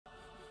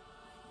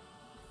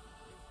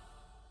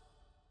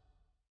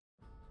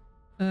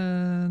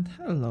And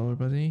hello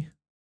everybody.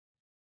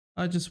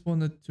 I just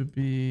wanted to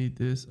be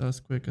this as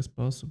quick as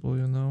possible,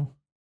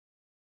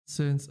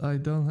 since I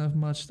don't have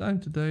much time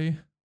today,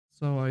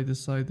 so I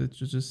decided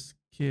to just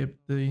skip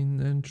the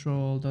intro,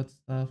 all that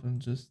stuff, and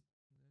just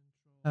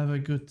have a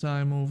good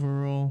time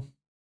overall.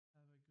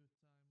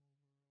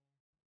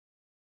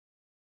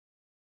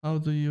 How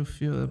do you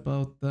feel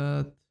about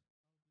that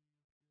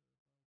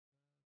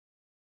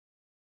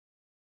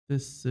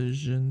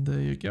decision? There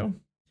you go.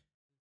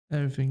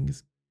 Everything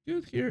is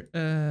good here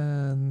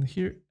and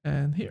here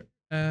and here.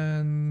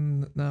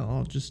 And now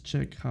I'll just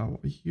check how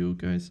you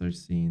guys are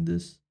seeing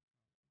this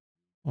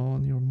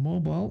on your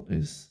mobile,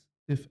 is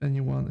if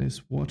anyone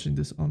is watching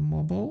this on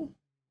mobile,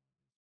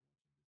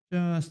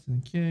 just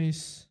in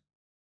case.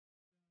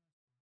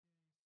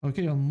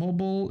 Okay, on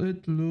mobile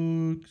it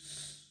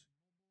looks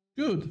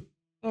good.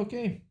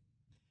 Okay,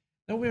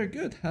 now we are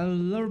good.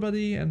 Hello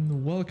everybody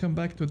and welcome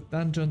back to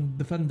Dungeon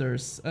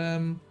Defenders.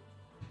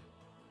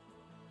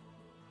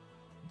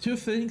 Two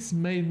things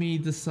made me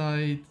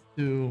decide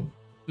to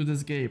do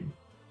this game.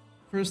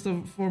 First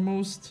and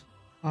foremost,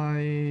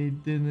 I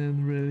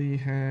didn't really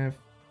have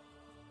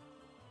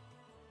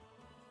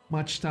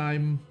much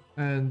time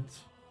and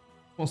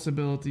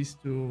possibilities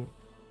to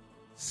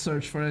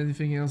search for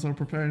anything else or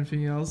prepare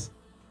anything else.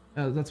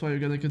 That's why we're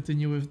gonna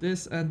continue with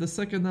this. And the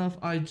second half,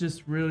 I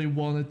just really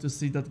wanted to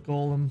see that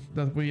golem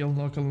that we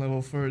unlock on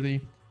level 30.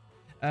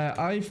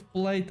 I've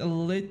played a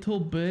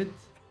little bit,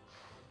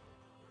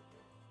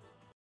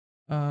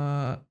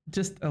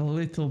 just a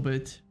little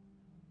bit,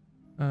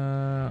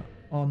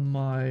 on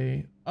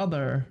my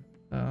other,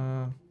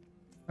 I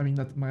mean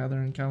not my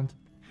other account.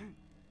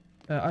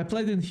 I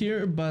played in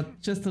here, but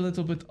just a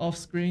little bit off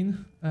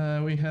screen.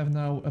 We have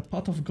now a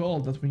pot of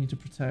gold that we need to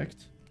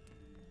protect.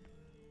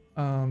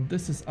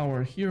 This is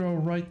our hero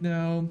right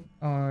now.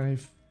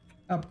 I've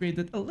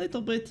upgraded a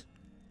little bit,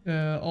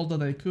 all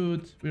that I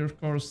could. We're of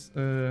course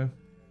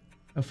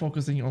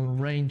focusing on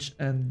range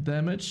and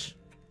damage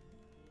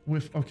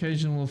with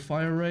occasional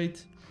fire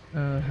rate.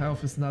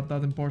 Health is not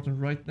that important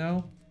right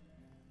now.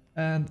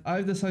 And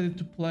I've decided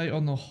to play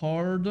on a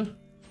hard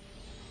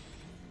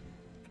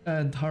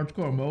and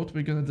hardcore mode.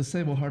 We're gonna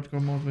disable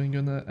hardcore mode when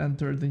we're gonna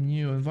enter the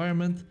new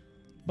environment,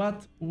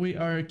 but we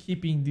are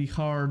keeping the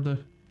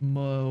hard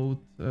mode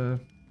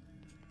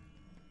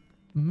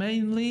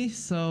mainly,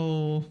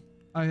 so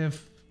I have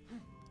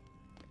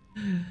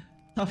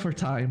tougher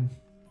time.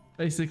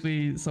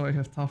 Basically, so I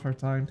have tougher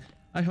time.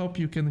 I hope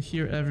you can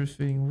hear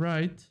everything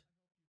right.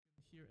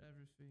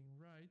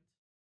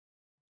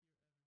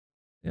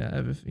 Yeah,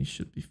 everything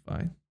should be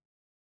fine.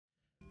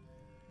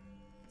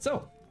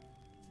 So,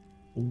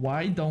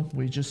 why don't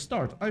we just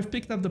start? I've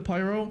picked up the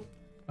pyro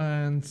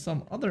and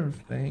some other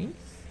things.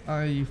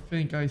 I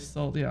think I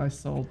sold, yeah, I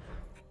sold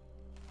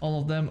all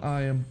of them.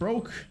 I am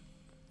broke.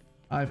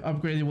 I've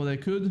upgraded what I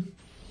could.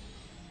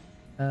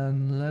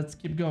 And let's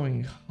keep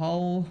going.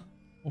 Hull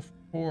of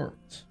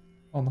Port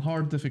on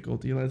hard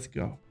difficulty. Let's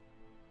go.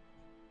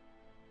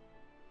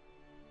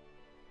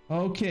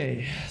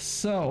 Okay,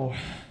 so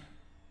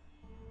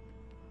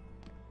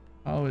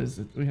how is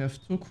it? We have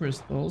 2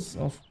 crystals,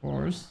 of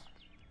course.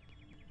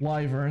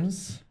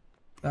 Wyverns.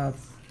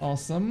 That's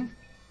awesome.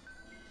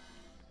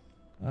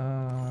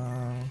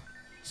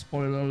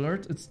 Spoiler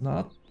alert, it's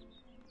not.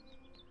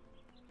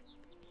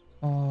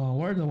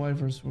 Where the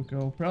wyverns will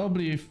go?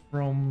 Probably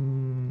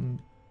from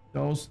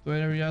those 2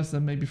 areas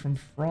and maybe from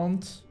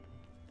front.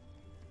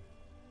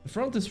 The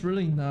front is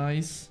really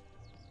nice.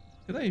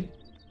 Can I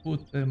put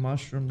a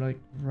mushroom like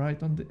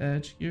right on the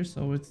edge here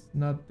so it's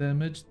not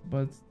damaged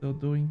but still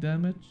doing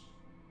damage?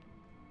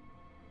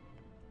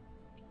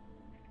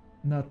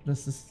 Not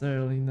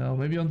necessarily, no.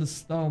 Maybe on the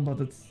stone, but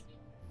it's...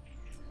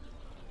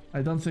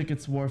 I don't think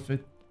it's worth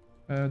it.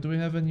 Do we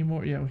have any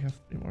more? Yeah, we have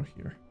 3 more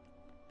here.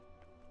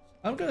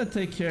 I'm gonna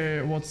take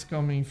care of what's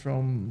coming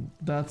from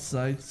that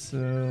side,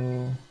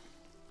 so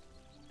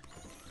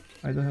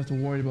I don't have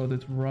to worry about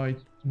it right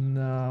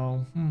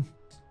now.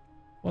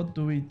 What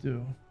do we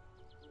do?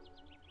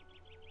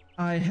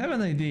 I have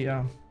an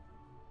idea.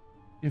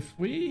 If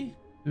we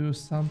do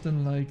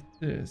something like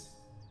this.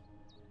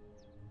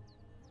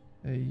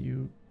 Hey,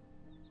 you...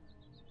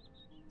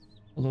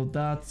 Although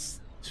that's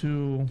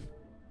too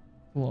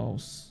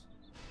close.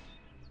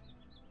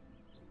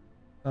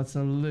 That's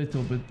a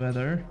little bit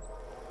better.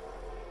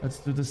 Let's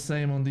do the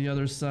same on the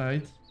other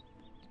side.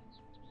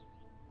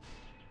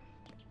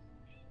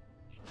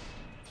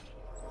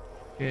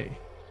 Okay.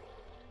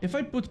 If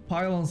I put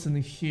pylons in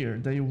here,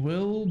 they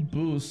will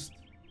boost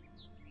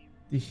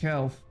the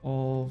health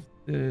of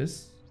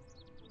this.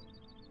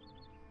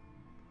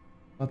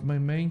 But my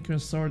main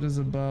concern is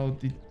about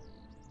the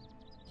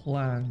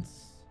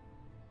plants.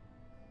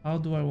 How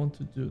do I want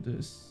to do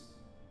this?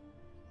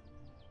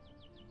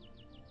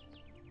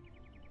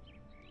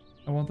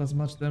 I want as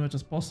much damage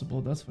as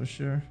possible, that's for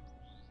sure.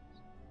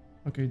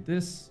 Okay,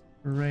 this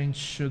range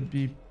should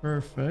be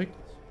perfect.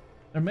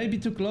 It may be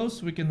too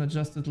close, we can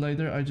adjust it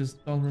later. I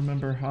just don't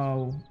remember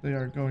how they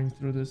are going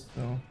through this,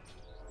 so...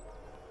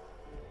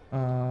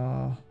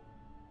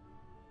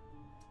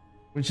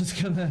 We're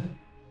just gonna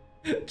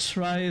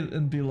try it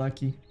and be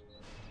lucky.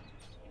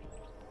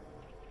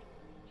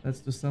 Let's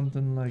do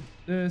something like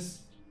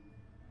this.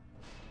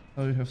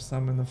 So you have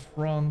some in the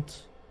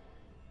front.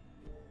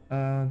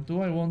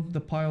 Do I want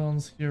the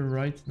pylons here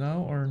right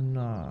now or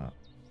not?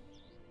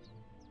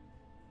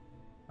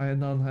 I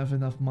don't have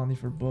enough money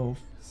for both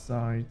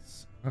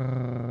sides.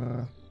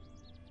 I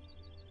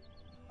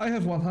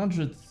have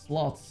 100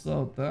 slots,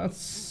 so that's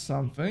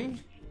something.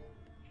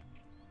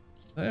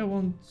 I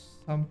want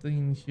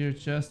something here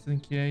just in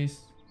case.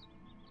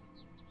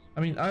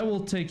 I mean, I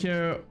will take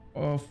care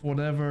of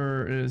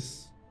whatever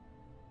is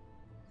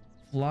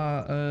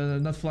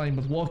not flying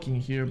but walking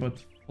here, but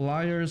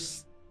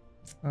flyers,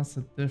 that's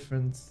a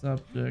different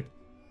subject.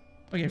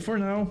 Okay, for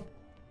now,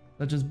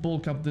 let's just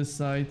bulk up this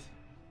side.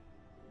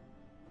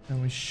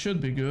 And we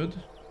should be good,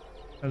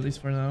 at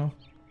least for now.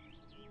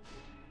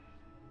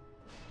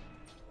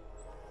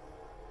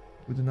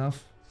 Good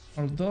enough.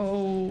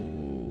 Although,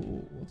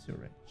 what's your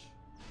range?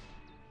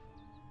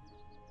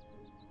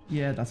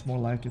 Yeah, that's more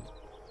like it.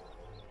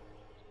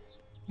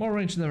 More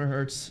range never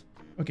hurts.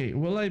 Okay,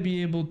 will I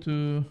be able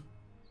to...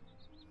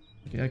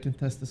 Okay, I can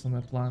test this on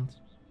my plant.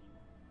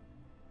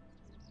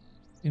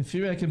 In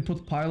theory, I can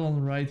put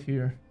pylon right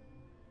here.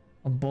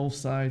 On both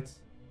sides.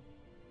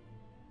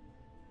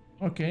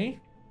 Okay.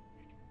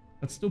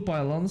 That's 2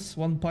 pylons.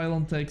 1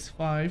 pylon takes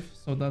 5,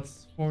 so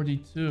that's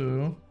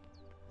 42.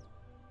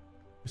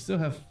 We still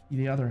have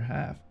the other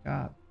half.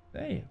 God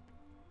damn.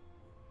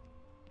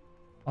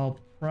 I'll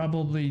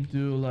probably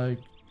do like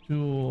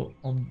 2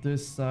 on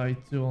this side,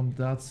 2 on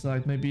that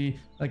side. Maybe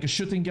like a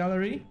shooting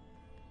gallery.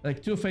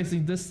 Like 2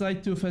 facing this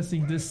side, 2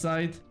 facing this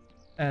side.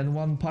 And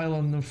 1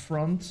 pylon in the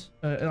front.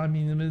 I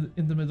mean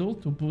in the middle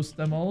to boost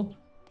them all.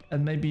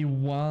 And maybe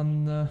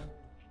 1...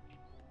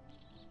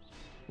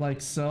 like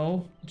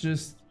so.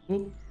 Just...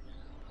 Oop.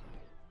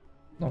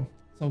 No,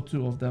 so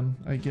 2 of them,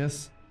 I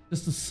guess.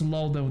 Just to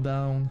slow them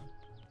down.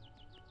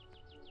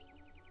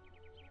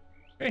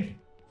 Okay,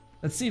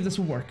 let's see if this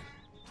will work.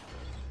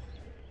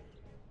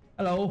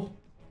 Hello.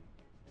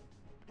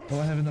 Do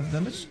I have enough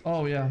damage?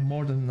 Oh yeah,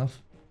 more than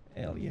enough.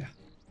 Hell yeah.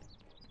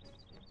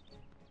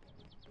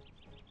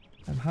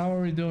 And how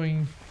are we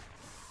doing?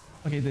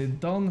 Okay, they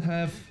don't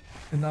have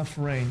enough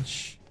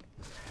range.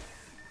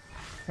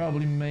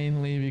 Probably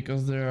mainly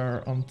because they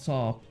are on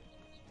top.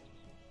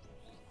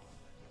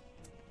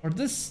 For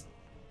this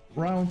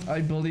round, I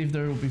believe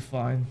they will be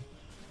fine.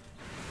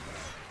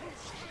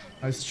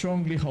 I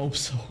strongly hope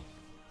so.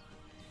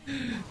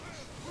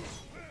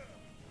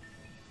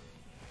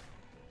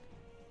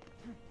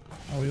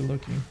 How are you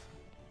looking?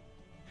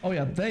 Oh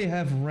yeah, they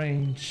have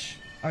range.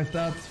 I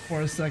thought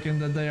for a second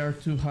that they are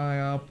too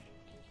high up.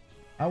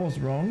 I was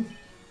wrong.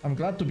 I'm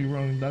glad to be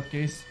wrong in that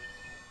case.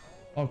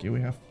 Okay,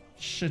 we have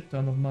shit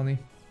ton of money.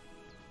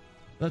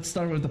 Let's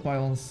start with the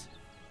pylons.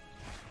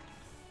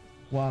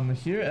 1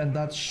 here, and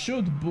that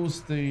should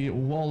boost the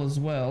wall as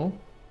well.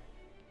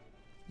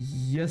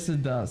 Yes,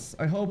 it does.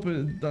 I hope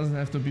it doesn't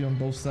have to be on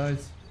both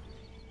sides.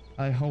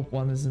 I hope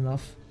 1 is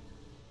enough.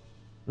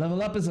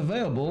 Level up is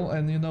available,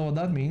 and you know what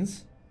that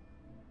means.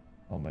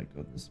 Oh my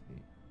goodness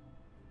me.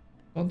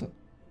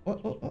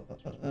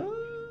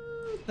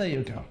 There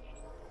you go.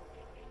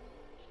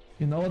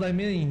 You know what I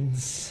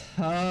means.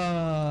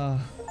 Ah.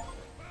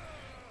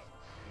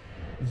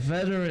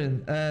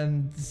 Veteran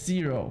and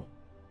 0.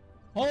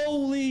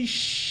 Holy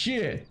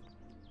shit.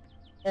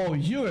 Oh,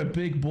 you're a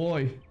big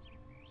boy.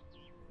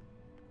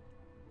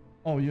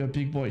 Oh, you're a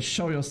big boy.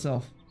 Show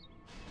yourself.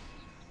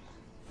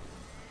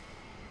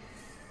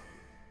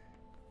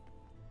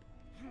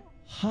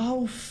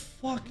 How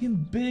fucking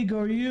big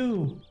are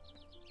you?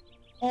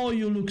 Oh,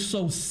 you look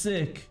so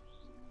sick.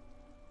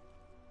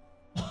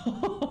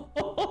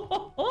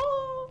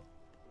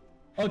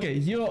 Okay,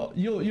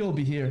 you'll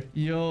be here.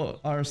 You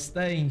are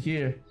staying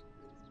here.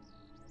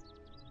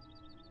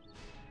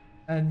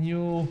 And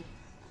you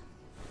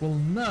will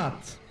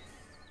not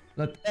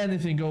let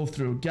anything go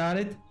through. Got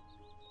it?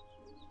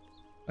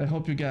 I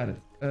hope you got it.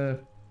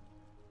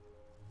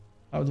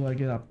 How do I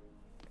get up?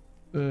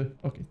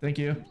 Okay, thank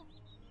you.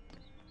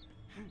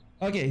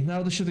 Okay,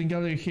 now the shooting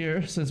gallery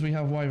here, since we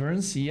have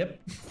wyverns. Yep.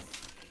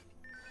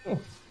 Oh,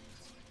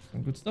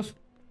 some good stuff.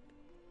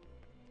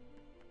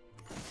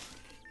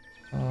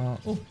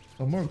 Oh,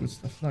 some more good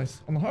stuff.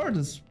 Nice. On hard,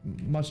 it's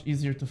much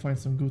easier to find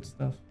some good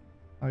stuff.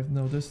 I've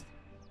noticed.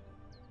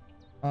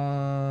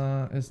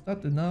 Is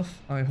that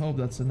enough? I hope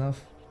that's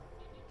enough.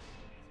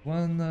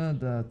 1,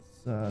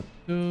 that's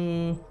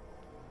 2.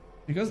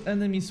 Because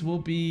enemies will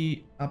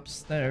be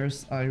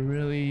upstairs, I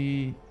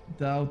really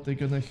doubt they're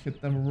gonna hit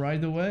them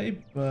right away,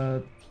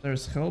 but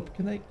there's hope.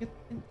 Can I get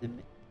in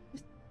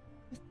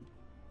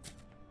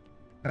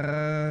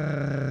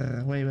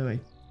the... wait.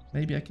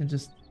 Maybe I can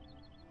just...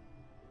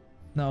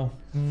 No.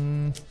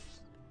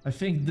 I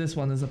think this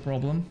one is a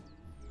problem.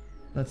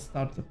 Let's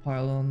start the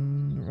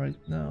pylon right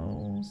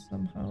now,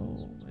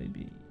 somehow,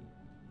 maybe.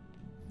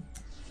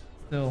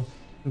 Still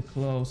too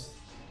close.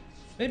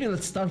 Maybe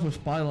let's start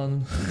with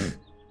pylon.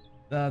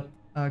 That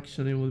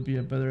actually would be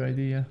a better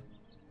idea.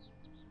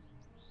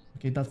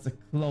 Okay, that's the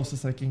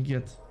closest I can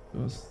get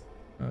to us.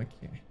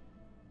 Okay.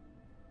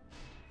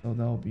 So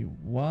that'll be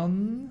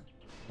one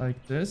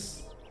like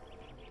this.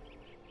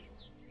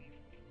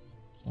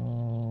 Oh,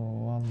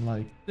 one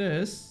like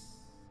this.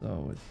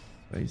 So it's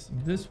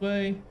facing this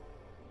way.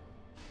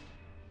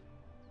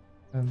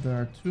 And there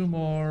are two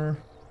more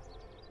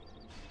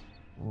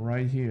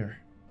right here.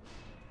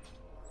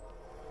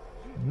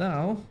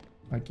 Now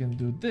I can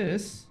do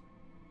this.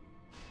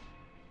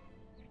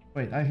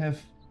 Wait, I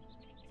have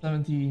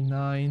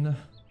 79.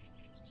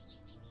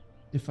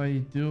 If I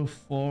do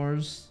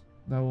fours,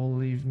 that will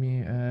leave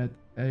me at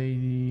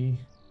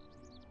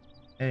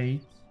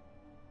 88.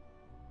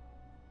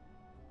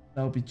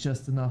 That will be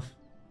just enough.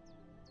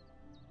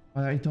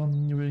 But I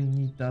don't really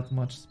need that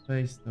much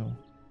space though.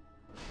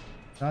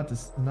 That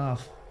is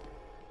enough.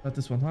 That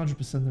is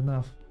 100%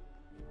 enough.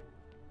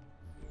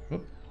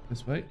 Oop,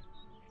 this way.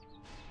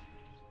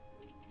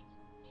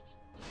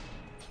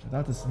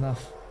 That is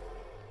enough.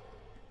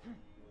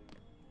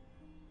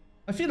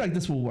 I feel like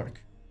this will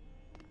work.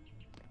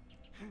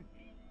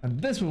 And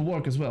this will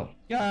work as well.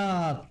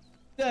 God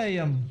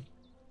damn.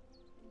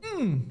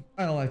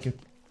 I like it.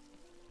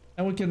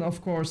 And we can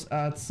of course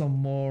add some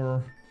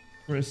more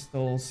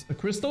crystals.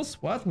 Crystals?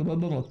 What?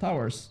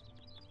 Towers.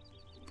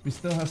 We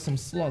still have some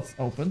slots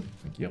open.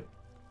 Thank you.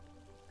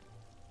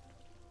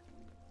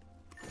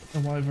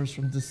 And wivers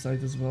from this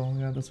side as well.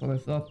 Yeah, that's what I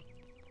thought.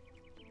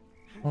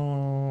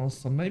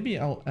 So maybe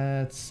I'll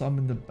add some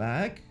in the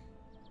back.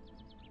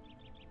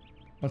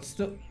 But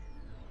still...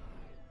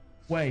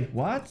 Wait,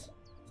 what?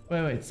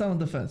 Wait, some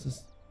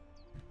defenses.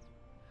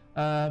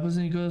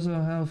 Position goes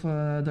on have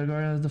the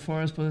guardian of the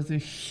forest positively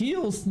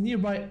heals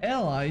nearby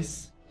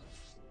allies.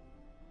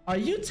 Are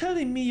you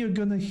telling me you're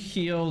gonna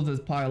heal the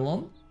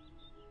pylon?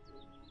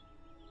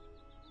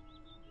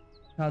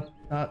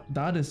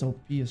 That is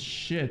OP as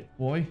shit,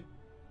 boy.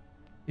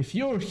 If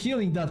you're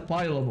healing that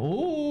pylon,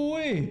 oh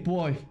wait,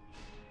 boy.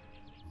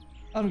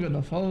 I'm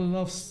gonna fall in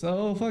love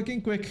so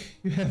fucking quick.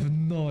 You have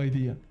no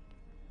idea.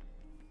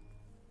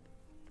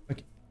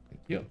 Okay,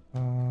 thank you.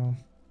 I'm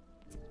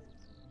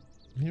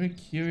really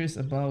curious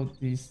about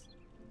these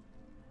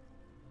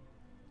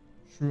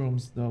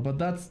shrooms though, but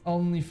that's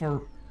only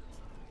for,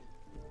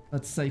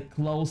 let's say,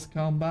 close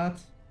combat.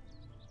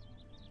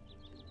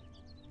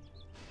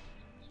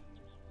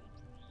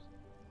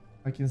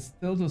 I can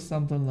still do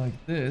something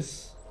like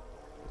this.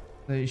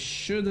 They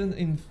shouldn't,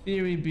 in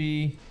theory,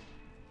 be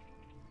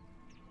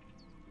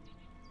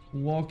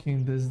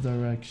walking this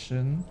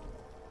direction.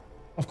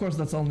 Of course,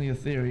 that's only a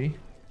theory.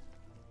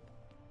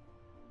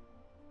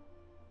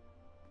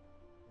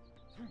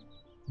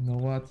 You know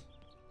what?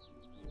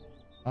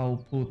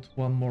 I'll put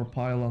one more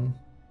pylon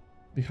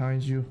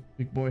behind you,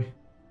 big boy.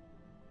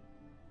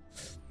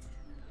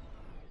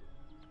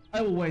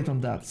 I will wait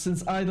on that,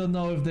 since I don't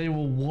know if they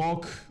will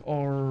walk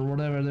or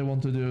whatever they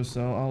want to do,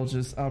 so I'll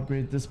just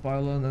upgrade this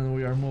pylon and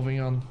we are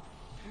moving on.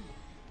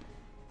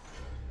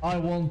 I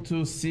want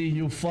to see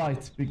you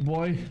fight, big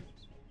boy.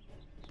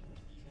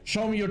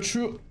 Show me your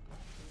true...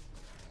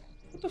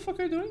 What the fuck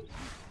are you doing?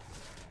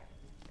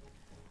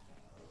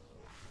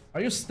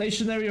 Are you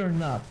stationary or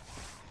not?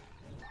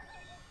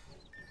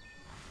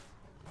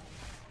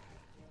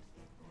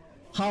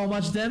 How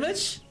much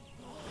damage?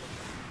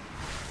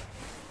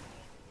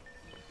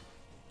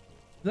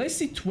 Did I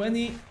see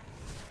 20?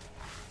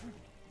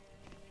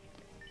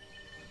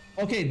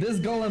 Okay, this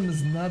golem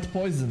is not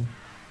poison.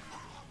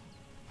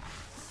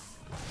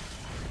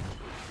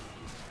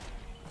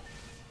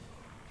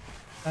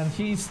 And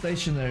he's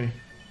stationary.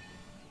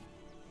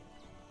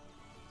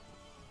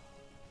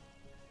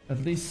 At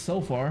least so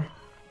far.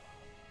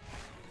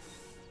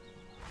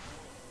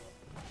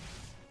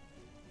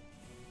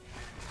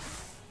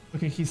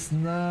 Okay, he's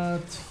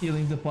not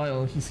healing the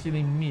pylon, he's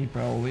healing me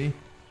probably.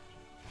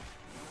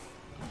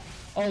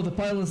 Oh, the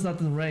pylon's not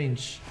in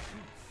range.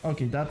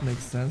 Okay, that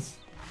makes sense.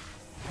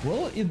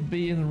 Will it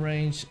be in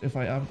range if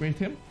I upgrade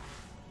him?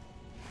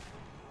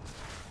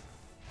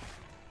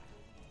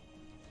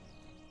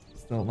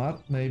 Still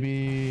not.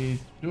 Maybe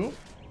 2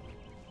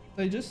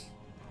 stages?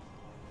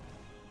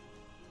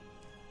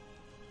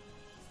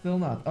 Still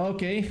not.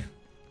 Okay.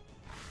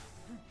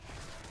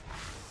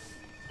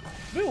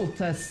 We will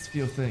test a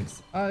few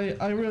things.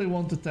 I really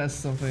want to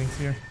test some things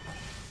here.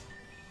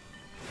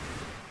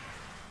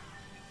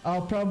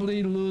 I'll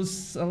probably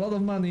lose a lot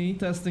of money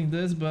testing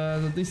this,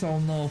 but at least I'll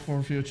know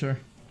for future.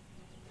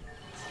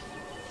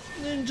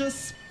 Ninja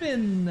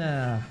spin!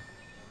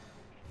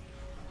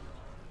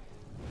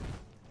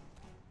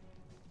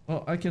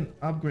 Well, I can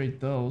upgrade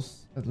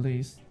those, at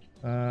least.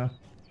 I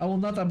will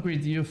not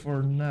upgrade you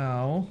for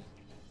now.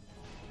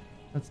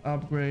 Let's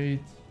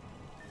upgrade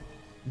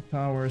the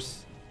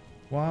towers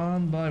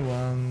one by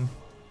one.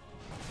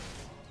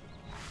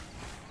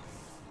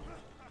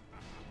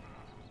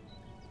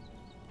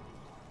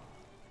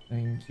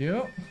 Thank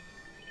you.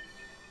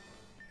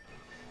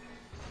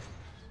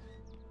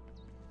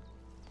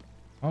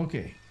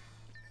 Okay.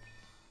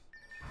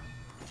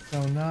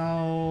 So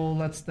now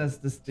let's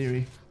test this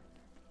theory.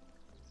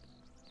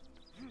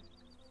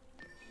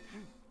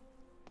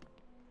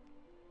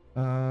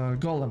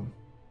 Golem.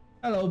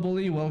 Hello,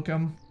 bully,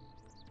 welcome.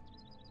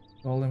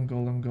 Golem,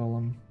 golem,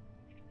 golem.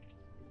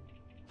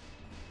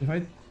 If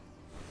I...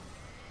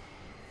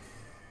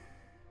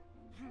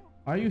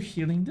 Are you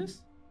healing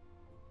this?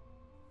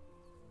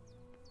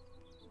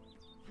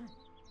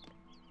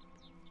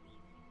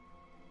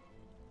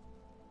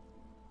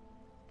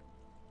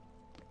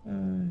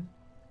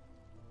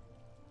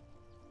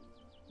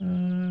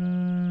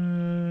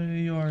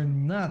 You are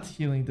not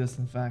healing this,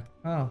 in fact.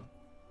 Oh.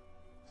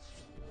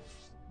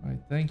 Alright,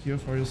 thank you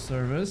for your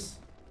service.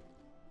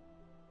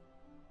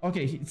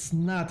 Okay, it's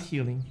not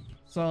healing,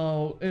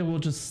 so it will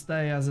just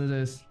stay as it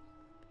is.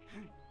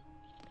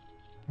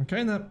 I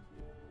kinda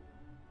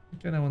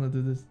wanna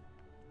do this.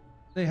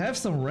 They have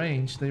some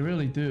range, they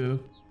really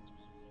do.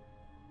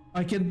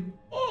 I can...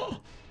 Oh!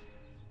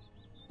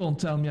 Don't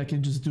tell me I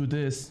can just do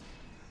this.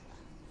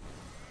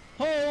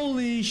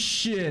 Holy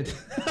shit!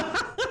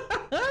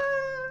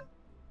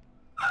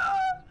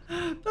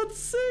 That's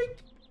sick!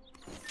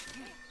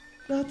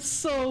 That's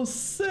so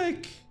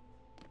sick!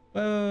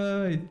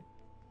 Wait.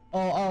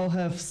 Oh, I'll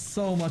have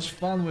so much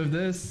fun with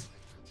this.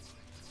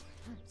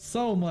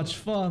 So much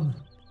fun.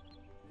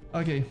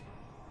 Okay.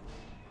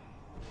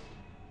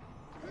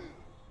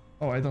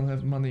 Oh, I don't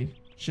have money.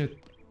 Shit.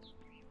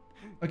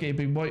 Okay,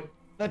 big boy.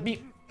 Let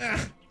me...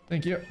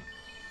 thank you.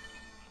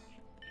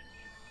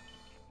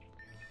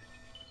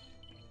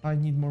 I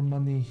need more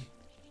money.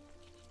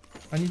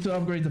 I need to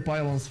upgrade the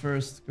pylons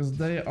first, because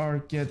they are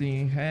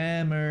getting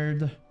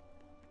hammered.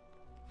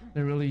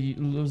 They're really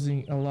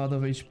losing a lot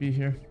of HP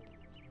here.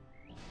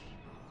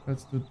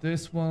 Let's do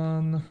this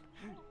one.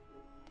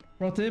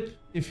 Pro tip,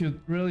 if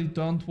you really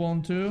don't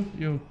want to,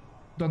 you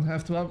don't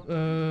have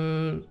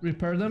to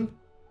repair them.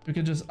 You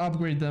can just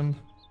upgrade them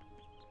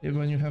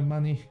when you have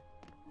money.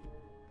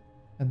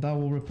 And that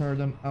will repair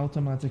them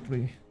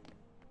automatically.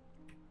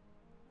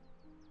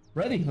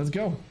 Ready, let's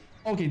go.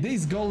 Okay,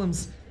 these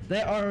golems,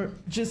 they are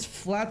just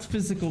flat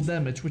physical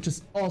damage, which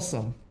is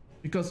awesome.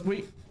 Because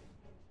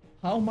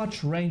how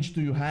much range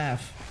do you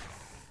have?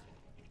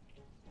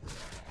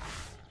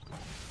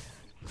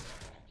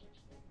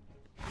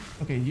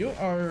 Okay,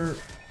 you're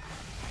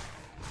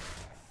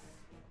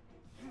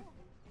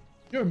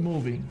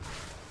moving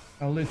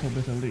a little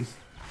bit at least.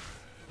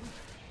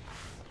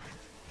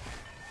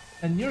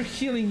 And you're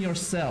healing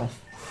yourself.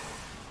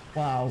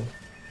 Wow.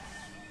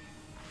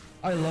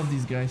 I love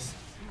these guys.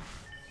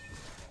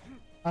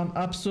 I'm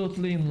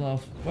absolutely in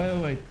love.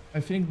 Wait.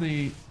 I think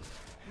this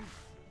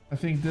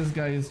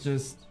guy is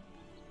just...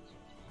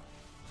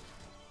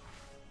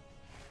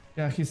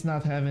 Yeah, he's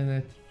not having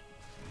it.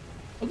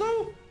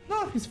 Although,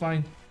 no, he's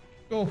fine.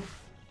 Go.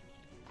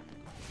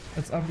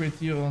 Let's upgrade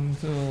you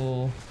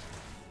until...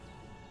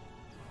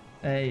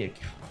 There you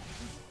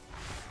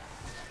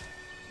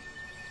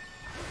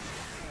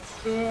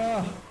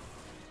go.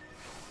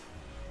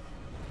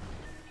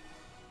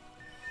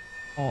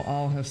 Oh,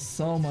 I'll have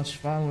so much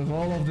fun with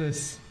all of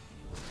this.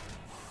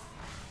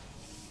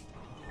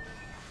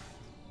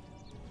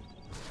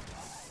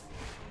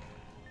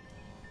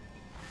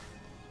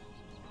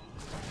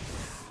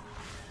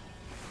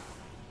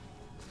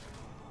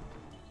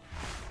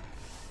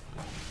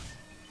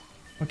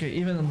 Okay,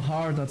 even on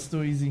hard, that's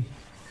too easy.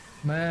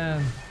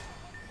 Man,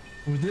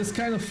 with this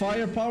kind of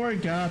firepower,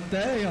 god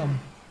damn.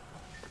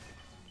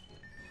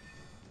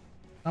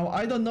 Now,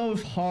 I don't know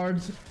if hard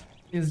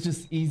is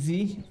just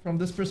easy from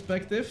this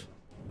perspective,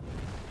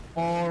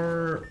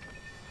 or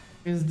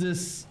is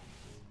this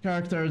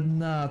character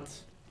not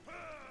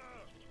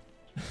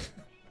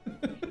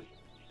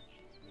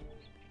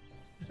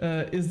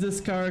is this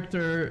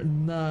character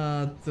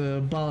not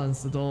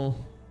balanced at all?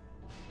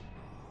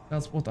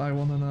 That's what I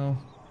want to know.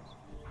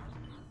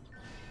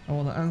 I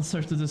want to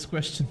answer to this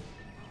question.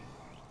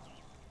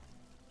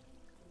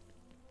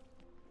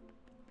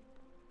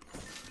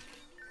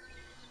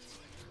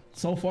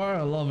 So far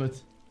I love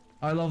it.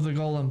 I love the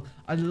golem.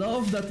 I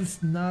love that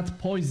it's not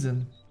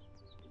poison.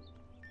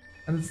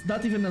 And it's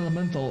not even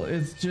elemental,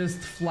 it's just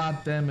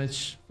flat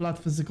damage, flat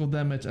physical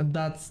damage, and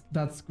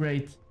that's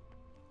great.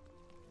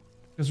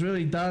 Because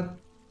really the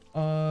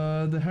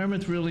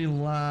hermit really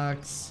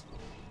lacks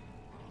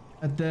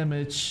a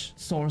damage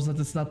source that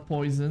is not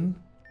poison.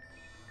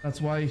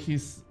 That's why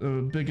his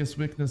biggest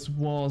weakness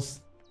was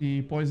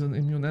the poison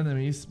immune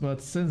enemies,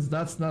 but since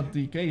that's not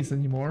the case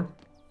anymore...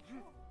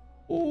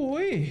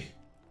 Ooh-wee!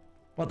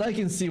 But I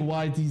can see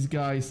why these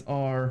guys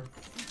are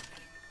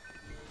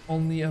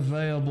only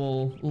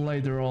available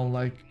later on,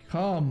 like,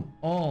 come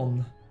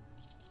on!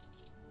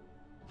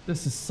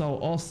 This is so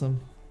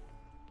awesome.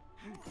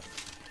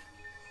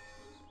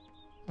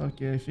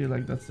 Okay, I feel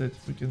like that's it.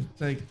 We can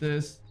take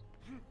this.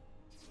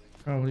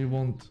 Probably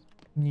won't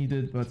need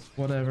it, but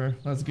whatever.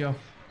 Let's go.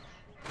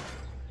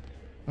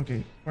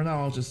 Okay, for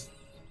now I'll just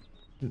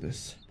do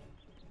this.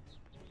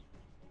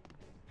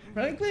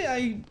 Frankly,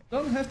 I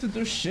don't have to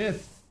do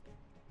shit.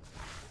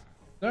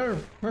 They're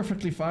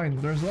perfectly fine.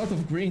 There's a lot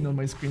of green on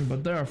my screen,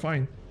 but they are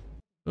fine.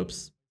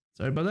 Oops.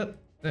 Sorry about that.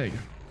 There you go.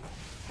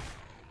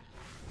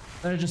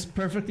 They're just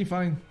perfectly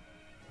fine.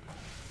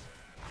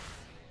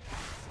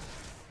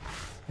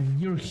 And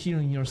you're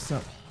healing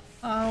yourself.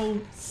 How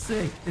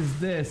sick is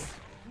this?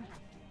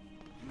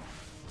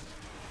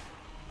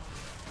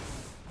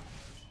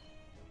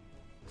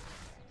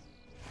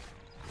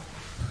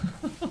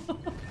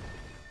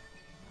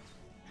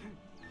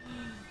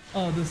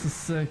 Oh, this is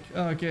sick.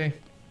 Okay.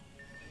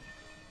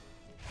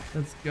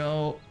 Let's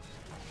go.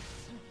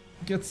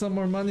 Get some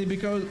more money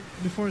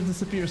before it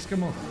disappears.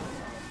 Come on.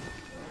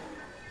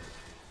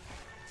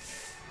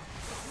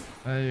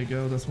 There you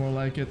go. That's more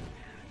like it.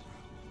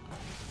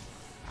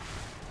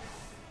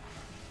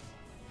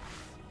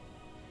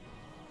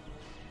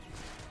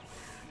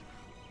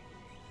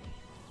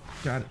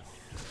 Got it.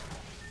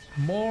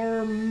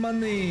 More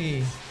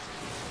money.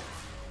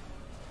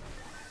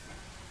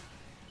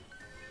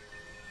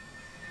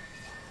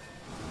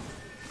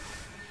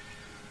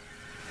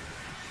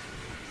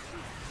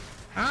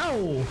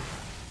 Ow!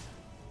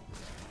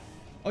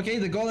 Okay,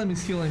 the golem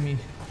is healing me.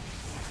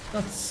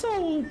 That's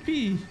so OP.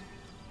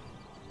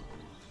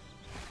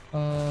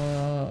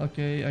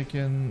 Okay, I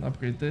can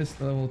upgrade this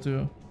to level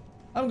 2.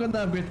 I'm gonna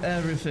upgrade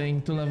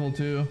everything to level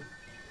 2.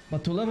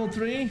 But to level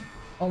 3,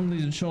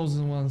 only the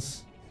chosen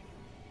ones.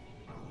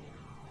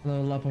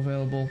 Level up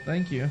available.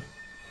 Thank you.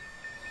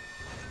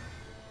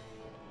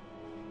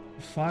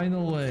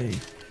 Final way.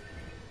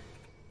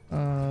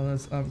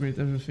 Let's upgrade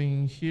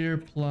everything here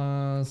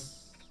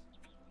plus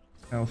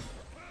health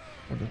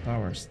for the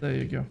towers. There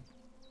you go.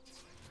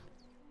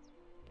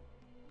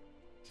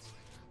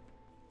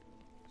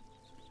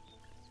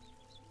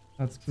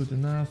 That's good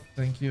enough.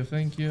 Thank you,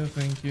 thank you,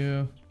 thank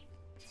you.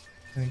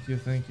 Thank you,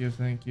 thank you,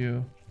 thank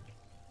you.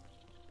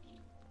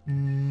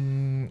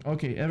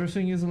 Okay,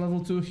 everything is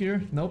level 2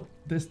 here. Nope,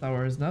 this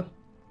tower is not.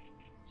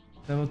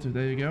 Level 2,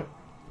 there you go.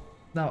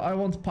 Now I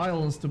want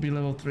pylons to be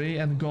level 3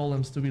 and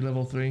golems to be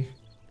level 3.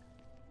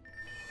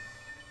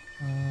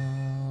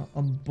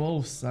 On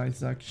both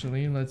sides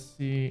actually. Let's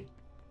see.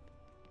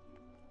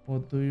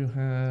 What do you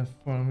have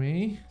for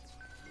me?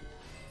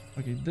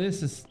 Okay,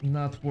 this is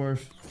not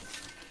worth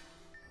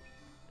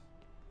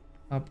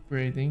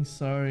upgrading.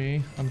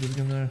 Sorry, I'm just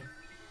gonna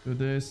do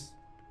this.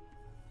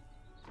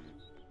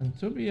 And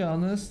to be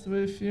honest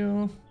with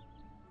you,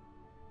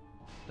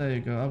 there you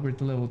go, upgrade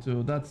to level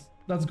 2.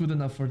 That's good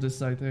enough for this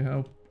site, I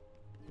hope.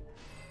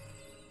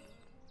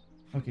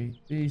 Okay,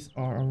 these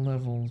are on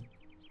level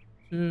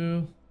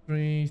 2,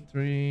 3,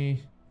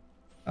 3.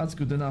 That's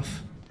good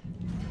enough.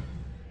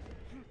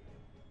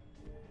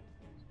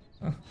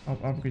 I'll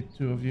upgrade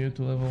 2 of you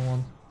to level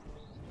 1.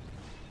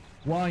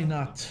 Why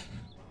not?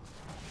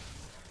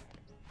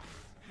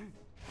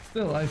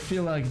 Still, I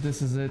feel like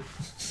this is it.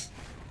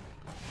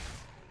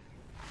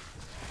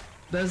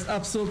 There's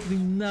absolutely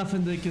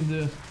nothing they can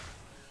do.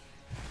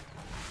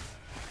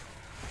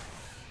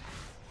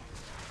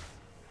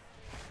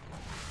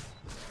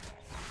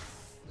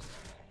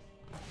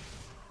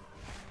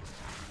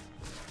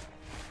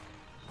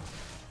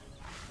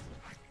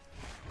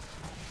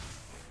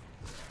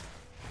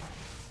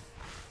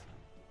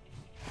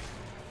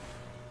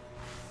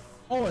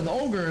 Oh, an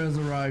ogre has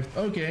arrived.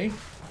 Okay.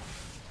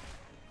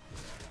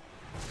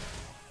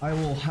 I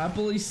will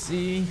happily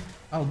see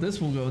how this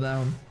will go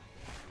down.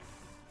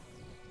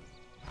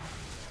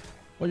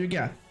 What you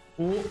got?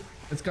 Oh,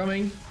 it's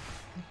coming.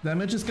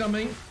 Damage is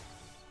coming.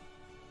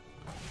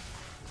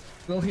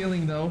 Still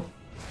healing though.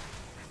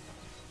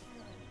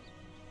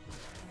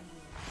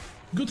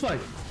 Good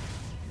fight.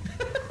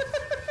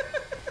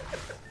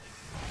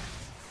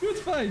 Good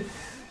fight.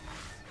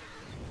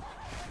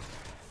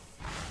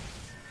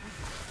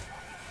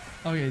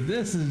 Okay,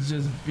 this is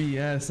just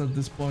BS at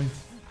this point.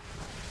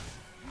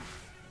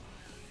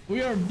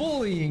 We are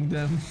bullying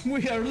them.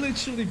 We are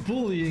literally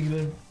bullying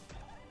them.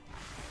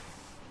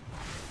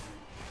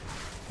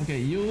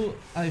 Okay,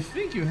 I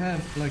think you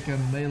have like a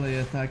melee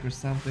attack or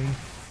something.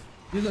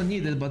 You don't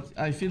need it, but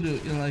I feel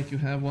like you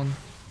have one.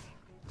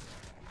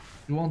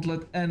 You won't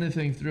let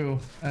anything through,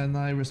 and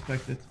I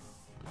respect it.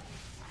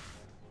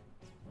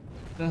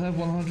 They'll have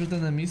 100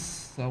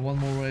 enemies, so one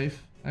more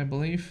wave, I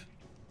believe.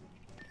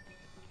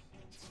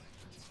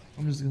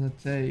 I'm just gonna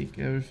take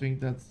everything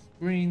that's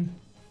green.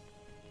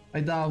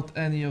 I doubt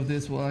any of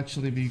this will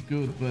actually be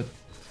good, but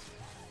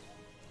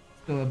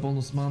still a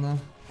bonus mana.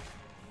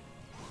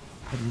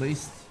 At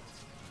least.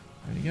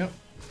 There you go.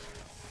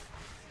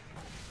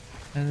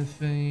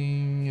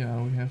 Anything?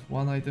 Yeah, we have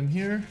one item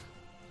here.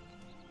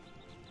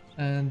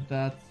 And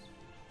that...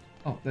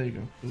 Oh, there you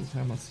go. 2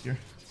 helmets here.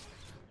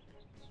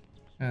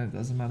 And it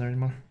doesn't matter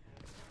anymore.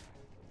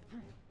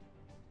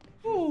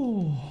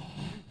 Ooh.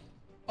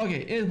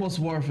 Okay, it was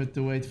worth it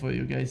to wait for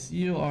you guys.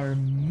 You are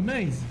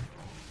amazing.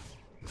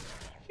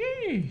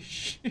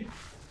 Sheesh.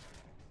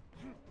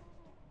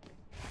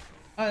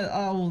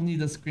 I will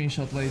need a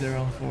screenshot later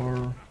on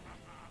for...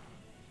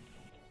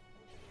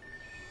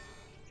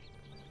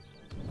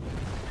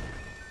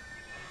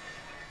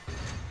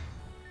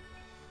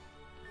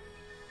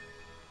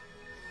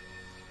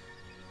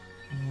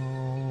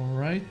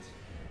 Alright.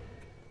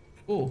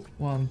 Oh,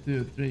 1,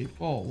 2, 3,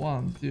 4.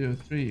 1, 2,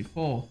 3,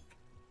 4.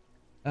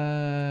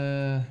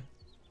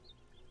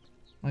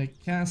 My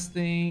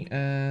casting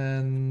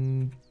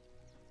and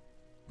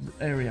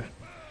area.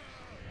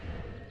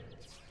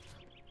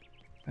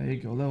 There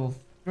you go, level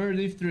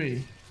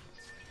 33.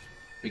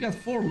 We got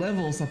 4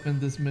 levels up in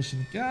this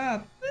mission.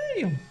 God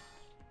damn!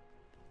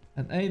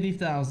 And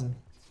 80,000.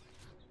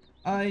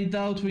 I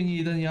doubt we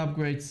need any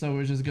upgrades, so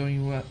we're just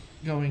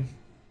going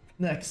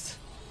next.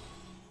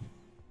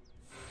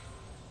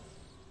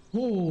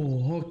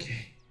 Oh,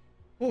 okay.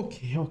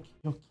 Okay.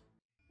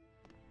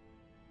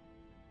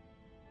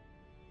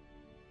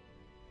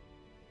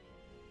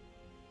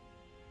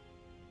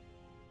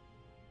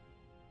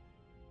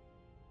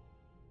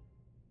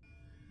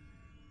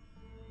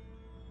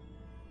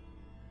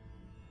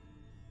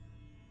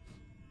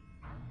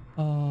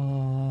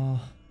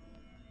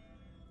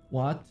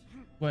 What?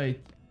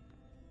 Wait.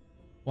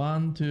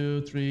 1,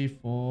 2, 3,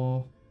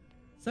 4,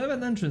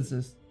 7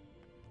 entrances.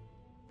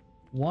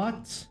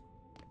 What?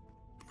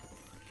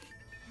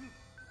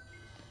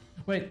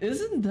 Wait,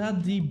 isn't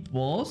that the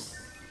boss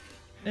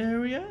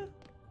area?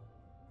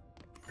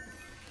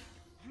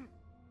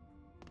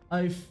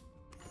 I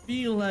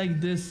feel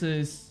like this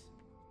is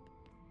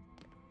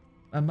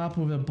a map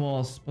with a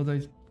boss, but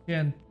I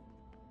can't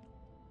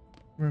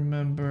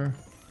remember.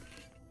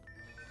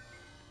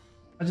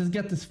 I just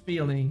get this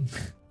feeling.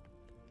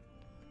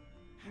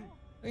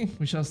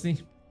 We shall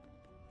see.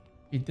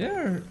 Okay,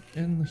 there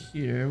in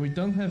here, we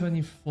don't have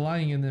any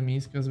flying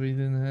enemies because we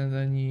didn't have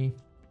any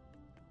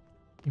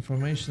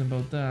information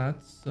about that,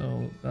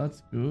 so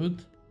that's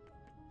good.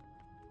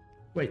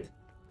 Wait,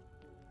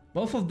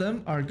 both of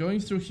them are going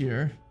through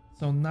here,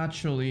 so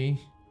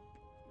naturally,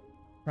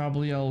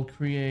 probably I'll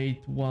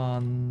create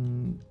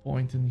 1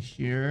 point in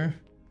here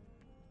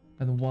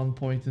and 1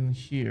 point in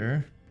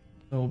here.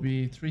 So it'll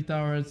be 3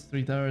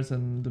 towers,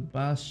 and the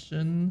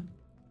bastion.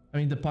 I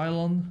mean the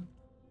pylon.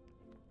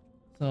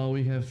 So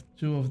we have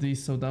 2 of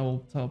these, so that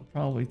will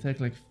probably take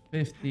like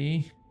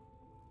 50.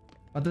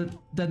 But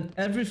then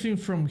everything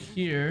from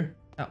here...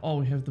 oh,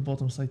 we have the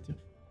bottom side too.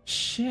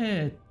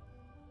 Shit!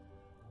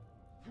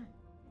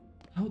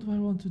 How do I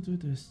want to do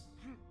this?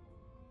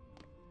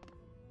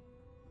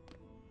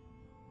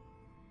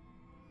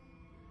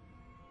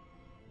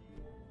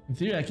 In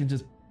theory, I can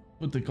just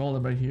put the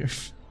golem right here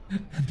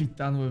and be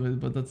done with it,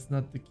 but that's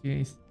not the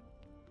case.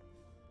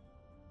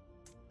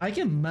 I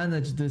can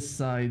manage this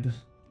side.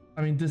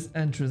 I mean, this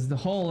entrance, the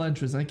whole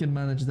entrance, I can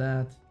manage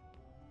that.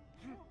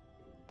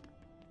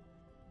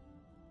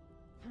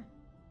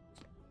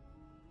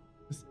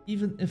 Because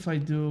even if I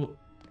do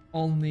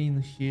only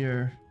in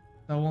here,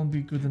 that won't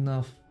be good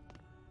enough.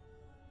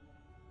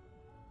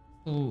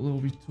 So it'll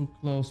be too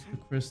close to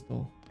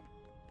crystal.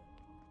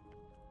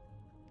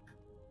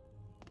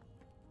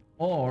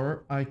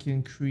 Or I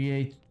can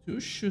create 2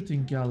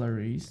 shooting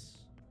galleries,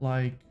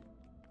 like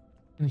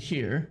in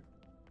here,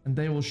 and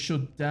they will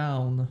shoot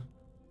down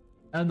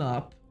and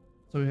up.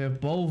 So we have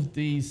both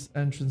these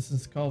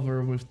entrances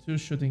covered with 2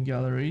 shooting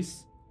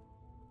galleries.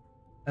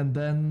 And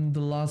then the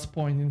last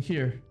point in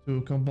here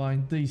to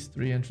combine these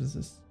 3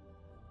 entrances.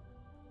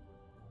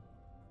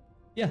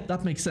 Yeah,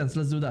 that makes sense.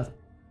 Let's do that.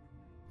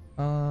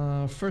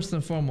 First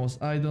and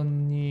foremost, I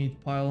don't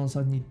need pylons,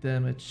 I need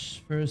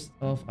damage. First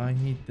off, I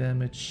need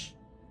damage.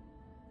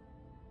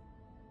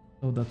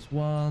 So that's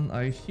 1.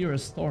 I hear a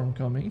storm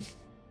coming.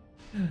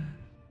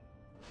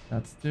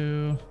 That's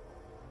 2.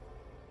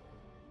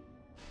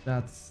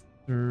 That's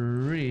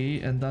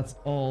 3. And that's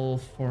all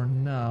for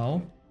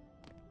now.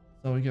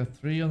 So we got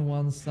 3 on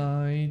one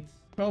side.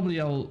 Probably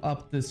I'll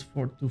up this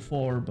to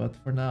 4, but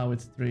for now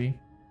it's 3.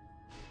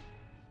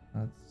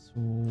 That's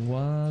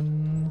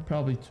 1.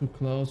 Probably too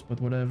close,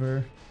 but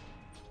whatever.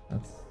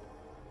 That's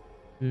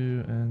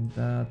 2 and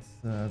that's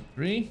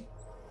 3.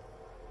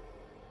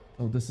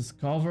 So this is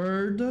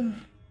covered.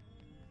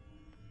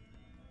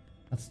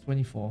 That's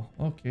 24.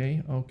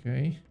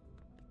 Okay.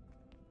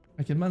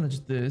 I can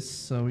manage this,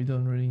 so we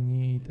don't really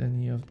need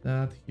any of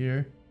that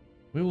here.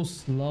 We will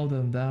slow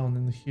them down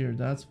in here,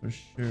 that's for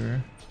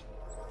sure.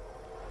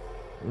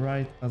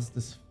 Right as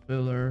this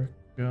filler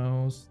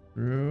goes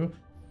through.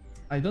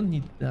 I don't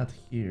need that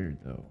here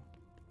though.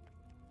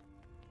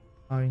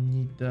 I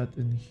need that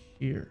in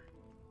here.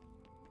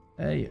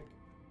 Hey.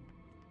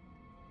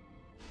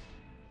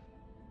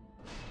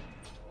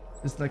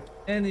 It's like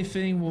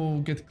anything will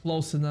get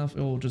close enough,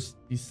 it will just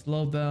be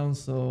slowed down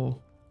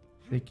so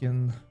they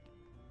can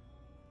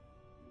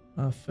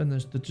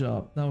finish the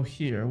job. Now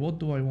here, what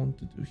do I want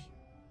to do here?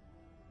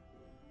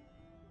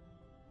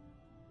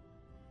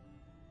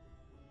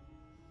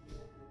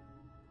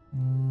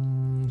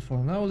 For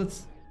now,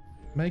 let's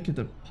make it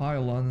a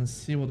pylon and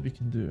see what we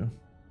can do.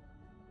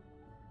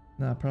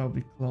 Nah,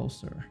 probably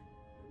closer.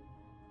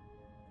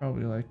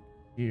 Probably like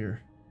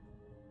here.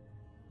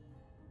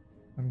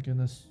 I'm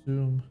gonna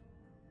assume.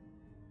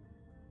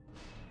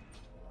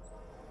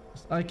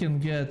 I can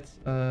get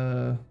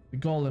the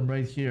golem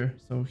right here,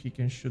 so he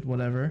can shoot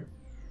whatever.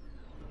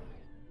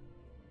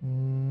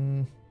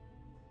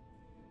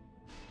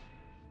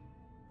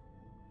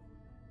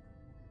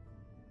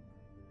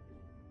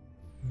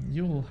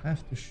 You will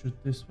have to shoot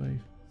this way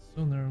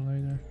sooner or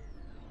later.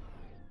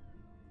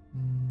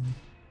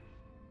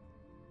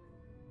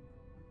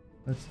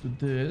 Let's do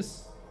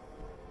this.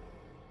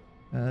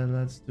 And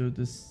let's do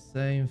the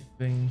same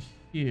thing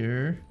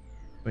here.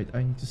 Wait,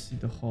 I need to see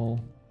the whole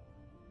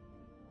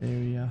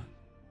area.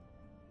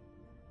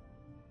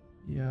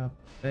 Yeah,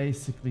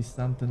 basically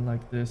something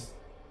like this.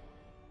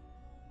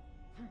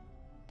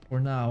 For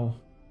now.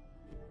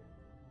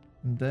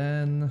 And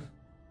then...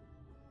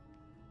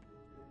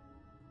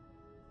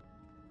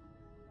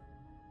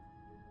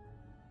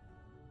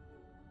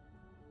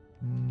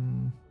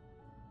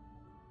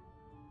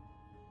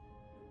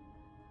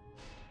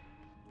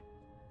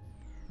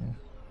 Yeah.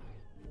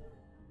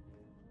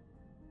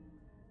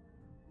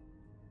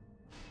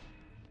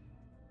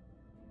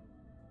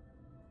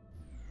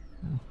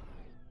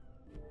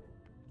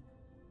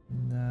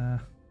 Nah.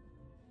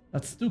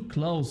 That's too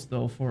close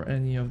though for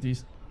any of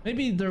these.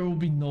 Maybe there will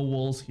be no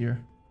walls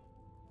here.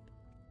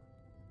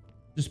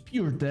 Just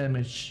pure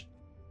damage.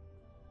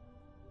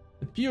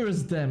 The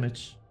purest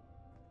damage.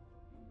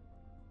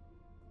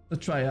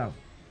 Let's try out.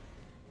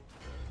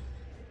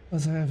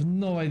 Because I have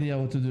no idea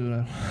what to do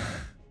now.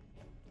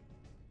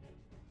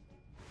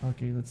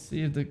 Okay, let's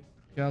see if the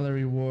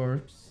gallery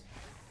works.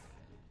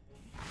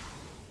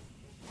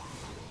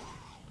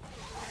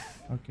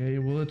 Okay,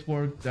 will it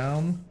work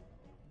down?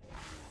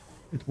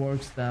 It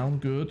works down.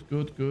 Good,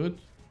 good, good.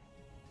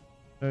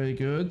 Very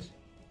good.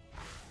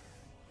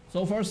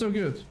 So far, so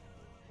good.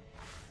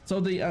 So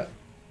the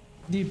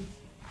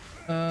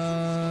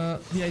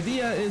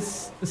idea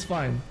is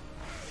fine.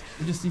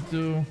 We just need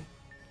to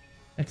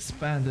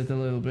expand it a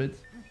little bit.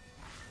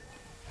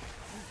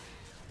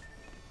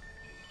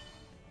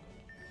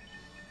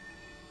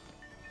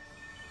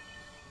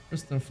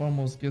 First and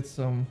foremost, get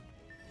some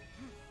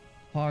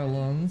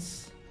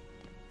pylons.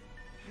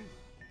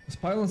 These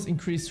pylons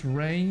increase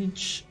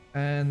range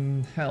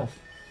and health.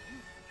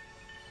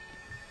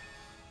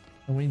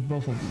 And we need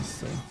both of these,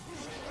 so...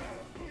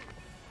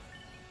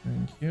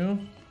 Thank you.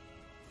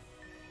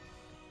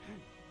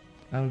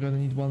 I'm gonna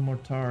need one more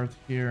turret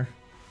here.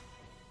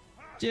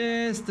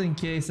 Just in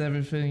case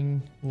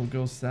everything will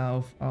go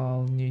south,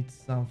 I'll need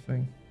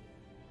something.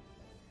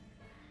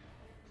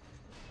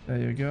 There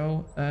you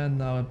go. And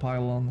now a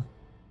pylon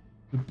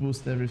to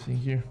boost everything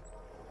here.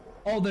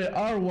 Oh, there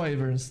are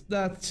wyverns.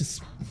 That's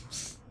just...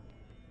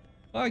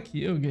 Fuck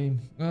you,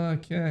 game.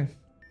 Okay.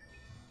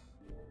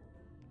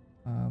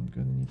 I'm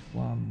gonna need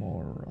one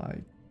more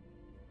like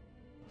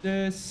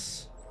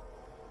this.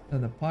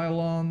 And a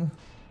pylon.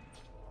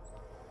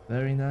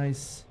 Very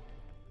nice.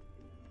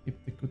 If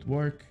it could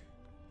work.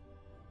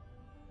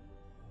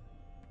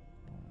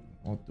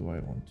 What do I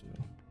want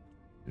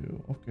to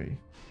do? Okay.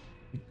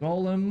 The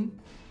golem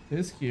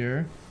is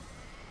here.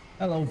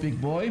 Hello,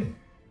 big boy.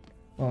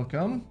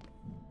 Welcome.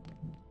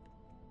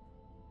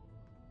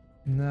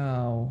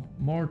 Now,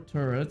 more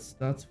turrets,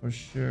 that's for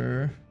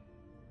sure.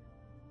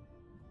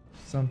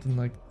 Something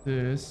like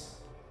this.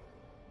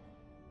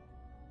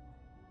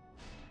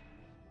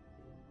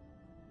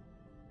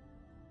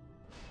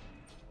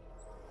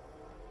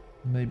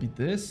 Maybe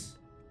this.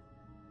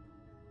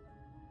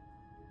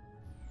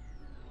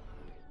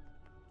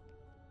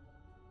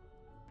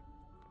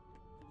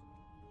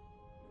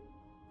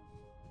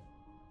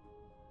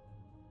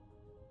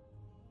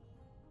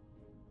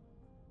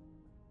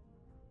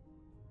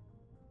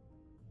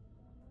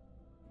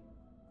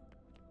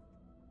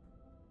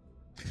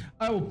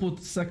 I will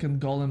put second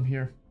golem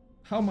here.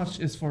 How much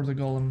is for the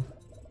golem?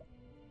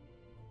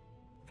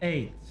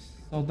 8.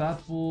 So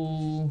that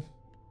will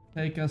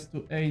take us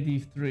to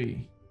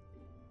 83.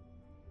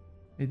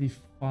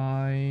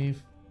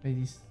 85,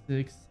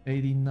 86,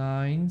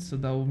 89. So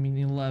that will mean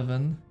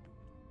 11.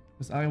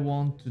 Because I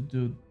want to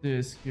do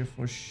this here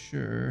for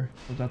sure.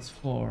 So that's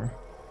 4.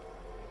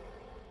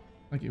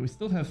 Okay, we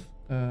still have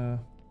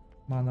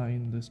mana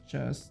in this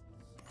chest.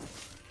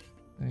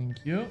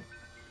 Thank you.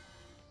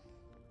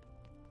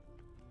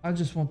 I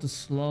just want to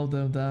slow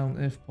them down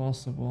if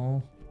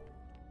possible.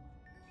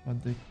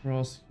 But they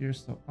cross here,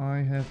 so I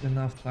have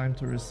enough time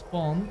to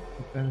respond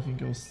if anything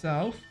goes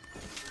south.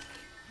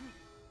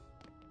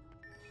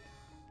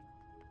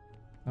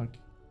 Okay.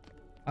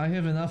 I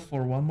have enough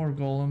for one more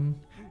golem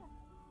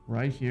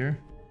right here.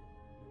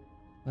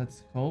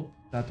 Let's hope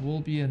that will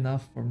be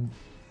enough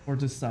for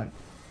this side.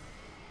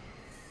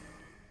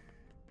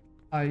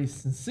 I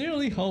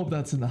sincerely hope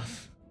that's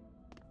enough.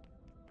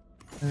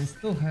 And I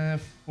still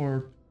have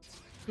for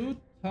 2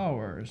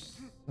 towers.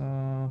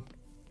 Now,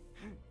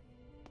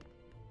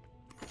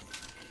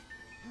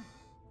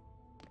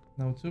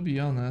 to be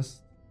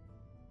honest,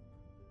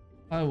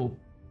 I will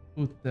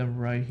put them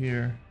right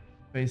here,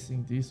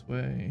 facing this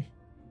way.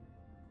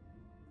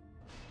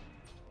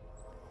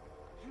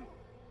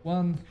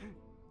 1.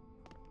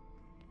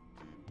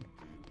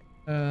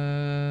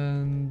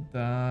 And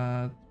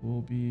that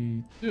will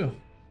be 2.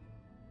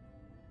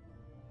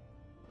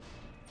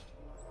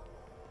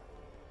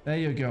 There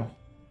you go.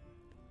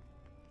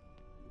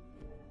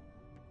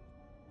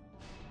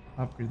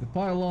 Upgrade the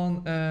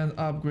pylon and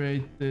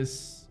upgrade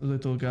this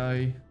little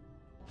guy,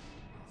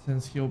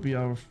 since he'll be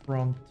our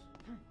front.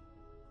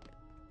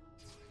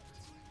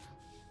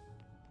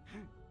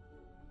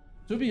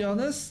 To be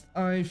honest,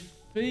 I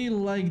feel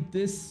like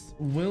this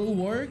will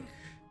work,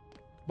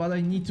 but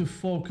I need to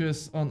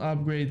focus on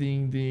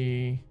upgrading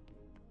the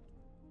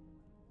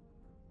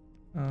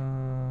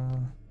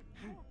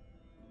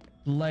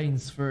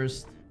lanes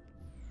first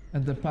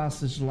and the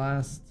passage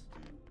last.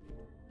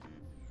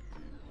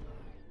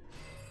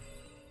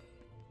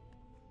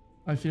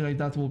 I feel like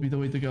that will be the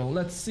way to go.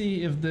 Let's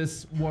see if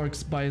this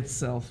works by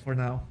itself for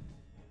now.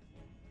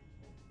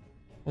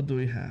 What do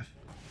we have?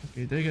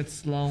 Okay, they get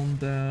slowed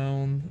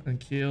down and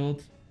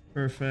killed.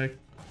 Perfect.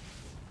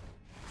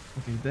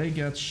 Okay, they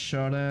get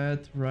shot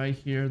at right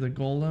here. The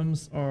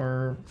golems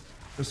are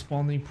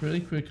responding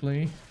pretty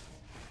quickly.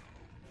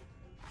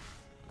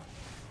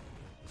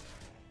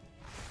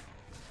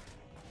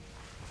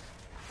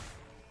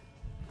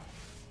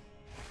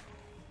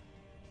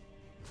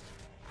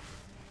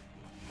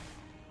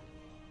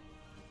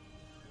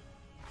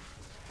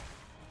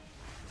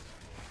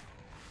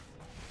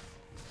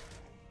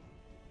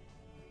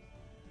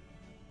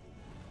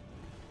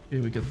 Okay,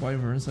 we get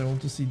wyverns. I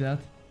want to see that.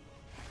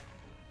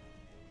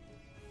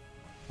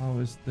 How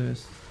is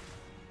this?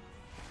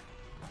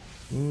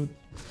 Good.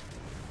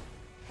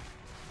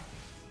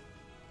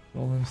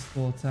 Golem's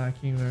still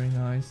attacking. Very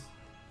nice.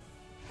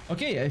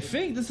 Okay, I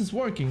think this is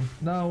working.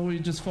 Now we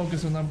just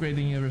focus on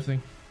upgrading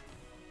everything.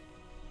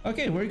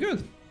 Okay, we're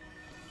good.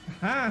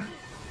 Ha!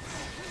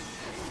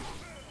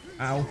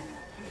 Ow.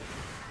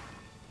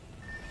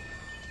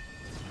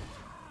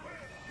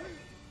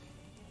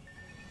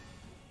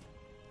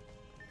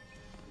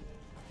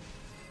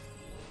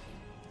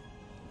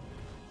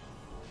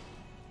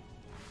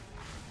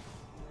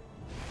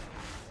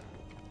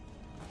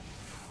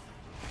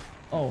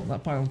 Oh,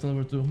 that pylon to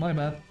level 2, my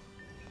bad.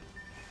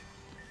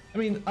 I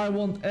mean, I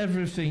want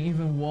everything,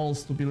 even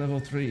walls, to be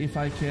level 3 if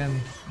I can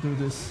do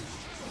this.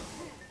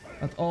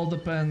 That all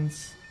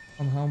depends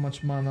on how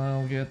much mana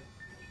I'll get.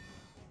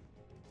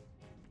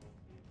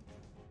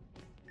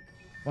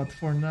 But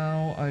for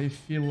now, I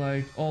feel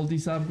like all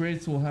these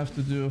upgrades will have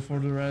to do for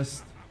the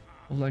rest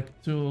of like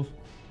 2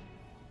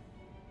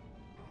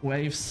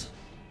 waves.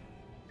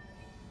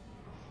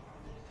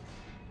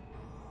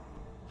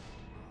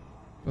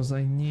 Because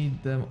I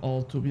need them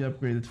all to be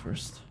upgraded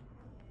first.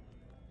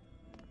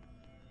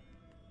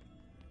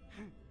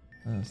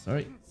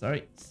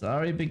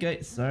 Sorry, big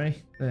guy,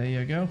 sorry. There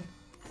you go.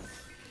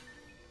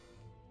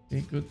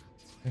 Okay, good.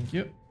 Thank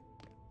you.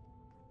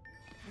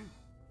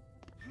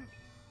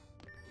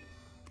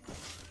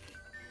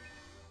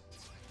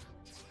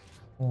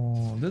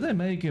 Oh, did I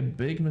make a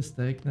big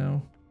mistake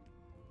now?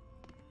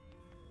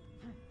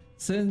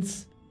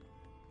 Since,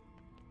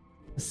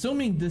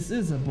 assuming this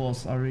is a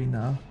boss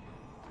arena,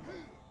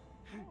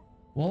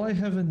 will I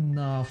have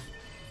enough?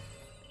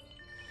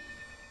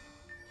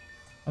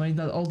 I mean,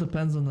 that all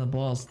depends on the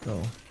boss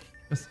though.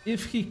 Because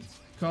if he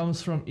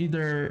comes from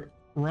either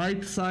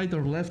right side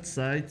or left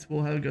side,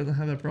 gonna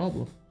have a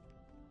problem.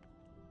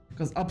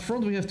 Because up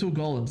front we have 2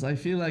 golems. I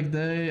feel like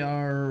they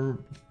are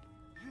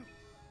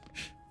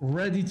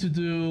ready to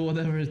do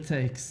whatever it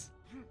takes.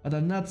 But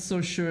I'm not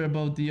so sure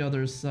about the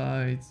other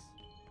side.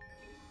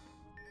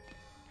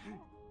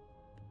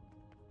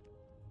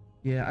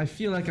 Yeah, I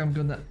feel like I'm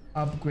gonna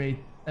upgrade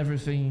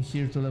everything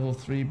here to level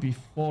 3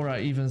 before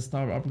I even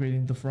start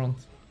upgrading the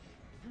front.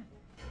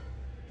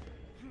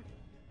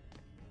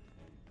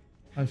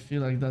 I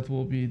feel like that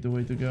will be the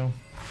way to go.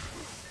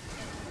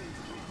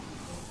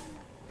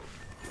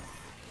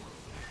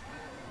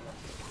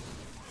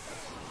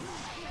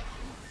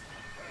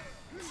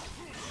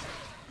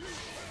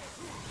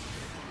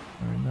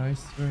 Very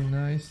nice, very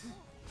nice.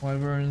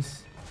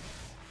 Wyverns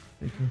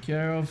taken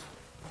care of.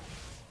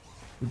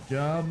 Good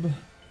job.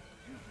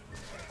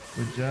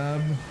 Good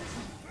job.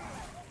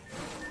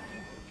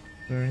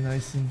 Very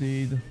nice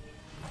indeed.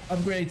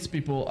 Upgrades,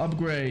 people,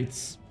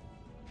 upgrades.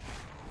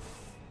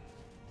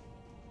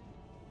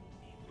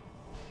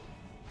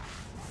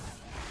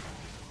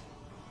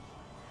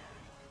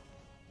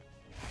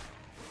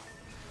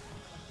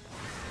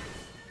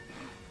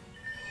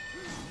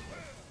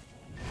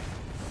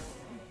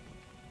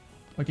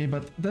 Okay,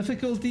 but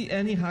difficulty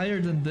any higher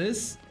than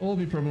this will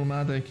be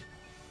problematic.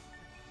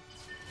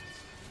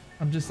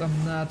 I'm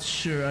not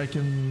sure I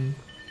can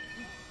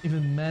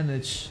even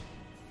manage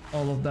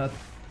all of that.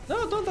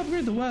 No, don't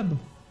upgrade the web.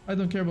 I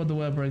don't care about the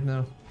web right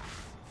now.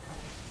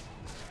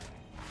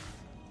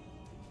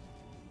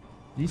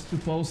 These 2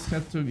 posts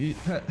have to be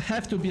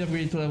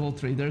upgraded to level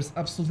 3. There's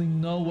absolutely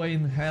no way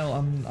in hell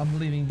I'm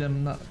leaving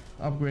them not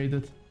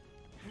upgraded.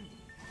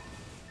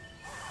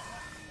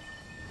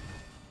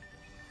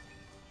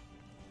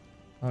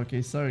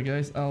 Okay, sorry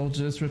guys, I'll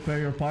just repair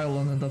your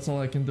pylon and that's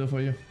all I can do for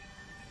you.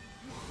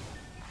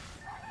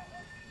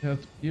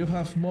 You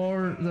have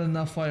more than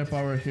enough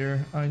firepower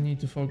here. I need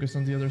to focus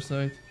on the other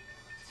side.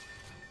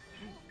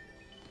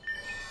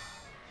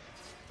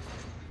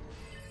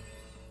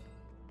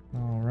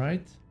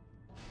 Alright.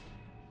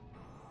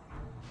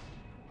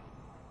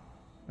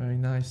 Very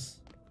nice.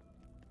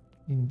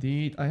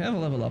 Indeed. I have a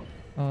level up.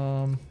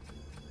 And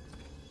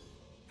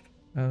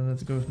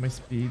let's go with my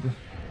speed.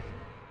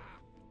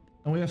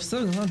 And we have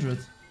 700.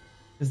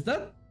 Is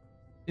that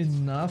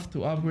enough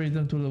to upgrade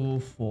them to level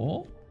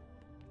 4?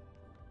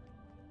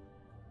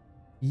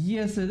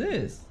 Yes, it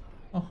is.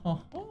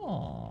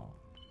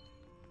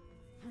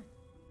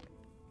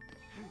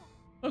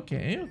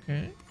 Okay,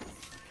 okay.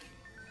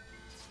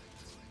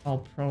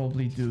 I'll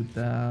probably do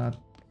that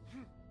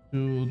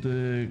to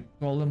the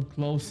golem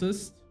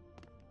closest.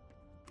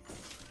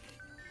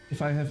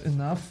 If I have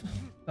enough,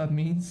 that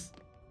means.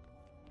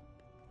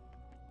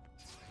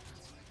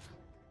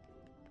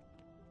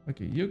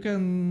 Okay, you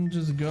can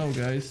just go,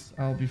 guys.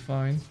 I'll be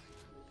fine.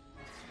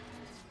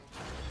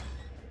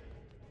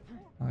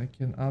 I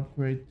can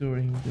upgrade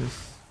during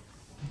this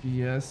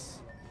BS.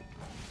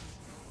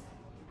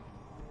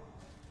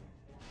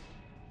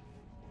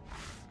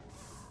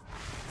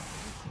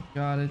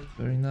 Got it.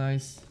 Very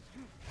nice.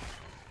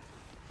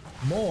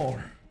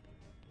 More.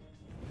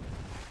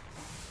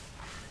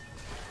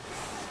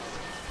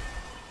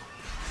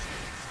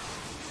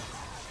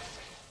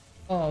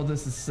 Oh,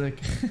 this is sick.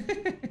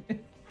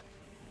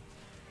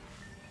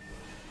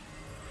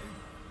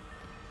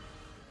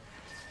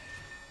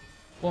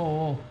 Whoa,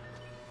 whoa.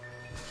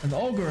 An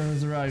ogre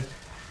has arrived.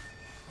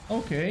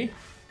 Okay.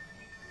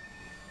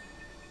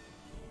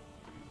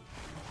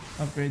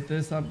 Upgrade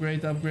this,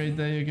 upgrade,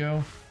 there you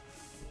go.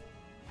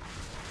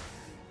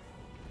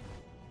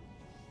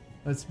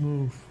 Let's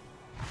move.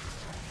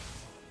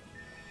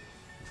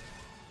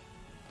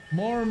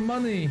 More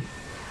money!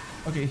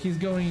 Okay, he's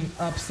going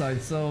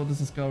upside, so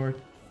this is covered.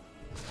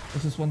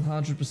 This is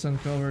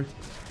 100% covered.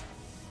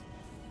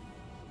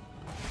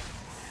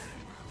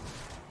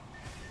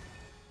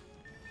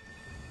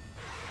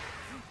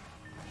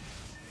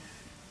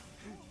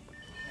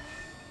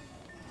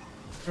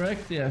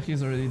 Correct? Yeah,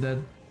 he's already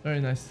dead.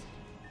 Very nice.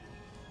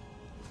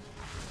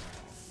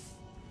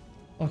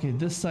 Okay,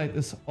 this side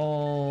is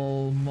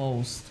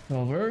almost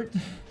covered.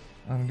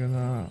 I'm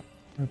gonna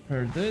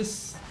repair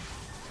this.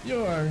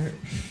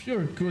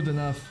 You're good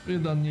enough. You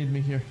don't need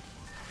me here.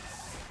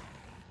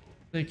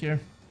 Take care.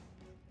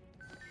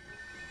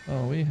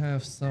 Oh, we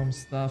have some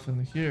stuff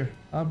in here.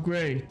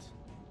 Upgrade.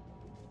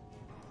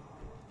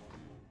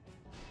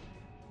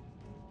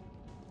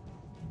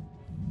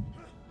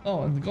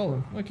 Oh, and the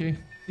golem. Okay,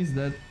 he's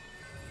dead.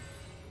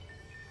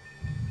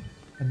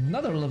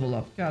 Another level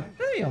up. God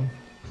damn.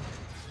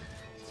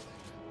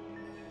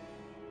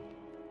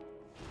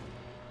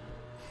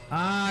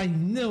 I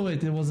knew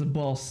it. It was a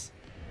boss.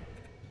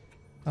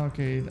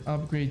 Okay,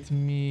 upgrade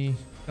me,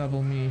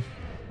 double me.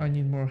 I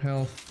need more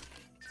health.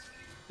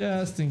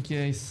 Just in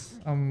case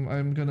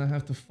I'm gonna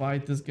have to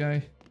fight this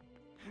guy.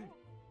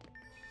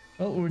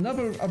 Well, we're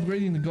never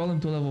upgrading the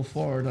golem to level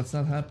 4. That's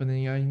not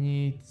happening. I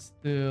need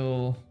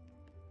still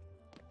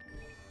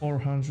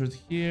 400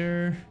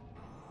 here.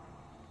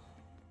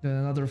 Then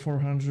another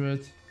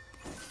 400.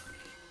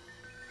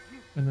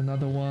 And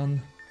another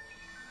one.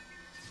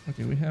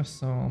 Okay, we have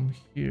some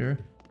here.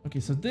 Okay,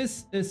 so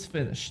this is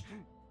finished.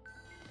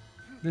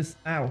 This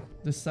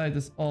side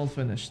is all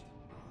finished.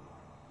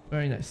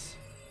 Very nice.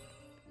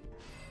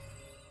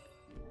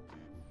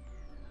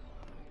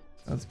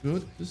 That's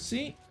good to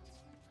see.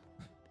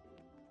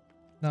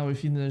 Now we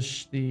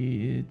finish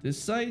this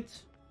side,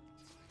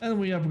 and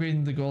we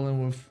upgrade the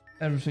golem with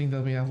everything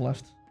that we have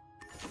left.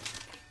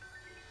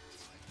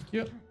 Thank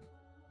you.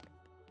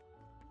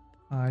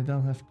 I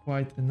don't have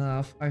quite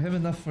enough. I have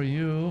enough for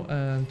you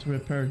and to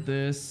repair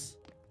this.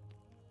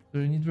 Do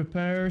you need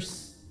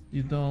repairs?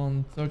 You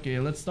don't. Okay,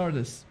 let's start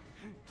this.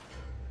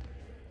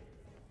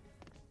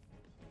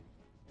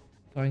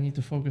 So I need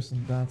to focus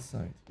on that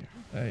side here.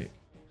 Hey.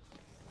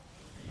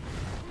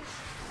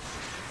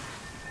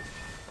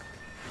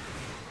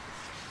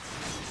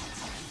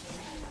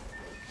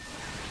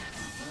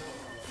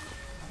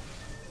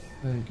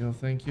 There you go,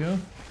 thank you.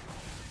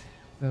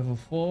 Level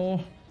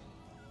 4.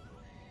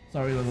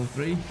 Sorry, level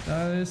 3.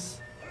 That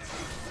is.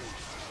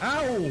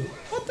 Ow!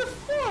 What the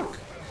fuck?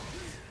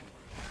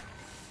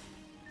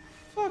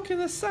 Fucking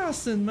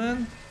assassin,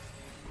 man.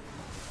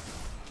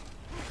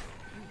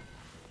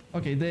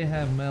 Okay, they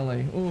have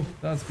melee. Oh,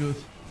 that's good.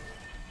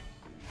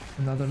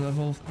 Another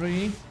level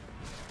 3.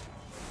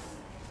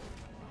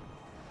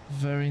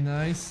 Very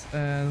nice.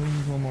 And we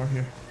need one more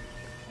here.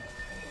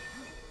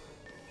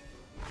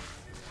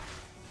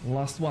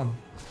 Last one.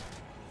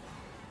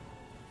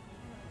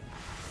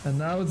 And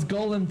now it's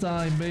golem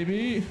time,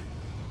 baby.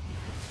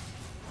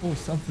 Oh,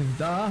 something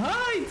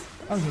died.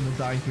 I'm gonna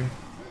die here.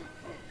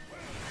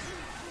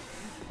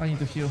 I need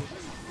to heal.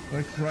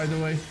 Like right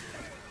away.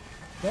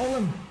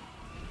 Golem!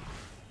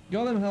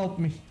 Golem, help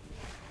me.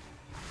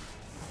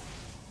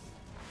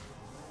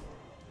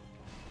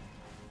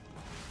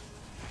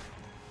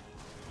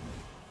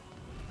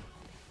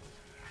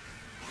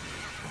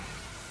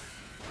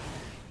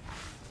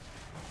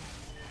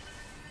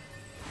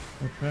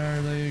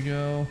 Repair, there you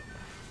go.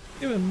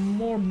 Even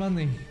more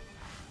money.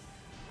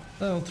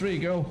 Level 3,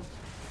 go.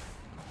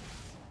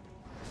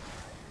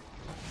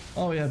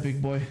 Oh yeah, big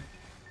boy.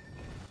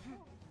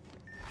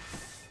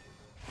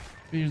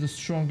 You're the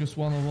strongest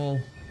one of all.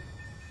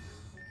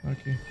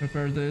 Okay,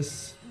 repair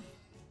this.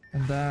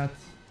 And that.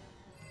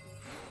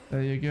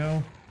 There you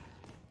go.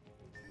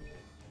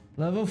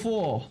 Level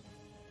 4.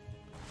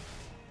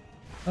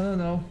 I don't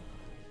know.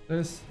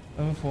 This,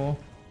 level 4.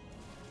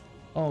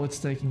 Oh, it's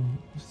taking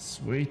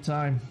sweet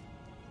time.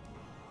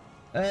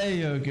 There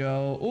you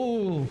go.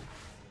 Ooh.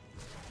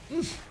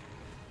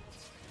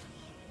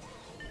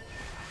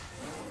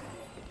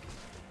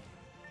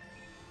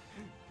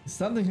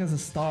 Something has a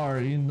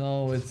star, you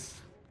know,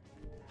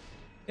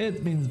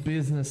 it means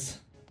business.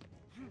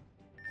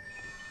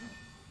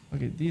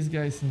 Okay, these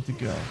guys need to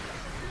go.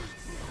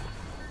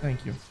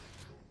 Thank you.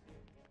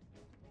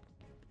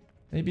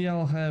 Maybe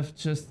I'll have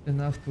just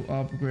enough to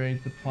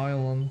upgrade the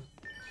pylon.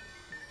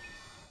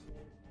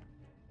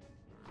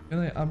 Can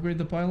I upgrade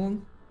the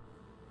pylon?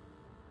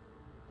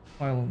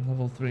 Pylon,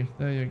 level 3.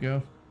 There you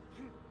go.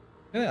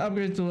 Can I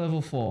upgrade to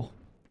level 4?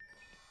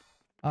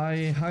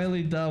 I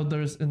highly doubt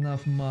there's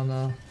enough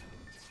mana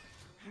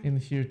in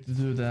here to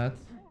do that.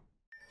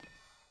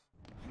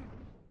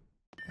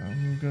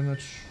 I'm gonna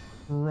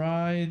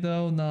try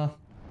though. Nah,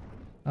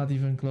 not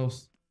even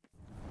close.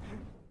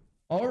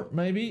 Or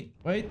maybe,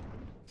 wait.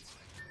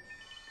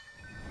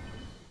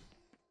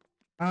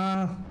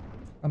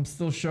 I'm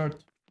still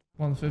short.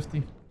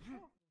 150.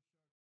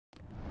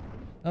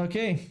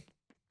 Okay.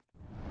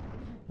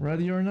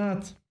 Ready or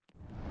not?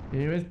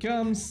 Here it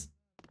comes.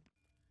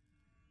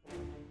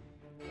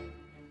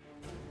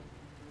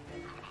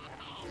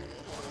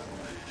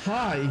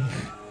 Hi.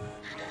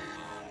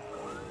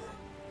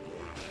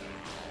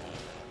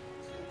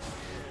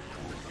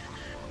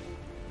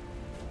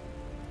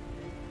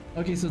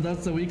 Okay, so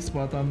that's the weak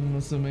spot, I'm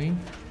assuming.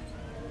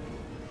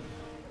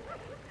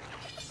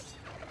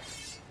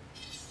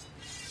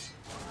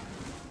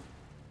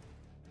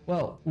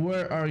 Well,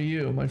 where are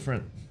you, my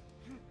friend?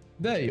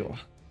 There you are.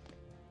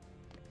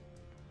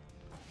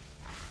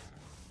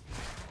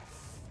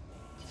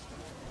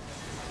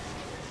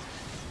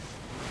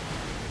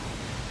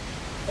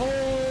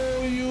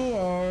 Oh, you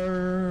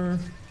are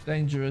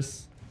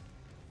dangerous.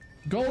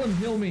 Golem,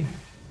 heal me.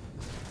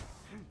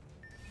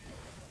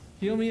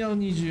 Heal me, I'll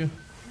need you.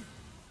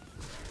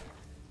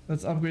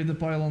 Let's upgrade the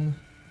pylon.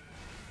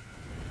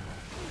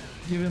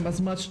 Give him as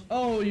much.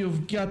 Oh,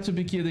 you've got to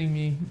be kidding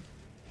me.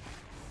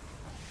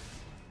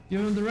 Give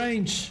him the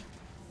range.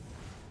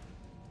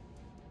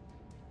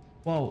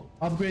 Wow,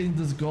 upgrading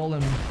this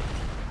golem.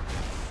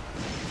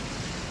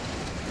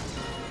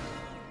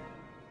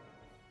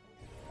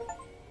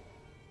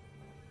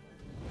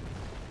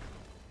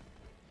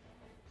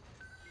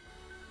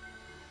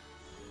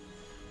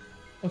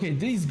 Okay,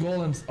 these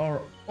golems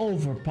are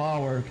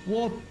overpowered.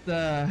 What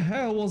the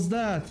hell was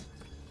that?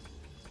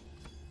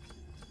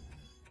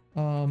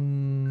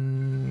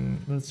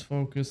 Let's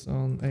focus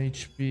on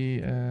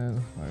HP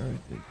and fire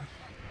rate.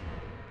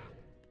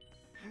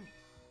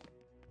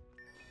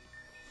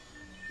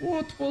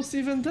 What was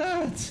even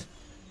that?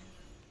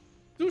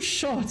 2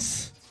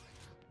 shots.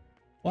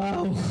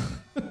 Wow.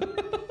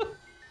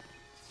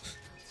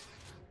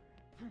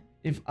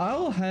 If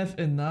I'll have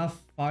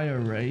enough fire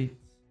rate,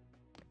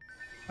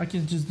 I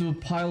can just do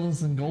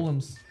pylons and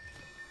golems.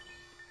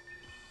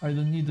 I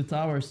don't need the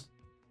towers.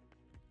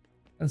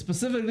 And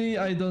specifically,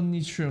 I don't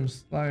need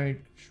shrooms.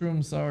 Like,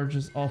 shrooms are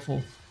just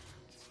awful.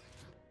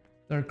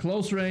 They're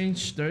close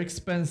range, they're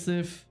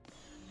expensive,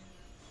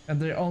 and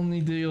they only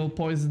deal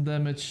poison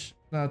damage.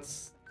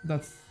 That's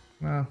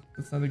not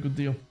a good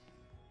deal.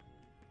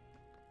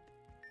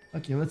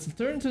 Okay, let's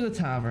return to the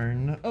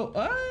tavern. Oh,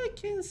 I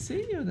can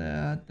see you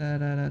there.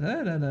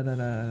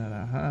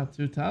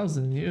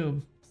 2000,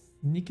 you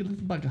sneaky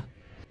little bugger.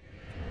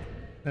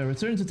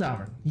 Return to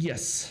tavern.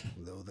 Yes.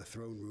 Though the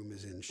throne room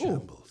is in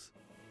shambles,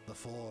 the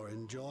four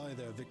enjoy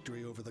their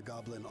victory over the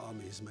goblin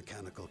army's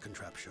mechanical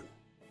contraption.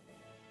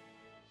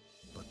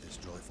 But this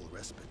joyful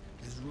respite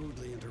is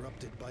rudely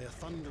interrupted by a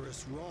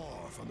thunderous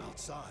roar from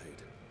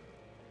outside.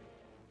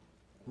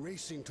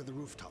 Racing to the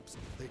rooftops,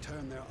 they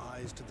turn their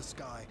eyes to the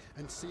sky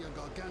and see a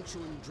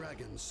gargantuan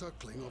dragon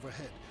circling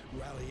overhead,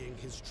 rallying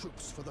his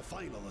troops for the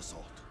final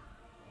assault.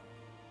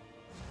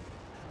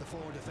 The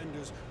four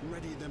defenders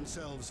ready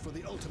themselves for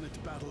the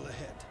ultimate battle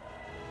ahead.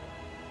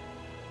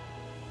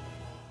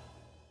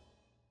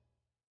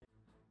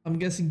 I'm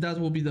guessing that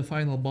will be the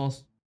final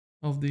boss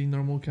of the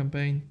normal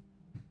campaign.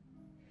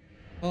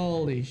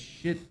 Holy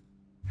shit.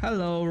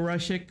 Hello,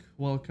 Rashik.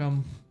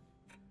 Welcome.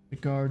 The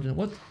garden.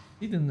 What?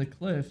 Hidden in the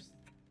cliffs.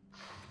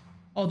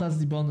 Oh, that's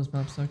the bonus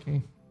maps.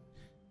 Okay.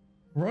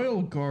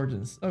 Royal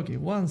Gardens. Okay,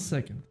 1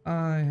 second.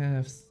 I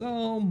have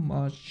so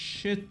much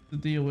shit to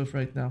deal with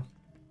right now.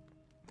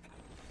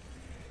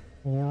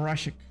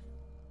 Rashik.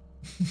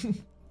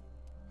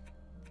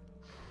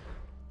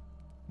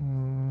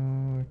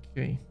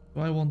 Okay. Do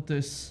I want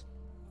this?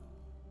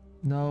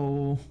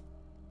 No.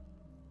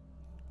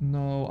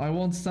 No, I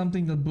want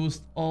something that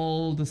boosts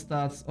all the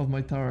stats of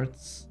my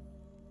turrets.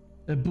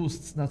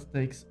 Boosts, not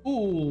takes.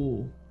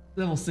 Ooh,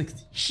 level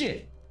 60.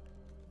 Shit.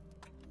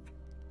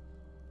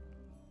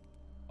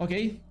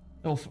 Okay.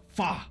 Level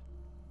 5.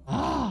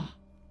 Ah.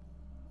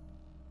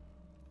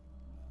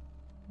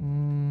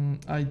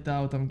 I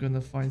doubt I'm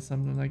gonna find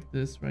something like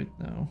this right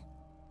now.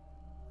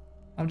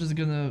 I'm just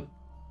gonna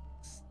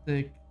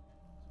stick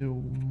to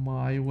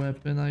my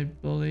weapon, I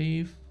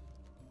believe.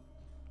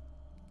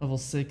 Level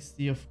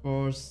 60, of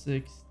course,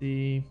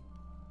 60.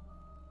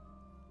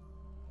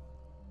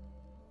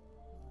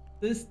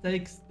 This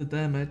takes the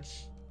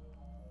damage.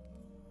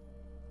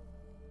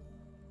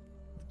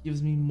 It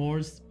gives me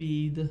more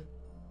speed,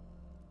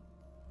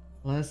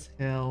 less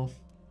health.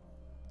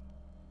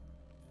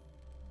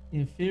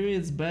 In theory,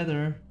 it's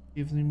better.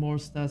 Gives me more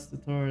stats to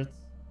turrets.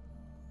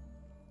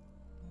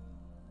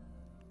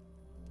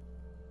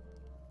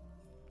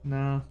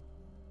 Nah.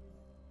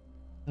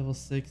 Level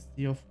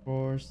 60, of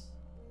course.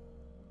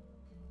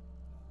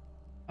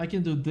 I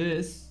can do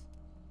this.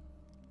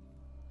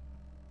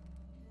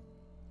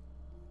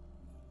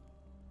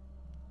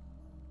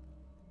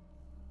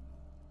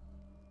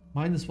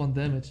 -1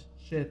 damage.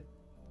 Shit.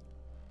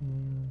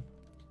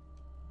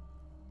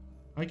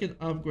 I can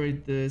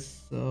upgrade this,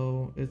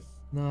 so it's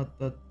not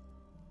that.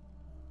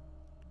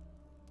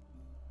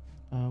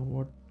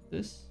 What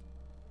this?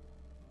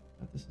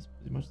 This is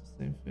pretty much the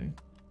same thing.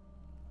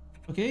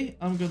 Okay,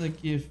 I'm gonna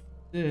give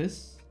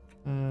this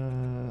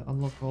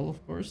unlock all,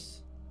 of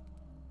course.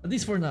 At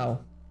least for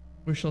now.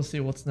 We shall see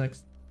what's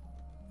next.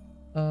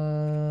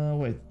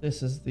 Wait,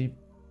 this is the.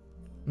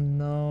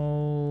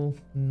 No.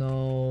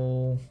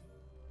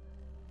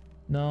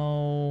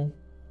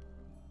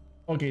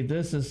 Okay,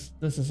 this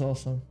is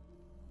awesome.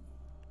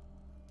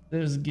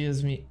 This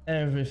gives me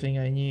everything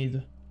I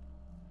need.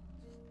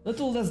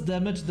 Little less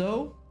damage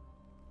though.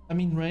 I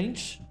mean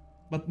range,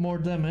 but more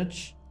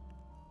damage.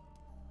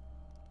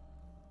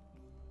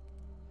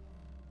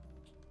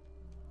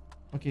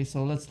 Okay,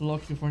 so let's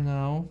lock you for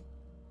now.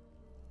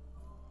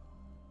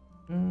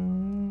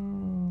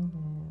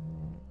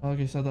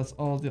 Okay, so that's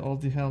all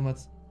the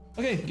helmets.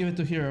 Okay, give it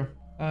to Hero.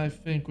 I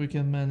think we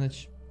can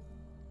manage.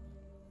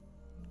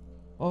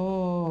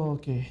 Oh,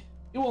 okay.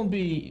 It won't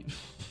be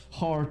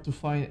hard to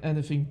find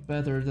anything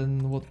better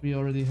than what we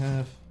already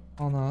have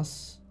on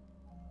us.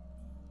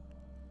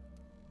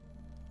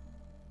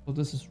 So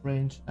this is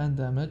range and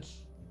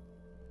damage.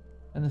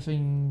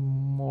 Anything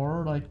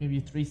more, like maybe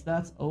 3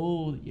 stats?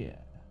 Oh yeah.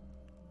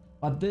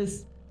 But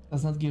this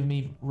does not give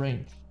me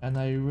range, and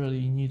I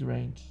really need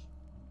range.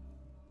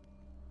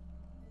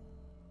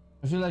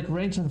 I feel like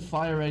range and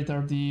fire rate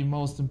are the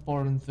most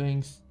important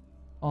things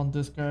on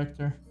this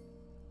character.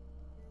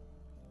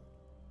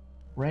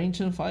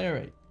 Range and fire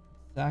rate.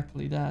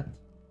 Exactly that.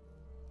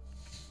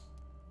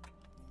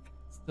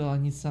 Still, I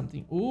need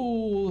something.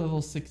 Ooh,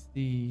 level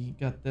 60.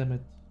 God damn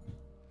it.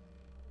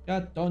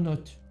 God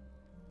donut.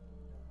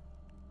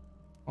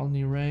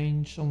 Only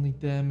range, only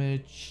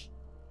damage.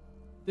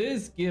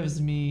 This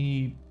gives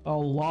me a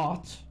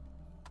lot.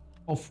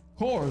 Of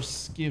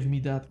course, give me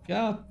that.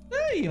 God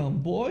damn,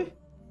 boy.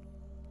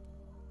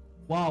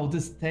 Wow,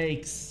 this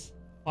takes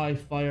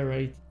 5 fire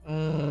rate.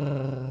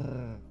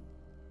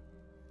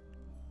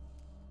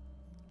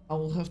 I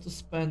will have to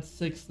spend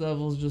 6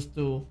 levels just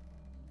to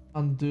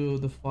undo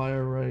the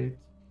fire rate.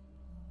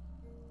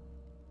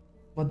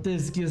 But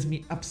this gives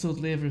me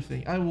absolutely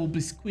everything. I will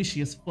be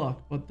squishy as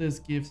fuck, but this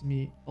gives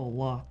me a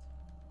lot.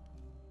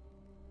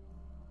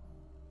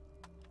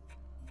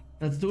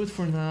 Let's do it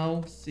for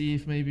now. See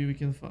if maybe we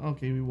can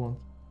okay, we won't.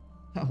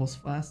 That was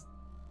fast.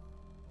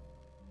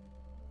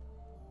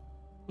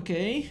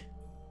 Okay.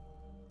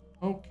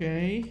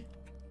 Okay.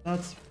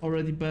 That's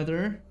already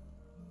better.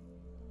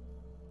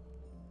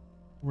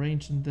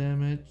 Range and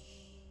damage.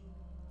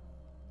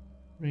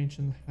 Range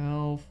and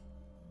health.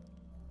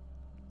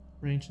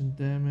 Range and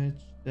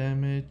damage.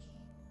 Damage.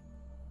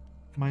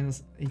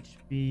 Minus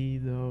HP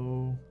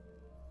though.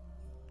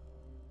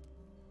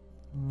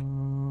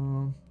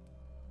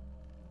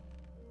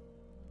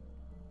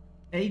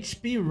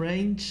 HP,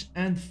 range,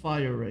 and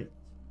fire rate.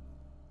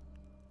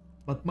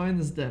 But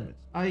minus damage.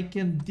 I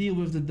can deal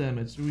with the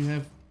damage. We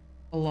have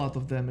a lot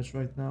of damage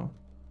right now.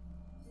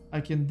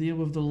 I can deal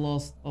with the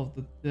loss of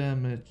the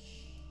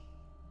damage.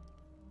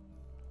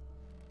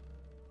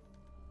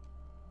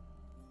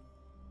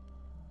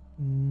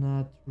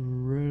 Not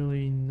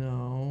really,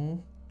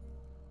 no.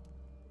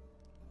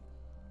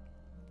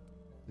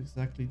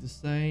 Exactly the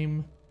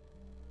same.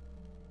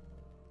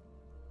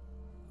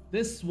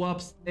 This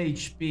swaps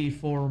HP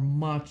for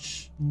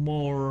much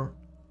more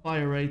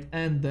fire rate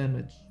and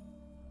damage.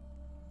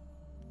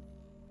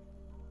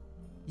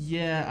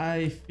 Yeah,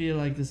 I feel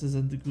like this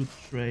isn't a good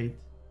trade.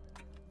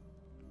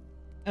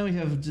 And we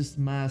have just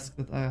mask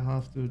that I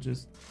have to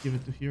just give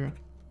it to Hero.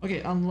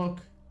 Okay,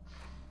 unlock.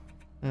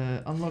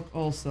 Unlock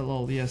all, sell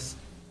all, yes.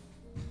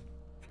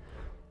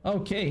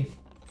 Okay.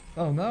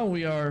 Oh, now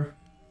we are.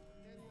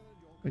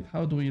 Wait,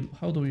 how do we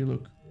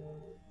look?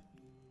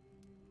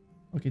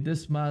 Okay,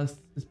 this mask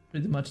is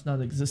pretty much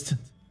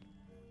non-existent.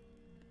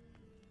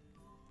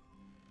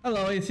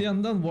 Hello,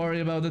 Atheon, don't worry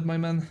about it, my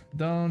man.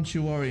 Don't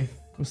you worry.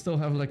 We still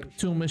have like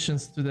 2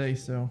 missions today,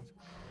 so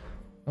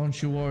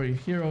don't you worry.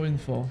 Hero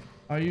info.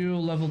 Are you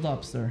leveled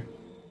up, sir?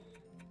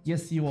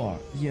 Yes, you are.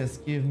 Yes,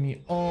 give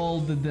me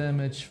all the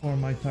damage for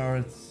my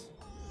turrets.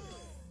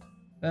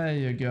 There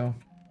you go.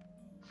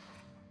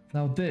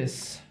 Now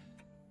this.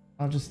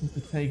 I'll just need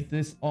to take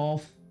this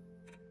off.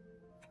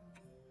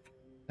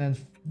 And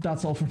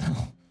that's all for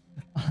now.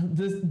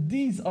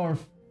 These are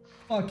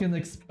fucking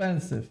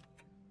expensive.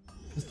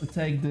 Just to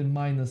take the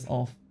minus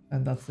off,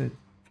 and that's it.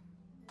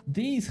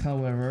 These,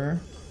 however,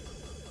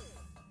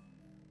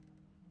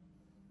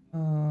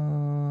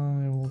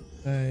 I will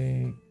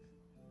take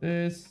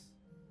this.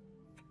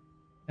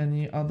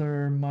 Any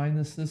other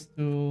minuses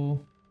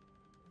to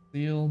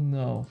deal?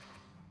 No.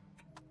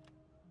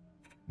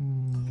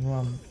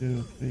 1,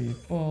 2, 3,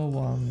 4.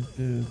 1,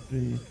 2,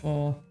 3,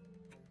 4.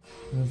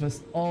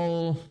 Invest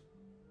all.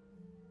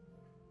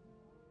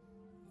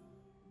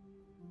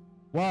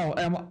 Wow,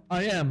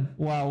 I am.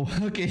 Wow.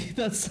 Okay,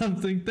 that's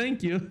something.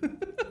 Thank you.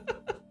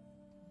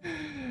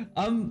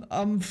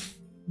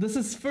 This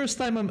is first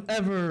time I'm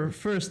ever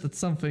first at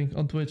something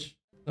on Twitch.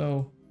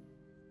 So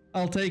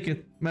I'll take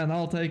it, man.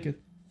 I'll take it.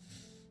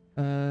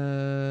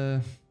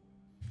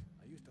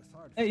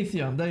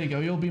 Atheon, there you go.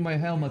 You'll be my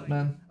helmet,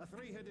 man.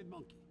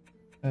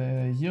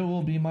 You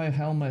will be my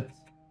helmet.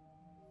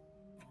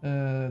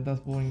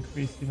 That will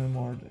increase even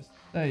more this.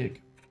 There you go.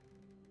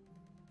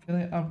 Can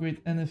I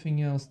upgrade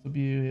anything else to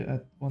be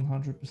at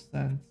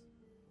 100%?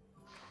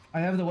 I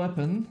have the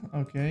weapon.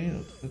 Okay,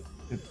 let's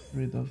get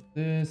rid of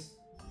this.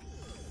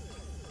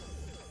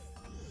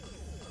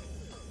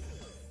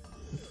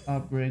 Let's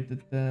upgrade the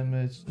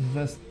damage.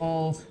 Invest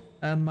all.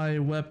 And my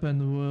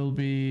weapon will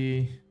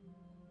be...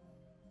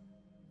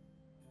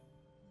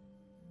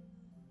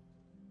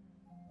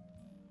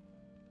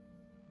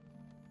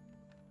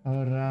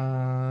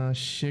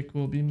 Rashik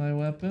will be my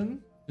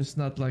weapon. Just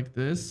not like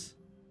this.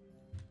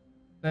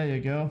 There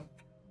you go.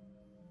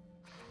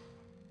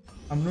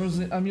 I'm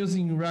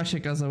using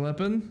Rashik as a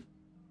weapon.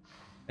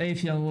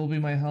 Atheon will be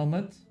my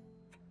helmet.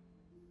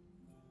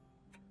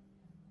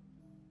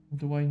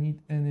 Do I need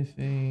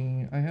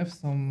anything? I have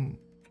some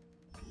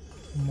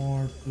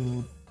more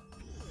to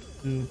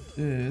do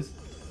this.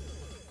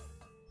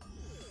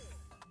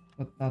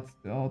 But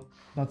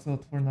that's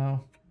it for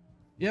now.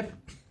 Yep.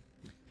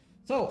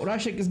 So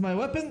Rashik is my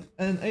weapon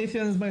and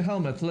Atheon is my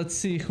helmet. Let's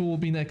see who will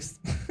be next.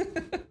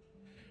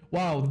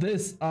 Wow,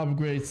 this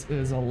upgrades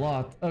is a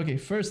lot. Okay,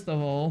 first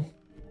of all,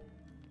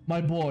 my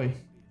boy,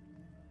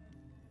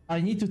 I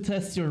need to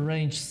test your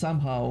range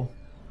somehow.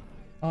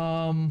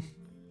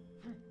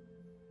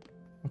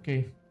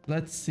 Okay,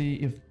 let's see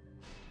if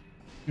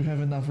you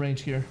have enough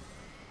range here.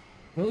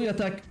 Will you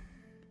attack?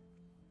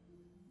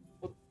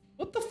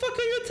 What the fuck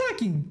are you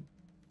attacking?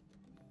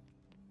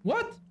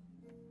 What?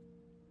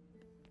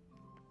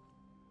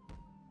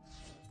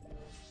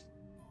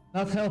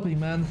 Not helping,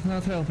 man.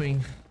 Not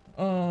helping.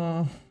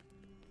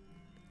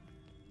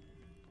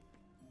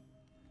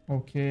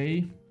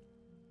 Okay.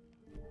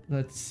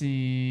 Let's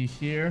see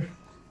here.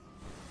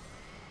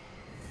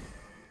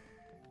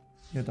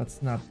 Yeah,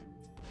 that's not...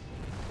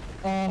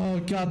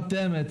 Oh, god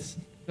damn it.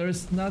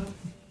 There's not...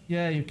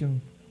 Yeah, you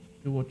can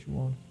do what you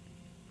want.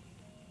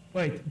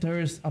 Wait,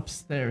 there is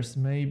upstairs.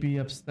 Maybe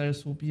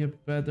upstairs will be a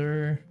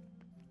better...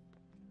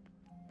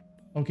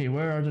 Okay,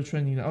 where are the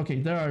training... Okay,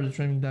 there are the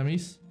training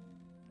dummies.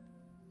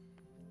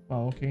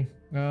 Wow, okay.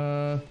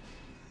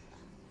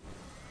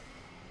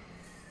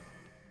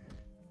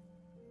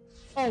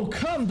 Oh,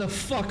 come the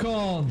fuck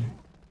on!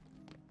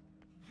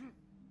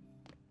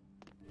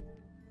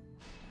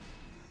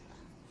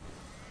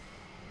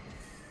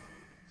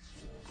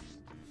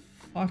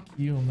 Fuck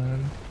you,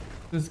 man.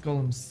 This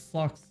golem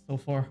sucks so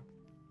far.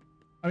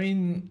 I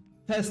mean,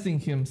 testing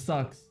him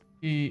sucks.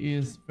 He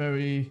is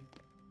very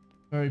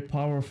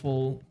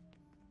powerful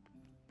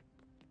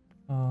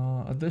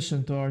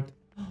addition to our...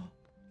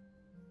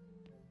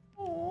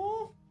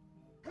 Aww.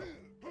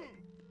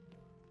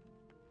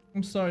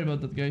 I'm sorry about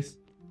that, guys.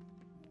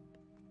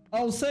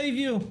 I'll save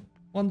you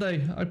one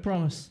day, I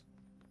promise.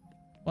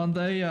 One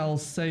day I'll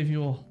save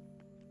you all.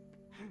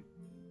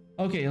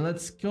 Okay,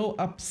 let's go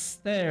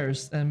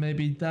upstairs and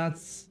maybe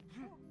that's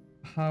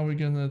how we're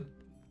gonna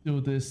do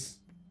this.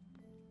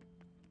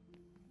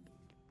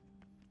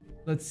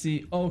 Let's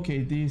see.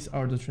 Okay, these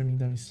are the trimming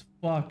dummies.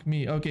 Fuck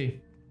me.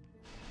 Okay.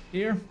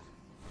 Here.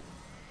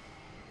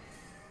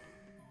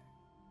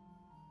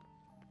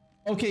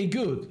 Okay,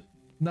 good.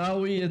 Now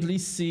we at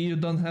least see you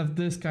don't have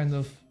this kind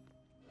of...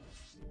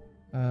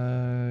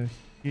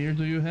 Here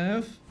do you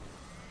have?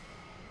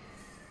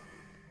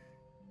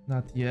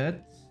 Not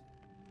yet.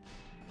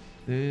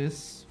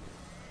 This.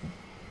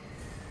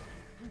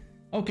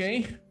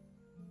 Okay.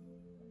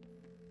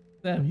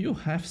 Damn, you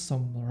have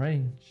some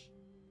range.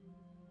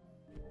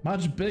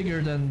 Much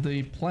bigger than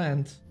the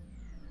plant.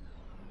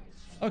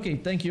 Okay,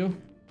 thank you.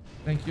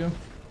 Thank you.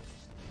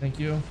 Thank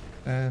you.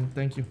 And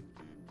thank you.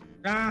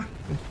 Ah!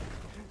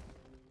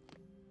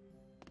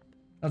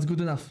 That's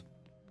good enough.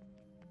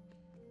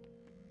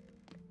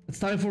 It's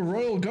time for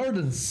Royal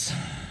Gardens.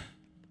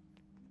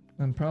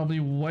 And probably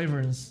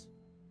wyverns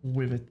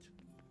with it.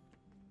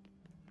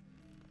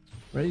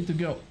 Ready to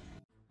go.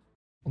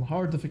 On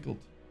hard difficulty.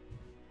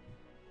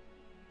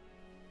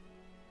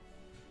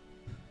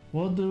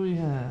 What do we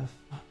have?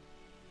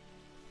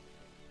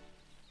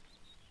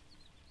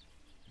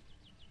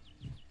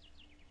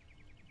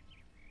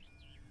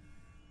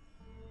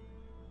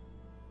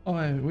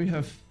 Oh, we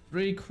have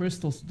 3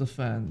 crystals to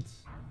defend.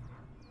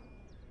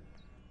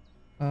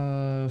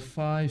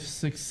 5,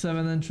 6,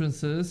 7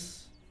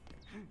 entrances.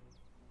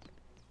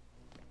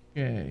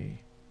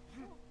 Okay.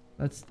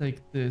 Let's take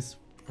this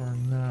for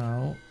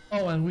now.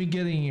 Oh, and we're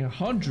getting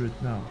 100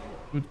 now.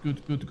 Good,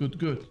 good, good, good,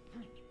 good.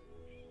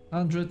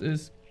 100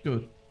 is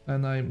good.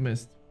 And I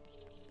missed.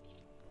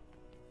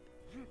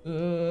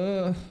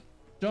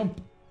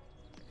 Jump.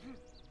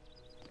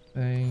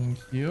 Thank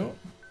you.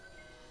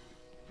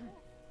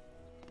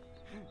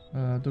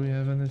 Do we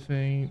have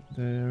anything?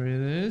 There it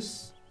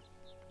is.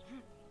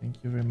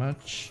 Thank you very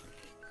much.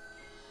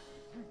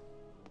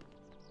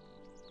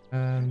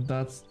 And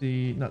that's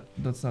the... No,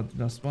 that's not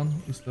the last one.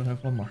 We still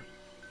have one more.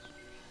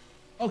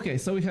 Okay,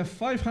 so we have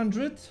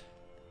 500.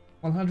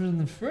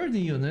 130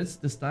 units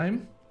this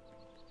time.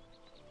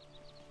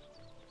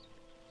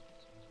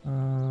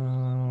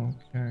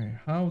 Okay,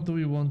 how do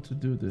we want to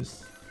do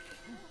this?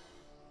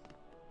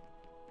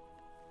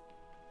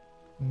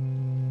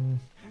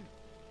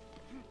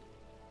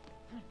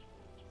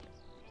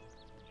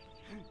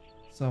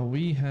 So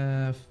we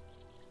have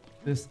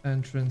this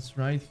entrance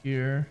right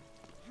here.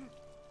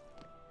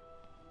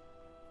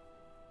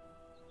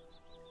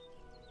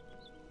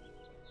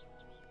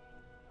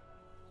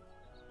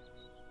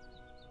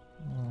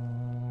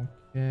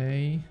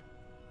 Okay.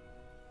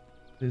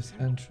 This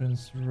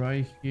entrance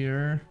right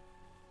here.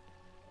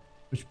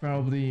 Which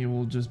probably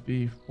will just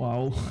be,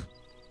 wow.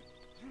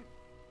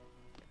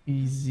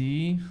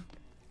 Easy.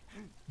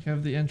 We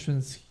have the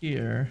entrance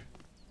here.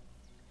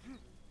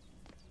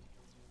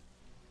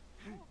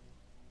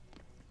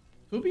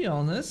 To be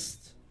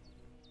honest,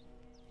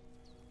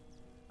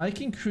 I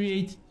can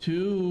create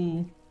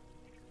 2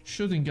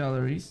 shooting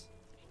galleries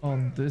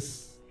on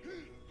this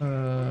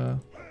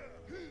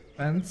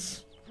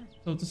fence,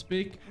 so to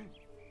speak.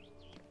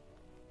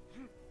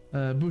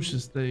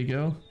 Bushes, there you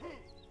go.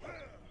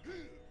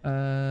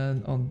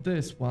 And on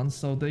this one,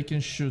 so they can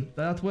shoot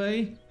that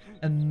way,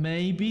 and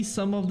maybe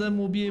some of them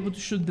will be able to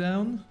shoot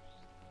down.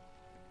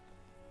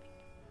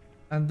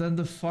 And then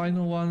the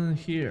final one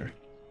here.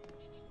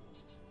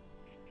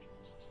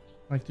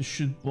 Like to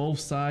shoot both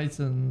sides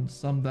and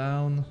some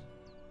down.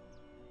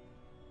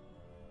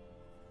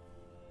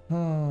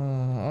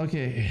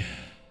 Okay.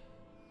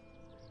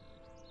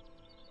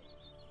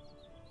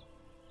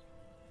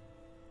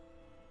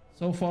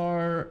 So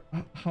far,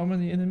 how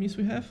many enemies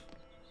we have?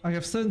 I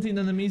have 17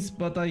 enemies,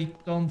 but I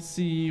don't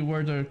see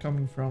where they're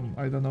coming from.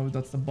 I don't know if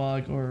that's a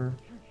bug or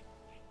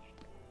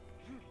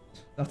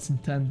that's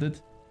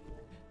intended.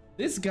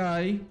 This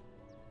guy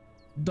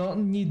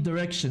don't need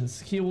directions.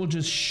 He will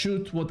just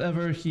shoot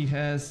whatever he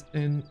has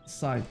in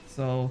sight.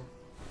 So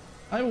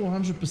I will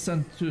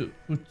 100%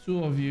 put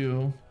 2 of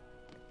you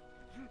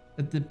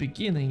at the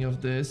beginning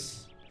of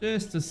this,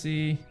 just to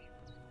see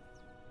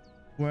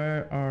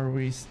where are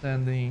we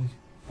standing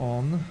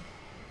on.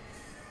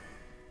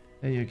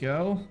 There you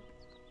go.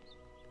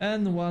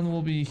 And 1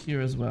 will be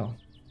here as well.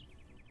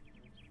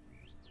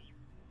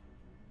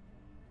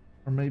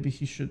 Or maybe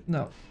he should...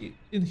 No,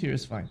 in here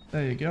is fine.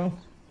 There you go.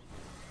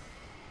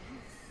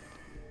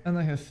 And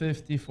I have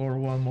 50 for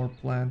 1 more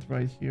plant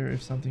right here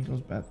if something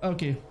goes bad.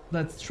 Okay,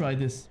 let's try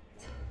this.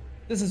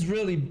 This is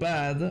really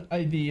bad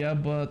idea,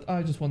 but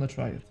I just want to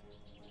try it.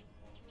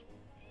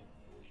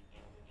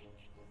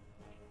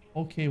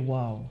 Okay,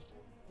 wow.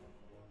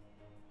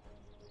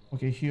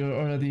 Okay, here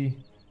already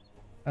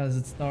has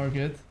its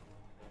target.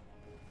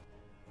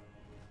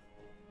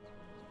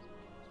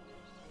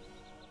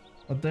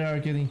 But they are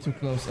getting too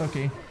close.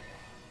 Okay.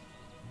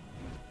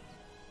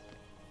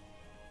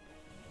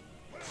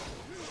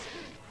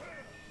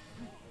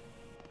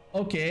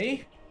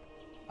 Okay.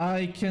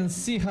 I can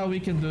see how we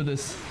can do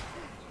this.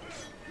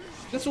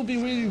 This will be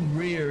really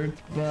weird,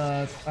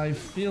 but I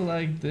feel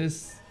like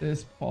this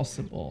is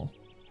possible.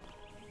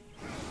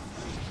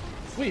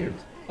 Weird,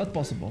 but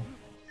possible.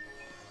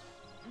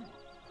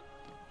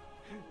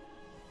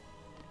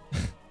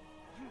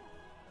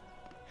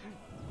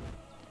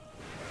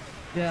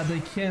 Yeah, they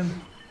can.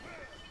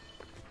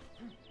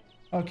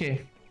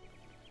 Okay.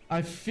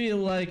 I feel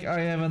like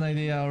I have an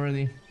idea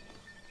already.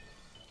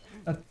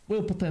 That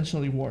will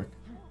potentially work.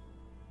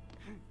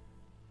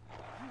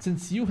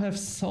 Since you have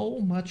so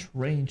much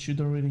range, you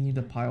don't really need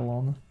a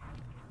pylon.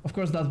 Of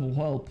course that will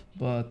help,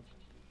 but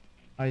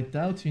I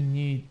doubt you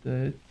need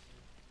it.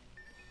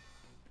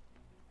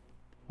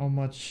 How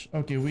much?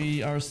 Okay,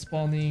 we are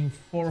spawning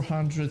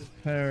 400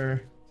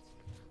 per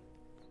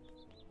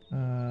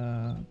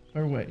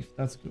wave.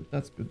 That's good,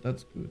 that's good,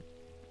 that's good.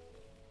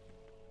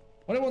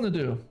 What I want to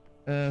do,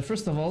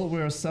 first of all,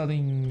 we are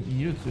selling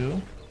you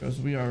two, because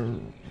we are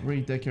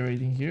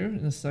redecorating here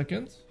in a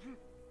second.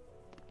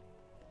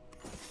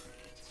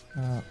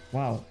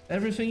 Wow,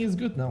 everything is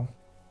good now.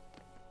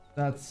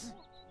 That's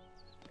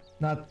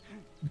not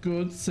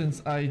good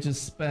since I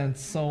just spent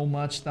so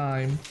much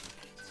time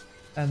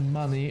and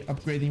money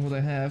upgrading what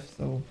I have,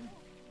 so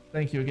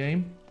thank you,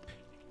 game.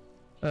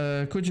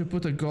 Could you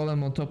put a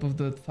golem on top of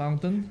the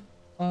fountain?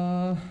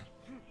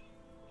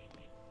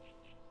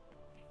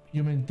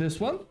 You mean this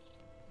one?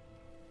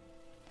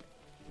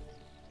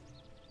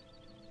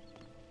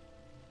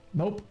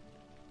 Nope.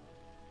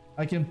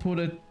 I can put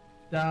it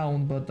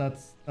down, but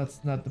that's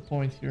not the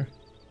point here.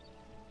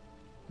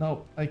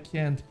 Nope, I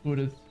can't put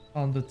it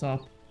on the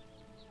top.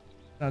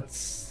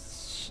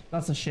 That's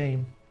a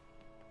shame.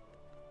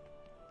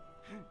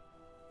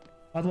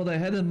 But what I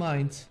had in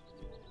mind,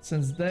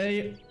 since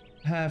they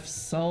have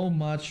so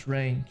much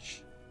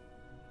range,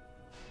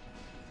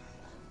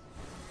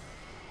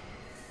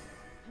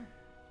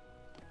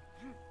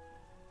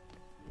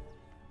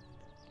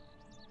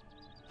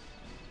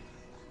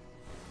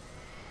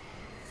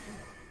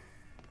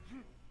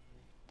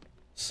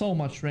 so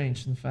much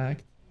range, in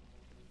fact.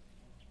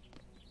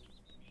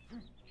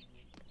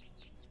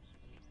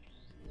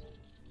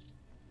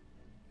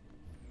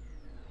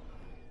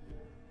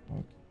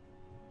 Okay.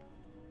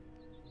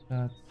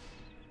 That's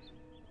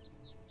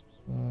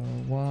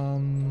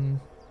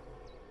 1,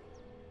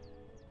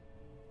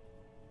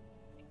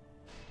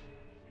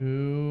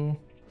 2.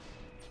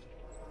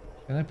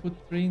 Can I put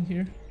 3 in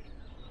here?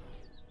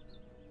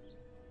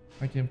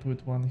 I can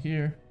put 1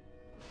 here.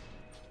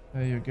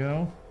 There you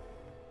go.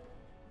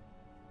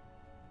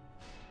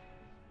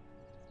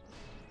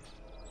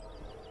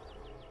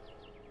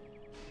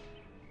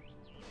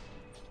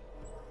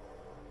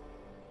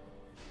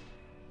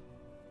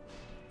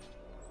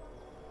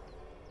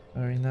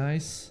 Very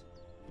nice.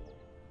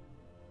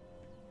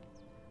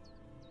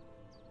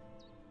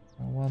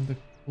 I want the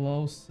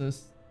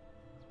closest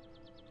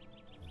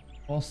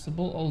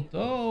possible,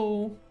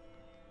 although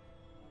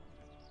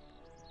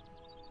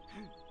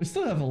we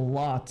still have a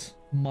lot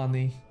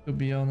money, to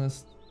be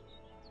honest.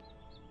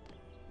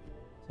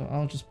 So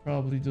I'll just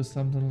probably do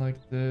something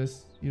like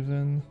this,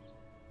 even.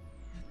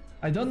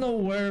 I don't know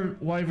where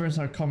wyverns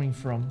are coming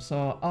from,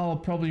 so I'll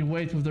probably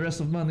wait with the rest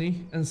of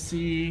money and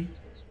see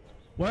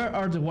where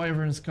are the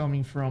wyverns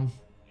coming from.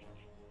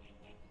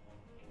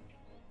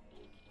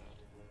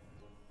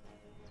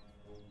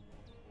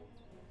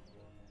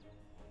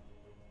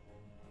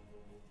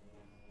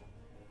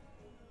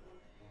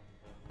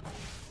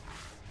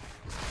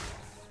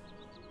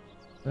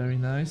 Very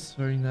nice,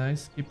 very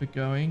nice. Keep it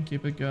going,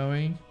 keep it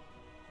going.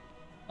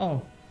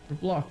 Oh, we're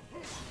blocked.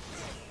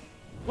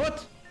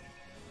 What?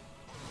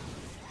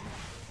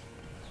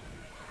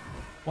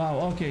 Wow,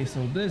 okay,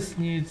 so this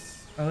needs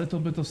a little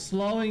bit of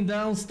slowing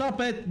down.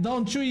 Stop it!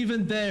 Don't you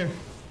even dare!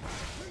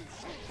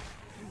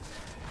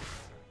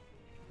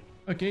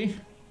 Okay.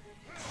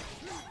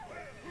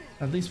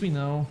 At least we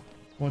know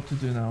what to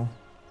do now.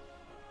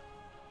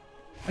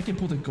 I can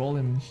put a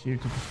golem here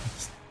to be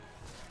honest.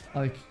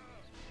 Like,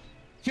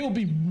 he'll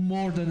be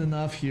more than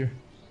enough here.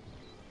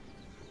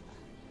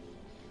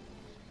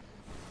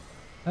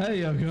 There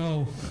you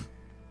go.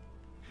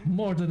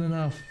 More than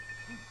enough.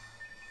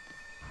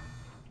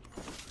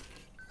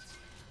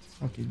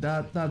 Okay,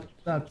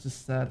 that's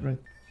just sad, right?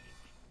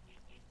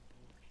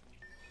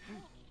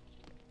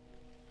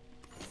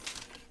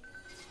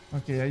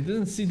 Okay, I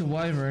didn't see the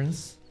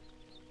wyverns.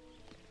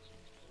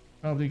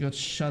 Probably got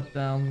shut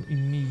down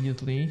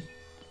immediately.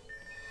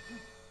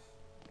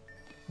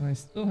 And I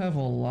still have a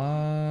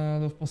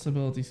lot of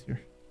possibilities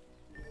here.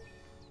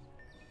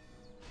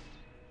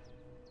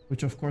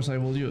 Which of course I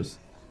will use.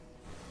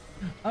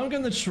 I'm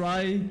gonna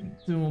try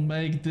to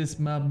make this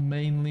map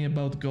mainly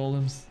about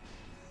golems.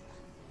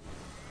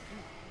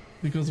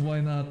 Because why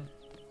not?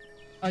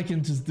 I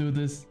can just do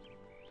this.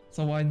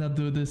 So why not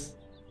do this?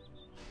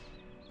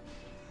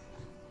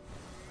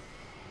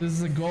 This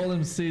is a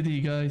golem city,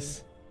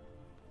 guys.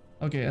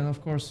 Okay, and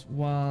of course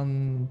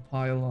 1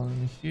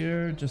 pylon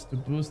here just to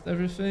boost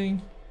everything.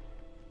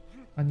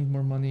 I need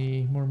more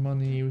money, more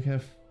money. We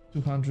have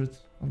 200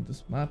 on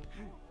this map.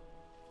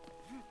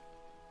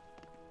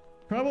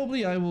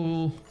 Probably I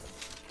will...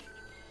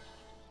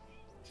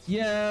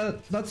 Yeah,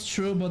 that's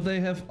true, but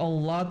they have a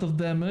lot of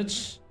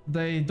damage.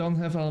 They don't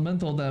have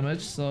elemental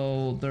damage,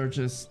 so they're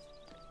just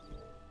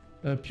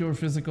pure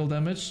physical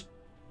damage.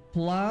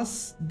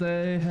 Plus,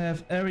 they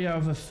have area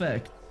of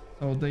effect,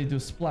 so they do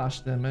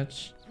splash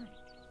damage.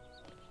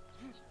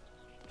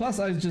 Plus,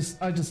 I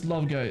just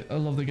love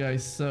the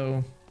guys,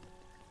 so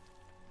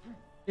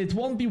it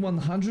won't be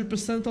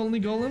 100%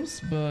 only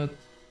golems, but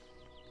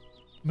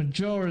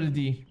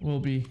majority will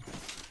be.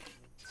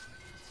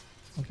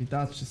 Okay,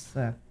 that's just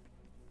sad.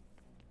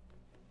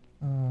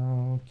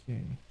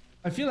 Okay.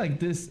 I feel like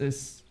this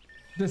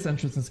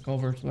entrance is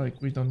covered, like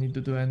we don't need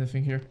to do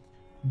anything here.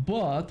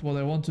 But what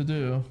I want to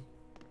do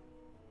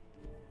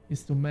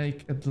is to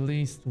make at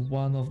least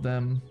one of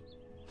them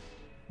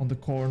on the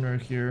corner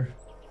here.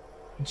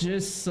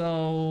 Just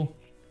so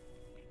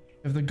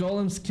if the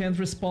golems can't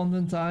respond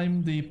in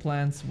time, the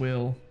plants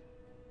will.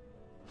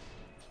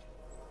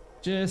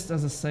 Just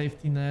as a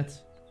safety net.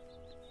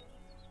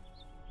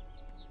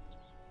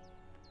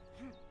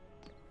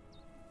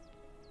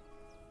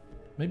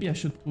 Maybe I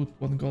should put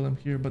 1 golem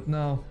here, but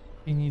no,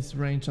 he needs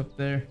range up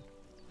there.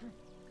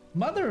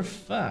 Matter of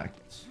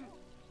fact,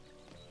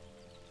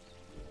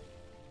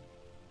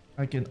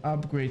 I can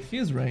upgrade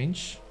his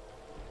range.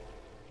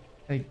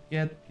 I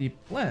get the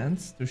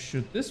plants to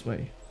shoot this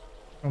way,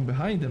 from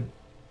behind him.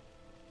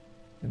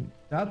 And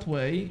that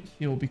way,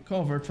 he'll be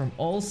covered from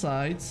all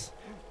sides.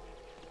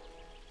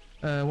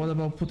 What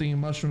about putting a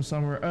mushroom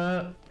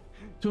somewhere?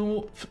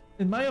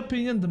 In my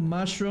opinion, the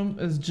mushroom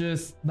is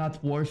just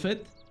not worth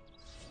it.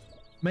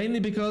 Mainly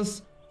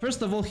because,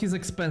 first of all, he's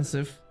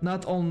expensive.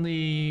 Not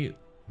only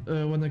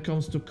when it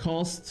comes to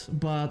cost,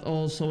 but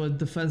also at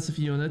defensive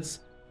units.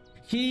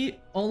 He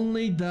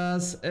only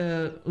does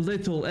a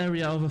little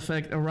area of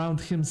effect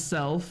around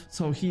himself,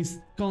 so he's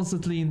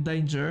constantly in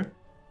danger.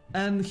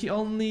 And he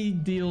only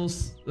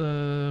deals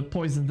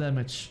poison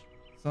damage,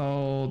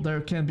 so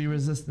there can be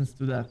resistance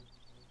to that.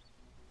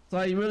 So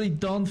I really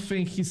don't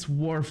think he's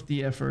worth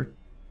the effort.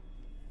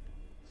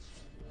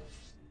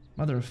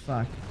 Matter of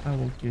fact, I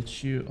will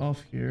get you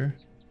off here.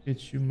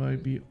 Get you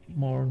maybe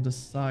more on the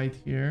side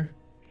here.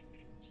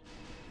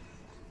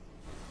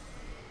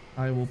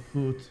 I will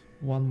put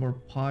one more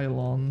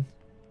pylon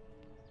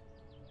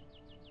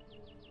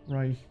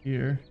right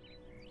here.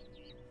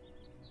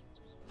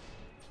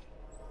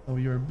 So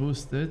you're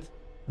boosted.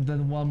 And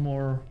then one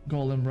more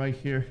golem right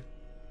here.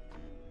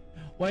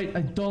 Wait,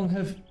 I don't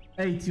have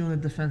 8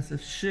 unit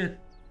defensive. Shit.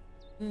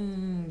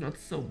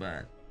 That's so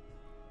bad.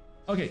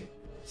 Okay,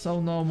 so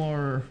no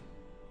more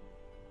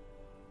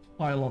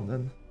pylon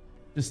then.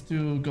 Just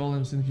 2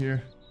 golems in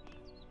here.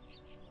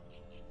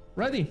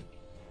 Ready.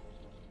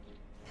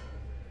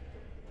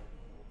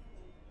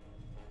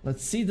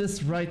 Let's see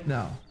this right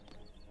now.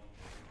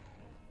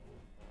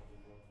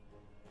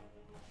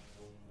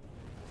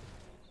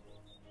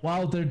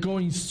 Wow, they're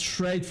going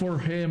straight for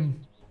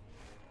him.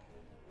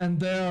 And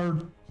they're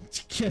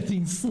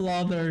getting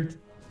slaughtered.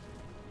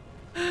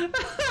 They're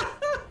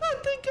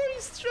going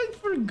straight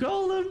for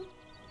Golem.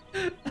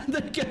 And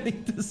they're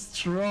getting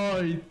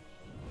destroyed.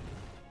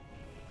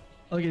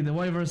 Okay, the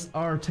wyverns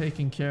are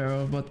taken care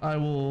of, but I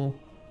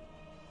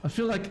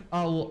feel like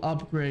I will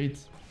upgrade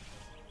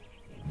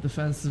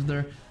defensive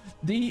there.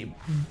 The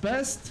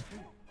best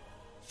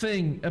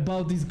thing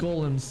about these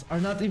golems are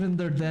not even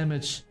their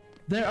damage.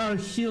 They are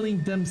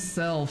healing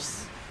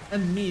themselves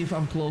and me if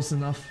I'm close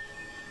enough.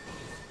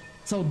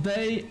 So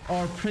they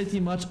are pretty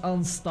much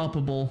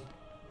unstoppable.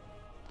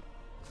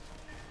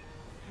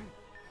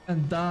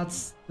 And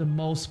that's the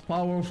most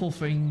powerful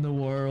thing in the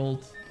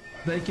world.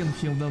 They can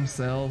heal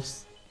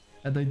themselves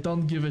and they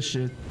don't give a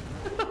shit.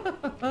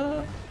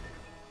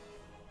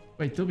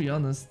 Wait, to be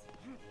honest,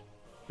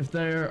 if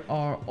they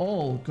are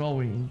all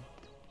going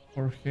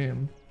for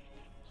him,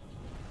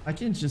 I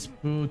can just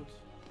put...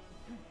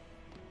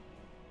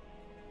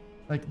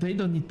 Like, they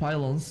don't need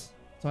pylons,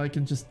 so I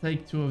can just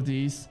take 2 of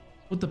these,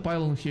 put the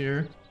pylon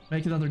here,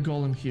 make another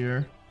golem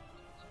here,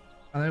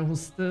 and I will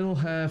still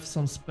have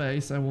some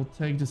space. I will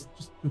take just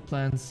 2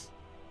 plants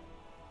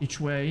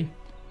each way,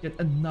 get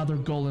another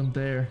golem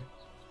there,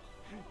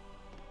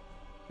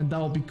 and that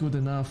will be good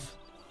enough.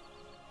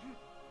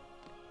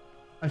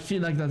 I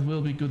feel like that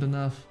will be good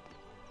enough.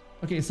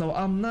 Okay, so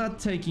I'm not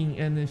taking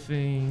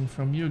anything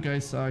from you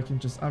guys, so I can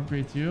just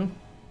upgrade you.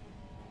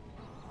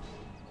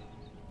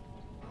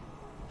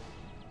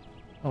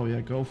 Oh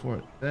yeah, go for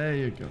it. There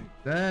you go.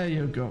 There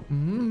you go.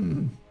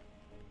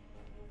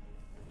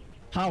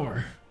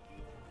 Power.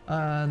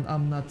 And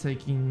I'm not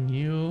taking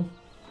you,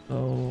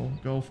 so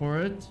go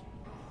for it.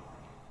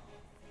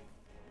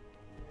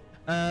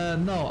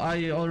 No,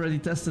 I already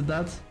tested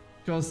that.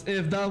 Because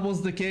if that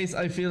was the case,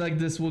 I feel like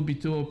this would be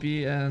too OP,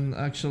 and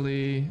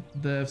actually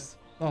devs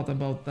thought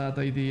about that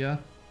idea.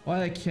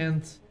 Why I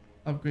can't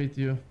upgrade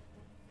you?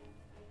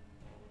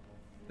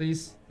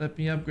 Please let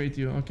me upgrade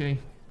you. Okay.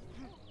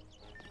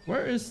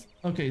 Where is...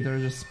 Okay, they're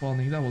just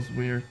spawning. That was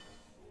weird.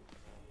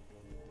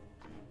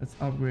 Let's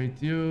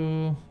upgrade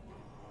you.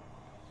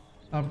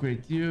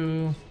 Upgrade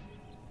you.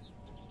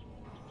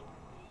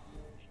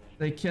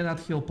 They cannot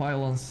heal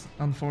pylons,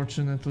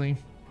 unfortunately.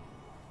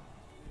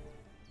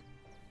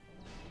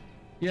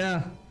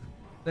 Yeah,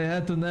 they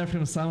had to nerf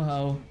him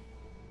somehow.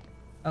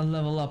 And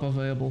level up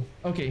available.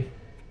 Okay.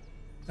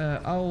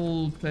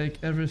 I'll take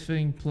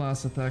everything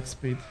plus attack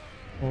speed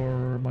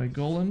for my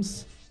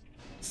golems.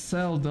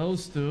 Sell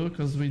those 2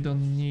 because we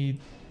don't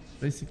need...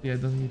 Basically, I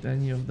don't need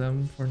any of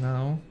them for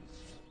now.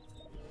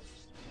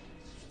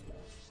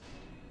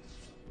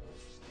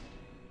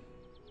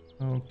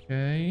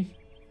 Okay.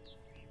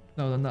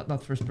 No,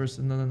 not first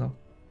person. No.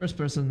 First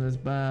person is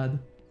bad.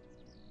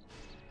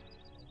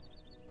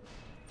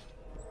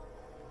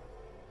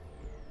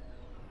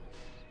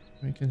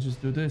 We can just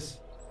do this.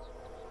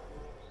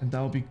 And that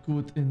will be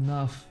good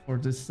enough for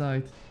this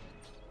side.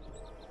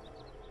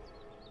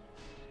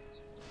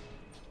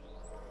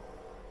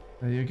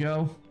 There you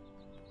go.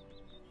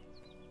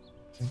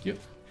 Thank you.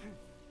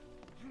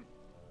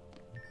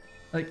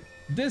 Like,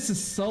 this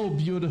is so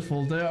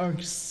beautiful. They are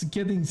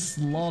getting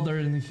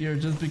slaughtered in here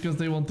just because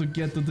they want to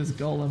get to this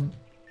golem,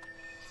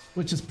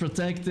 which is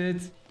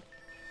protected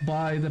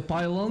by the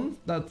pylon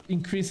that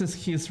increases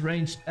his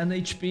range and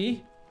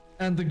HP,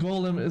 and the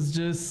golem is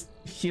just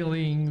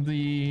healing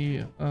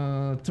the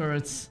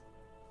turrets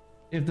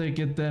if they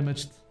get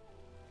damaged.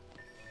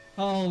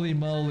 Holy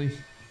moly.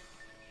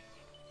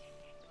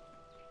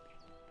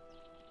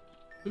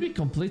 To be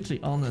completely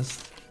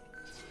honest,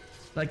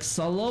 like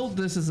solo,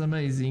 this is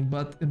amazing,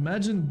 but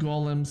imagine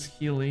golems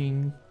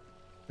healing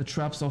the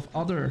traps of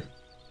other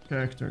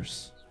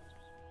characters.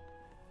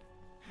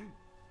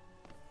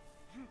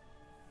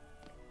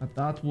 But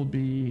that would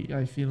be,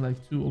 I feel like,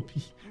 too OP.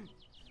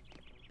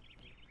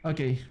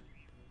 Okay.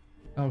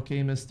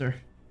 Okay, mister.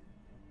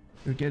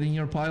 You're getting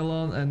your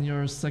pylon and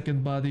your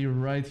second body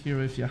right here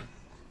with ya.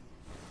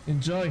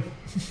 Enjoy!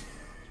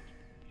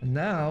 And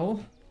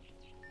now,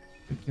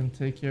 we can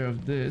take care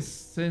of this,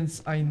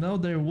 since I know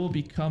they will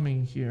be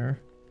coming here.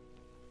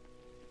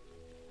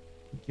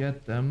 To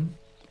get them.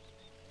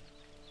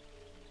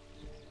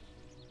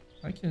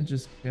 I can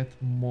just get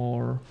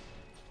more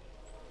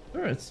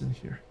turrets in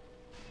here.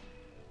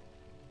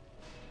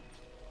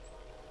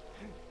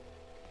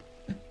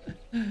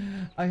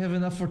 I have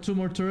enough for 2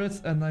 more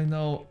turrets, and I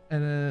know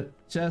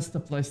just a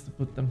place to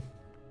put them.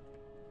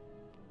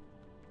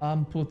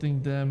 I'm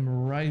putting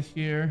them right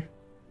here.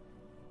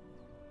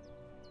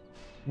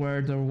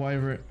 Where the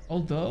wyvern...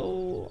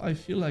 Although, I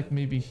feel like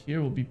maybe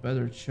here will be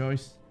better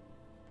choice.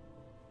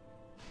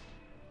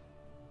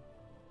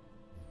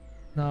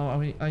 No, I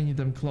mean, I need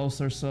them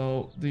closer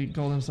so the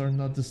golems are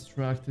not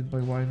distracted by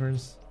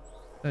wyverns.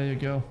 There you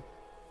go.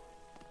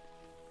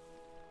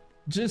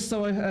 Just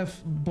so I have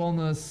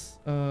bonus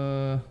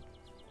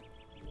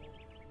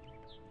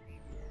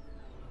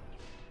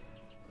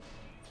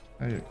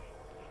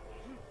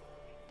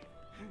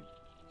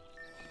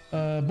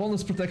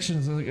bonus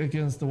protections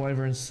against the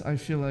wyverns. I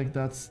feel like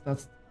that's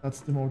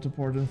the most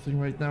important thing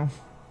right now.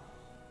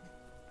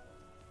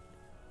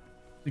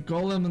 The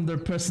golem and their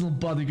personal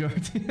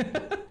bodyguard.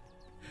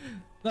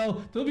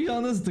 No, to be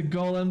honest, the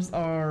golems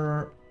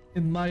are,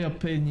 in my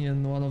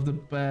opinion, one of the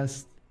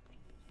best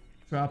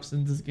traps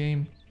in this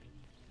game.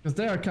 Because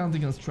they are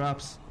counting as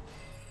traps.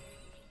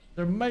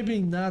 They're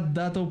maybe not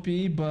that OP,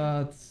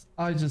 but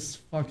I just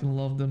fucking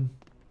love them.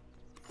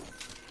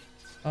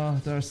 Oh,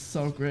 they're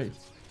so great.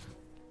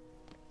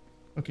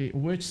 Okay,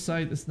 which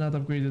side is not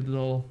upgraded at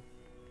all?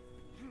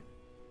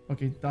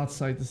 Okay, that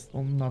side is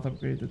still not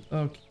upgraded.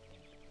 Okay.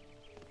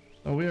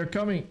 So we are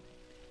coming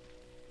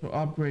to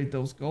upgrade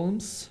those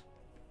golems.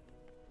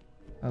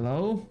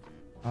 Hello?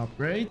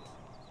 Upgrade.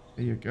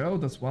 There you go,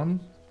 that's one.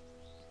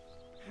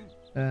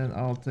 And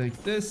I'll take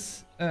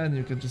this, and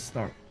you can just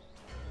start.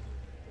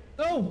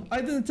 No! I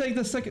didn't take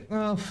the second...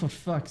 Oh, for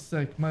fuck's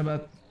sake, my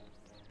bad.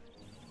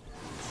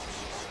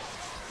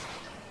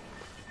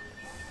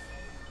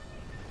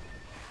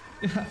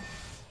 Yeah,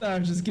 they're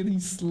just getting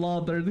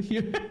slaughtered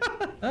here.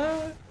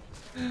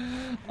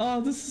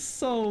 Oh, this is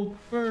so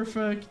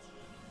perfect.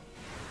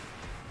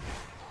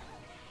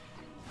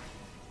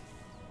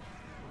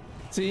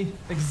 See,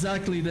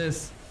 exactly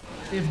this.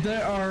 If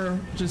they are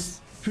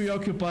just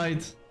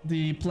preoccupied,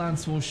 the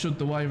plants will shoot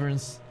the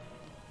wyverns.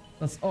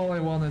 That's all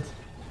I wanted.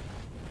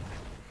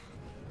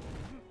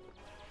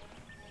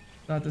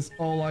 That is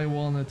all I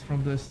wanted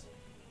from this.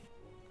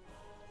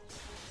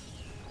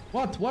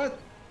 What? What?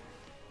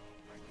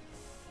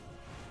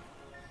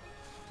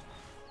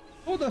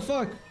 What the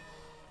fuck?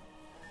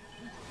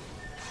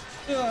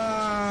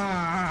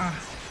 Ah!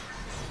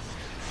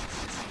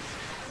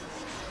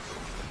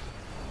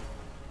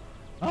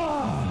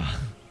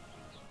 Ah!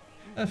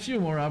 A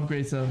few more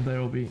upgrades and they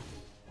will be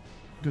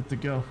good to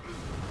go.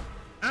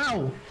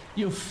 Ow!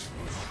 You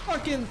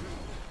fucking...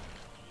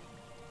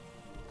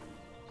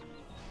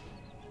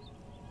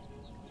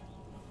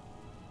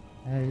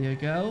 There you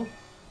go.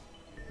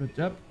 Good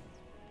job.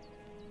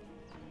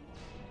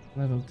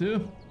 Level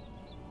 2.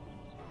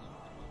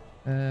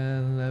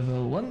 And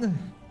level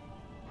 1.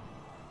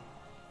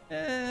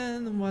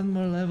 And one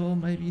more level,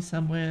 maybe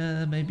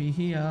somewhere, maybe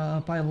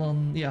here.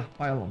 Pylon. Yeah,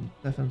 pylon.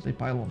 Definitely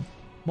pylon.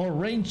 More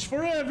range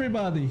for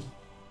everybody!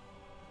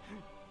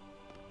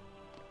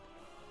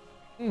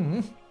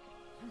 Hmm.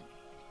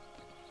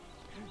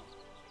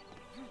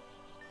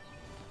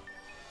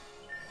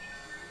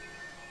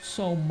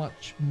 So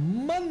much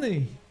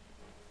money!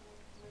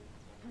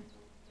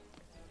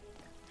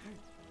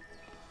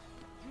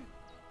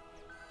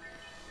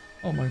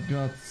 Oh my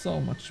god, so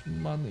much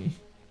money.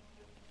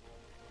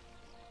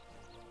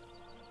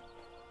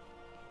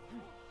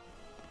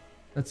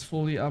 Let's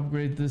fully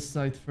upgrade this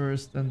side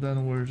first and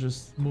then we'll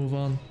just move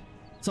on.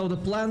 So the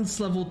plants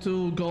level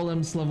 2,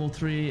 golems level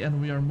 3,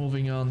 and we are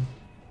moving on.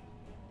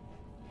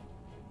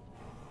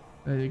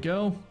 There you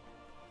go.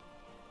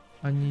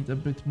 I need a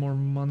bit more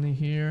money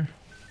here.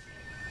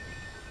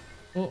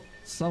 Oh,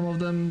 some of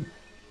them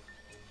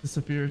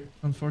disappeared,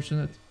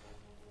 unfortunate.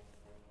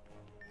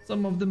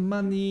 Some of the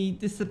money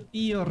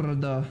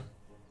disappeared.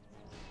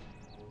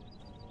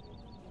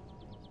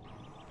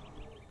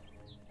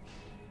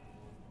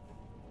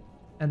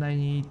 And I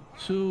need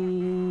 2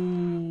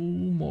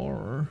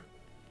 more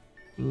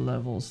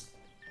levels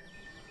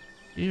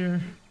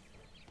here.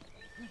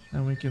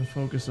 And we can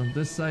focus on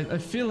this side. I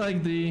feel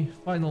like the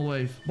final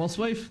wave. Boss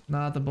wave?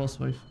 Not the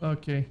boss wave.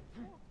 Okay.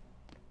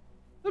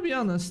 To be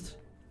honest,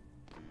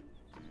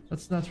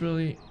 that's not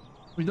really...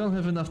 We don't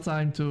have enough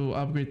time to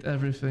upgrade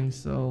everything,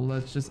 so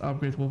let's just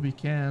upgrade what we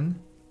can.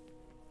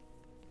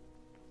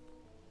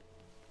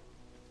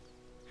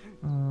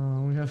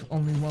 We have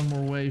only one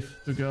more wave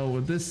to go.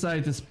 This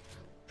side is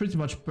pretty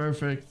much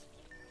perfect.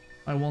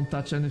 I won't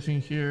touch anything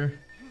here.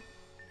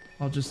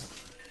 I'll just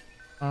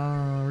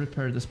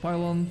repair this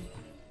pylon.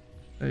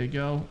 There you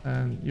go,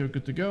 and you're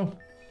good to go.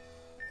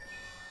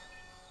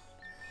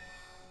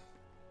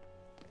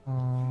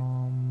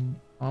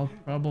 I'll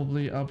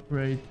probably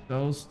upgrade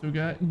those two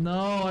guys.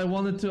 No, I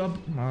wanted to up.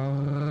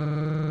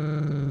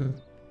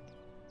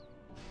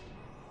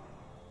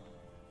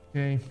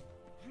 Okay.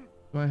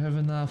 Do I have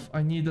enough?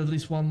 I need at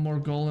least one more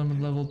golem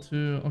at level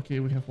 2. Okay,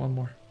 we have one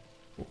more.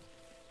 Cool.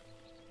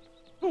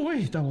 Oh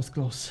wait, that was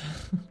close.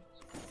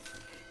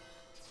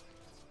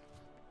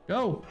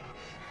 Go!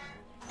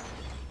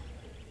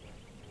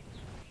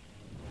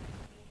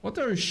 What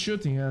are you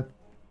shooting at?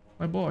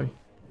 My boy.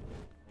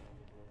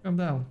 Calm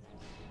down.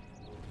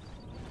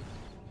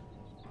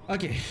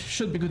 Okay,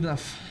 should be good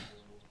enough.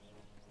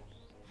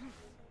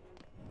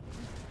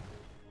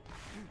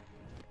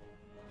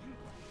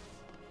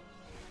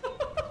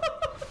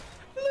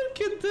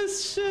 Look at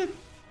this shit!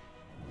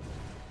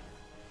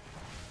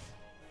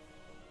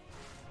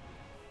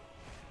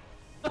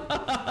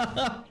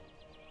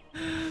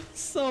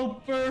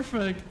 So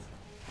perfect!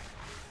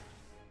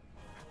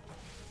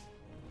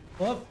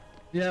 Oh,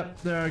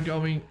 yep, they are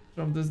going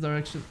from this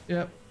direction.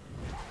 Yep.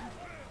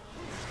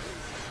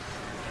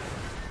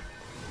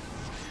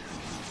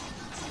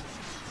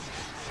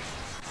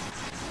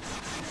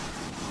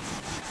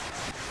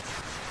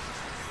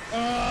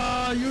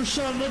 Ah, you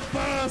shall not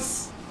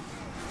pass!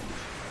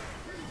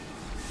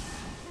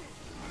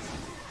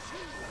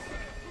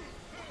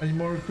 Any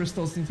more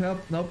crystals need help?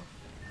 Nope.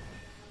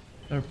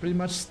 They're pretty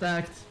much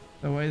stacked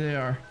the way they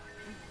are.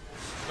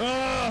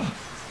 Ah!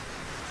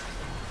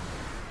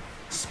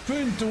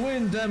 Sprint to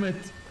win, damn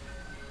it!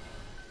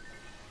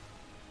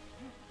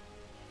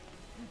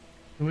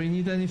 Do we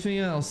need anything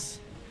else?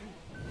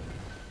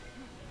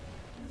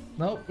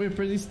 Nope, we're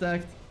pretty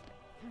stacked.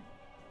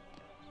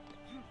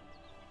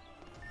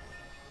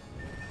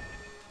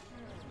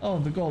 Oh,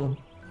 the golem.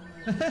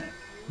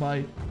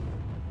 Bye.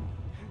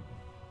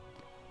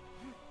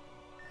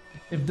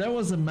 If there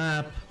was a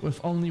map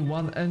with only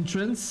one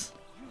entrance,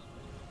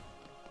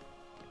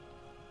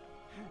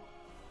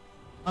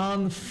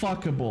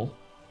 unfuckable.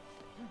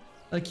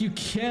 Like, you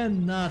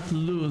cannot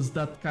lose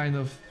that kind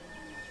of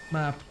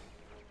map.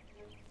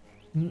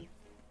 Not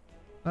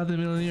in a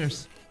million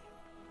years.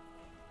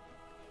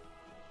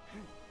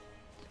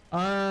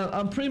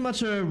 I'm pretty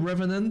much a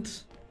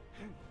revenant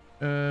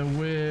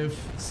with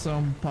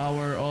some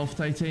power of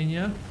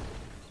Titania,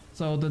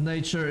 so the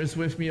nature is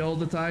with me all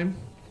the time.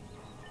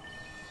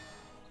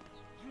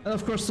 And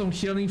of course some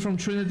healing from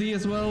Trinity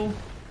as well.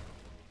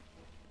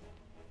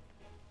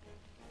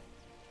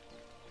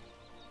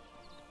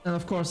 And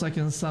of course I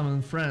can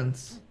summon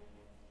friends.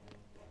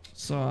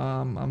 So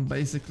I'm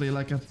basically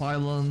like a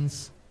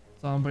pylons.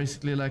 So I'm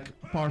basically like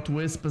part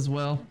wisp as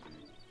well.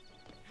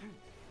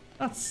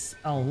 That's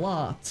a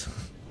lot.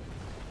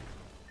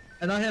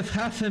 And I have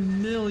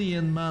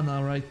 500,000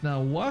 mana right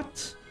now.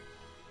 What?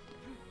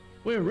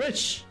 We're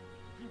rich.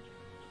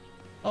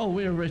 Oh,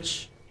 we're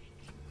rich.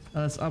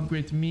 Let's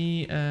upgrade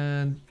me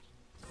and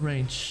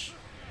range.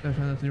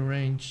 Definitely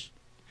range.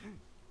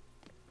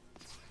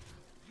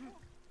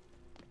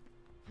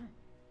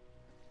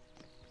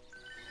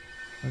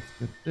 Let's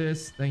get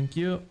this. Thank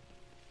you.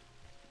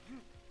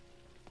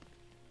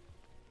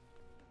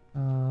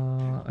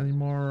 Any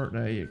more?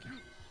 There you go.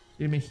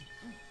 Give me.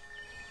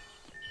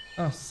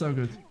 Oh, so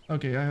good.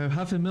 Okay, I have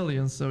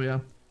 500,000, so yeah.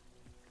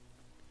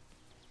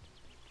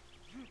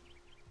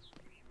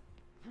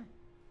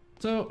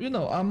 So, you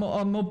know, I'm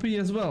OP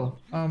as well.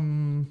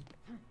 I'm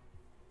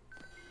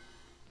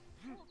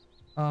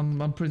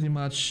pretty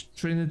much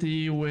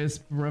Trinity,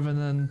 Wisp,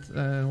 Revenant,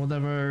 and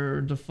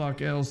whatever the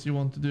fuck else you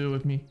want to do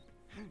with me.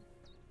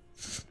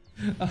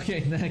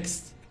 Okay,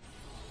 next.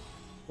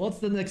 What's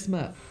the next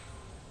map?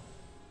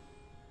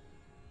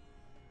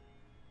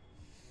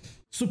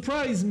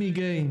 Surprise me,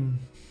 game.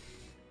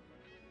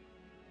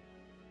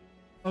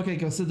 Okay,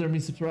 consider me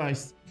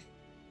surprised.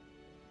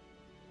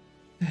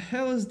 The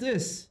hell is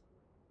this?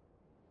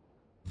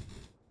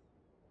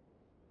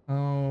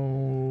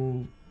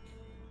 Oh.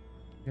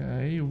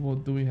 Okay,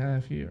 what do we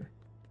have here?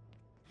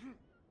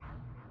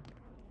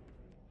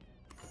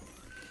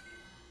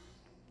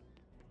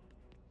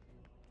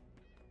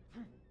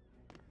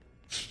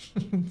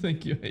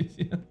 Thank you,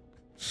 Asia.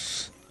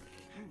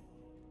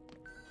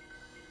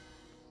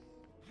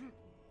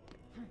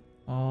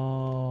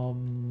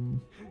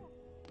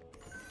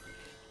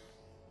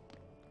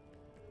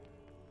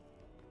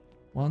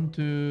 One,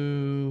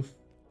 two,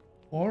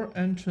 4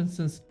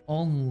 entrances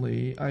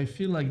only. I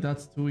feel like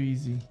that's too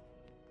easy.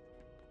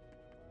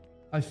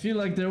 I feel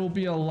like there will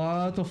be a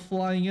lot of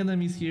flying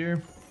enemies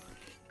here.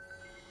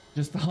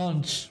 Just a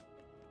hunch.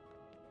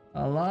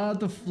 A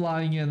lot of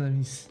flying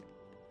enemies.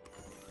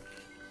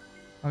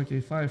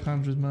 Okay,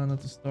 500 mana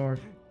to start.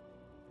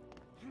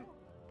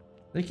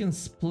 They can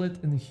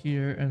split in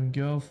here and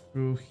go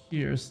through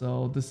here,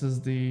 so this is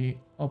the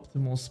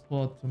optimal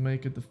spot to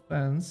make a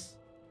defense.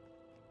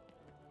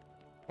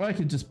 Or I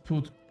could just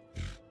put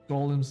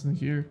golems in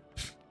here.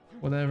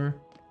 Whatever.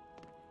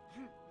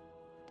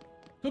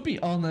 To be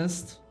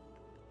honest,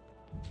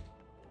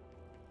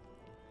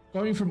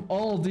 going from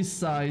all these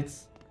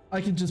sides, I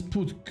can just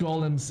put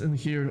golems in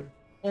here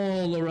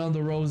all around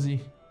the Rosie.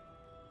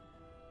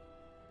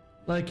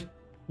 Like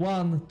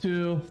 1,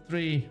 2,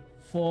 3,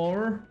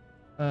 4,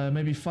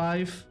 maybe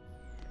 5.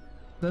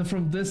 Then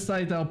from this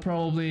side I'll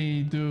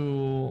probably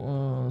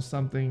do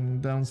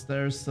something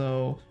downstairs,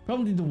 so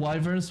probably the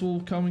wyverns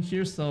will come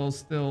here, so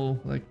still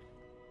like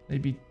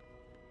maybe,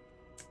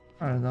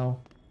 I don't know.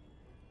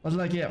 But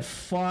like, yeah,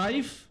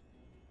 5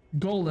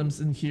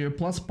 golems in here,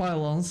 plus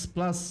pylons,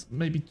 plus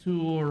maybe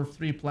 2 or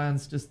 3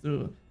 plants just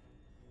to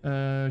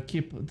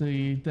keep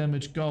the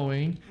damage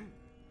going.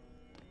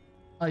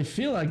 I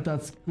feel like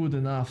that's good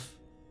enough.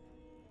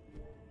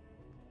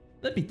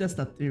 Let me test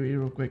that theory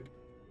real quick.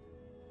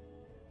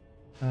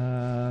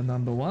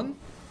 Number 1.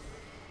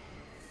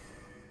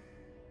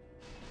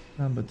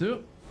 Number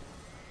 2.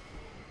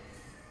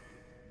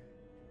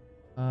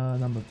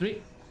 Number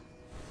 3.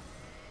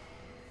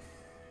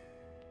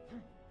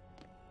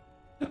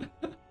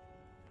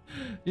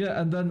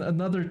 Yeah, and then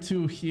another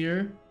 2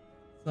 here.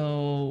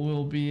 So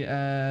we'll be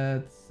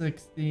at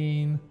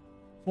 16,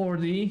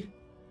 40.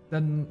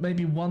 Then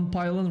maybe 1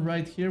 pylon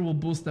right here will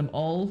boost them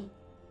all.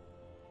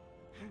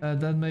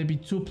 Then maybe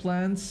 2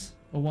 plants.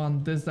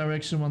 1 this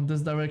direction, 1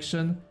 this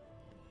direction.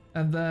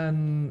 And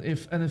then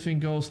if anything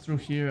goes through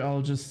here,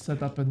 I'll just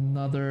set up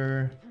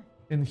another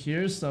in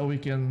here so we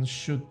can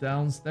shoot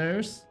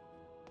downstairs.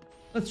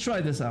 Let's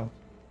try this out.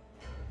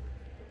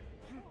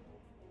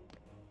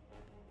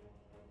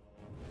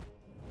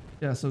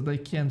 Yeah, so they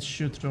can't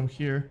shoot from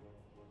here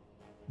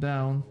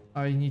down.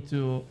 I need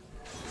to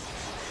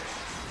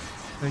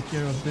take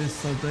care of this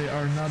so they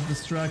are not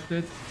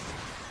distracted.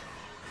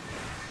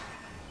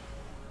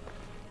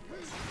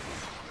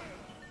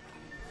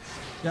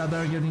 Yeah,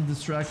 they're getting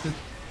distracted.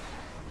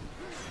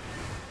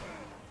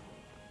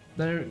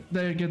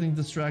 They're getting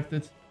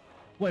distracted.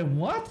 Wait,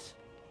 what?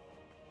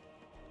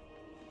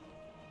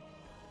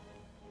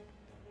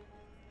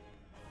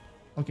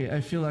 Okay,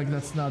 I feel like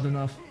that's not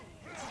enough.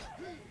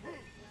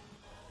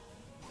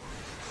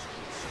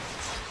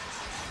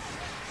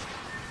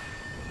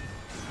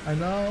 I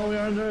know we're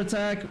under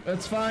attack.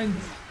 It's fine.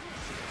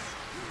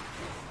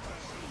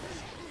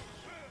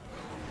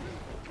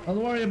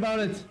 Don't worry about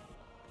it.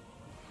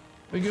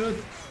 We're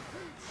good.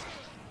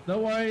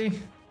 Don't worry.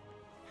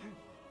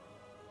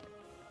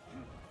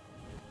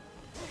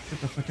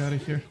 Get the fuck out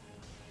of here.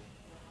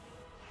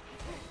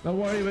 Don't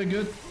worry, we're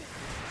good.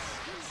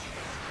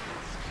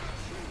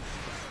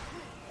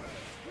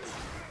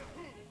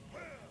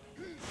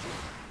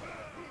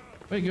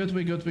 We're good,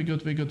 we're good, we're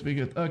good, we're good, we're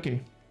good.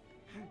 Okay.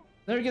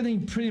 They're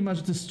getting pretty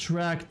much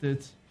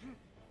distracted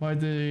by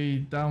the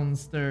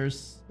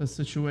downstairs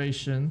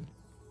situation.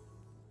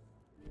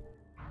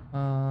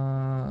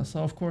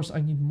 So of course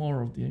I need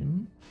more of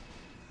them.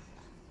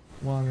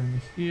 1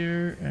 in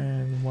here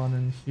and 1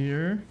 in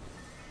here.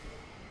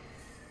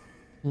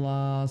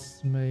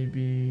 Plus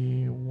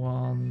maybe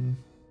 1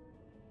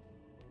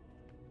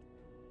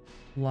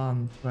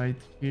 plant right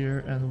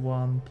here and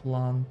 1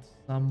 plant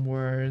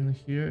somewhere in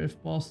here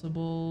if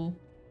possible.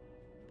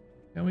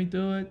 Can we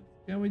do it?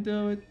 Can we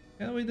do it?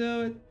 Can we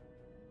do it?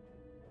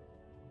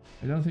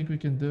 I don't think we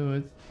can do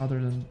it other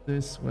than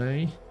this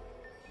way.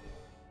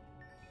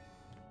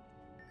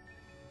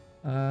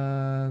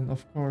 And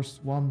of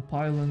course 1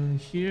 pylon in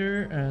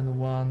here and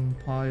 1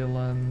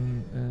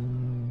 pylon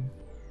in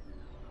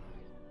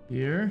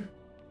here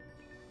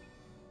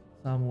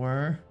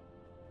somewhere.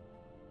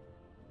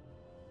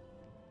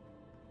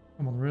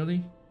 Come on,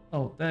 really?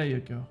 Oh, there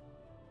you go.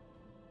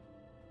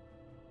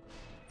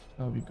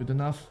 That'll be good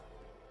enough.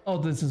 Oh,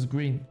 this is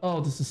green. Oh,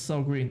 this is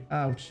so green.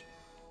 Ouch.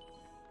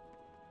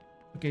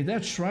 Okay, they're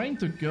trying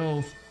to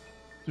go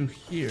to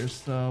here,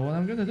 so what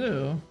I'm gonna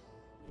do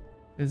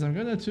is I'm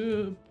gonna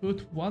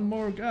put 1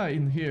 more guy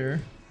in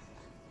here,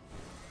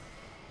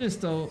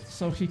 just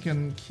so he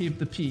can keep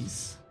the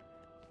peace.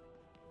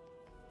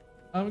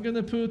 I'm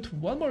gonna put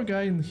 1 more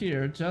guy in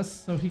here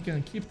just so he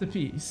can keep the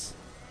peace,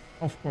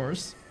 of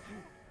course.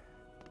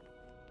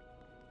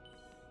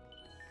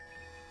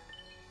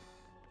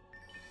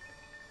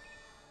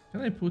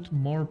 Can I put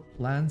more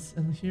plants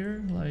in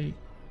here? Like,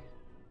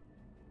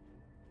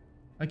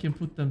 I can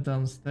put them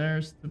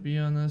downstairs, to be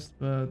honest,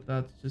 but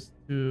that's just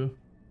too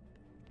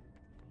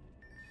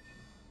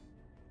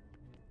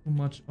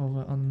much of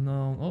an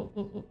unknown.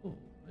 Oh,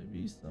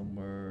 maybe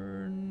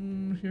somewhere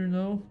in here,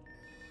 no?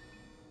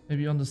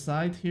 Maybe on the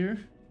side here?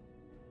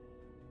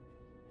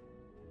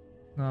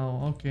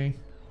 No, okay.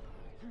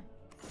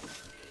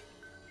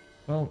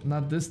 Well,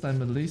 not this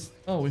time at least.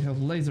 Oh, we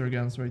have laser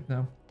guns right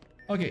now.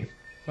 Okay,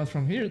 but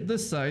from here,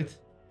 this side.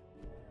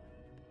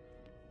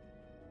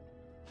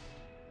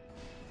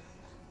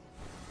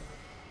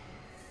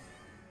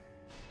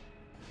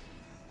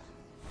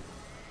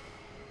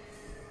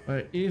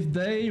 But if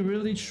they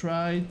really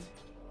tried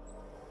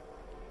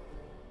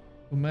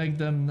to make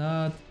them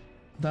not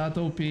that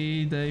OP,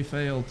 they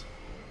failed.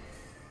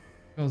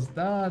 Because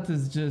that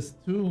is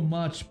just too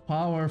much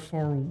power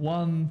for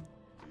 1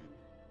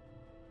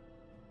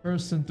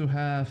 person to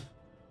have.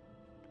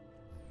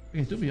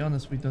 Okay, to be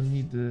honest, we don't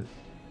need the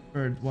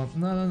third one.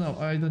 No,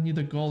 I don't need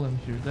a golem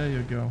here. There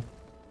you go.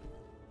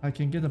 I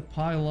can get a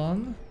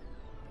pylon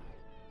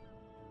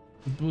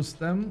to boost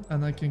them,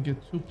 and I can get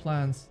 2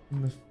 plants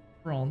in the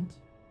front.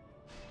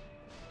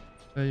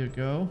 There you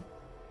go.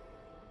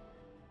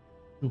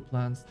 2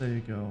 plants, there you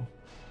go.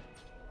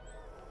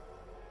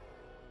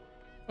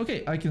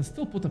 Okay, I can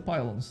still put a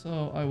pylon,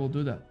 so I will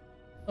do that.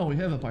 Oh, we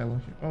have a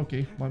pylon here.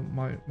 Okay,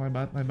 my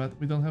bad.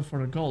 We don't have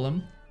for a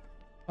golem,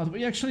 but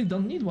we actually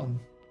don't need one.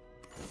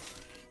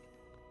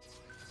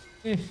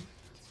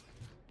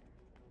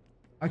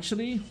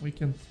 Actually, we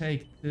can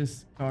take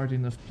this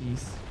Guardian of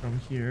Peace from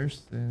here,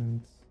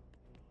 since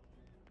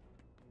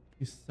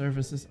these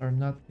services are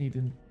not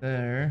needed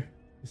there.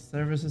 These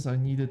services are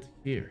needed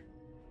here.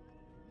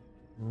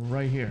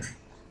 Right here.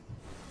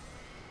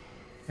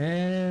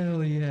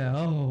 Hell yeah.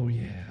 Oh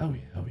yeah. Oh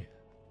yeah. Oh yeah.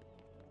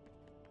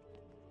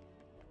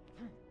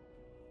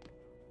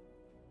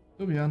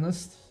 To be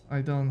honest,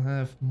 I don't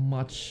have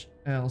much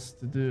else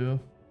to do.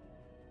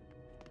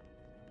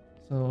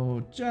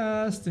 So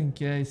just in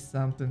case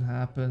something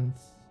happens,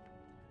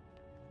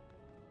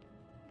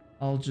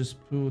 I'll just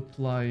put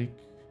like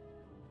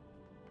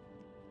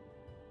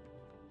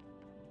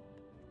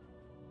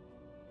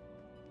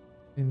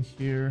in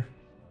here.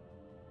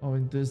 Oh,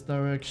 in this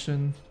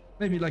direction.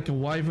 Maybe like a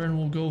wyvern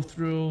will go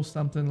through,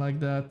 something like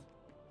that.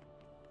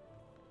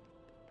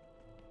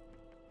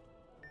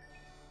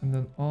 And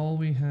then all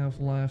we have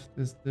left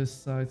is this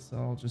side, so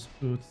I'll just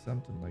put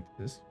something like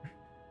this here.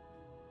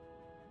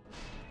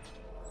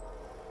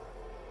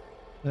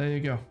 There you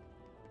go.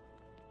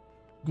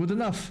 Good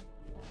enough.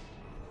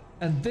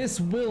 And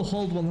this will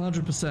hold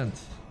 100%.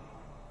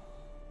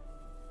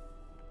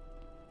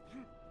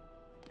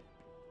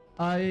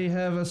 I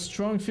have a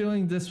strong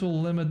feeling this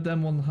will limit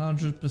them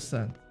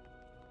 100%.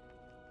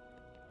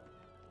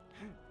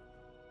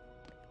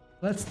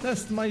 Let's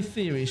test my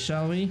theory,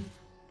 shall we?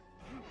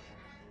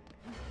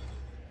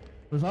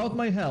 Without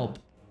my help,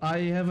 I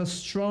have a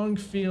strong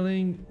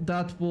feeling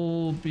that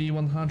will be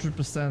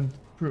 100%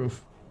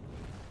 proof.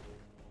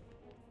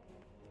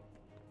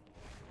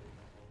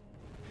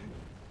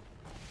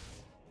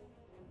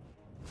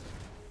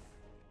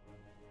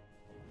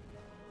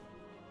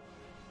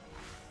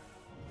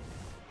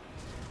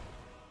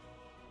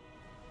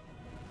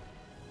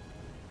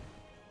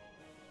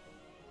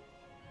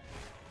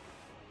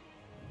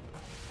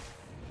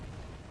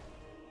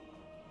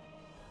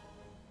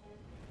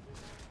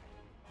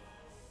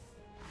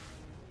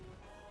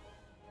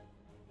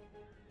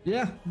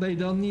 Yeah, they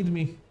don't need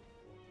me.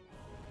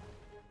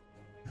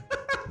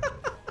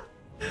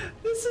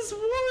 This is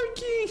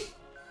working!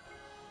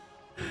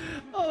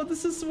 Oh,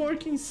 this is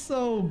working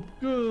so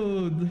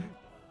good.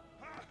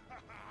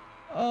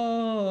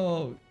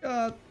 Oh,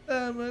 god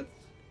damn it.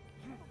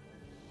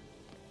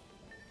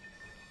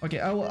 Okay,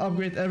 I will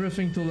upgrade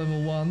everything to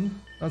level 1.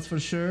 That's for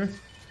sure.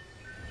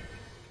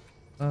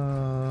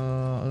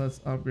 Let's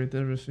upgrade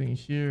everything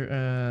here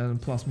and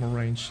plus more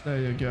range.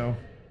 There you go.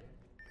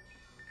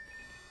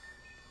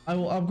 I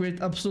will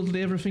upgrade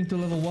absolutely everything to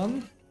level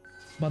 1,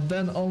 but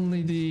then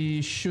only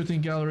the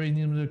shooting gallery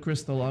near the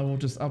crystal. I will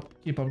just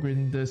keep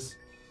upgrading this.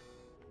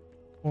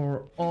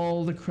 For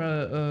all the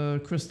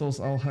crystals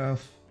I'll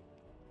have.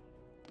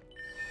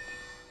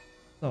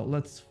 So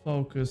let's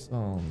focus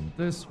on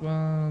this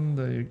one.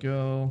 There you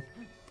go.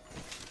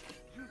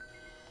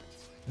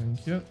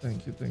 Thank you,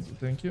 thank you, thank you,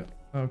 thank you.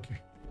 Okay.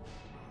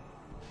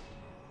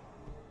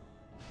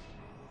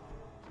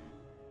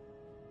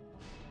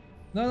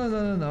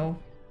 No.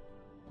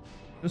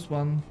 Just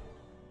one.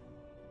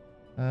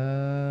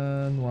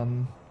 And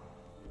one.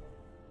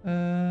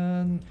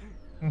 And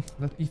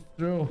let me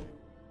throw.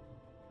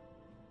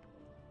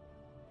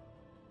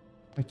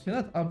 I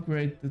cannot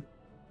upgrade the...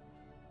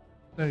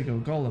 There you go,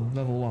 Golem,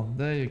 level 1.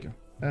 There you go.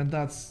 And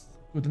that's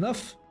good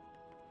enough.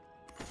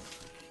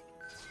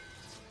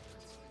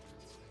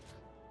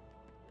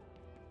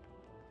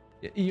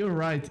 You're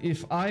right,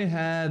 if I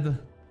had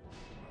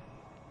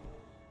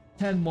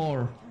 10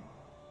 more...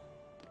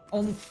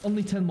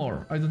 Only 10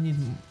 more. I don't need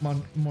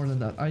more than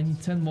that. I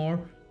need 10 more.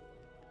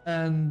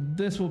 And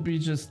this will be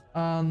just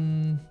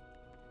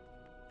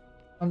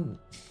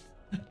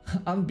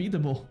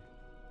unbeatable.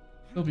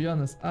 To be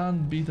honest,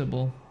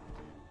 unbeatable.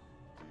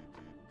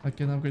 I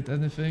can upgrade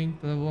anything.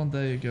 The one,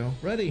 there you go.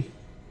 Ready.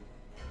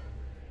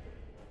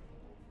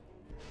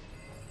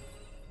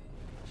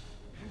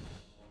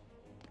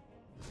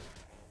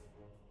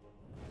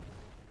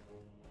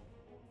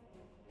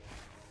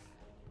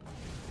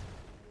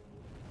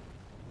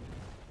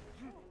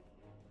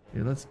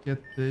 Okay, let's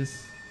get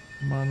this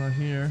mana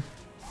here.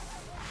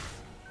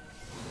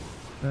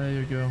 There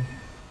you go.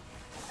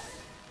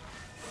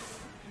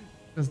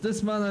 Because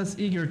this mana is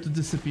eager to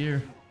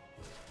disappear.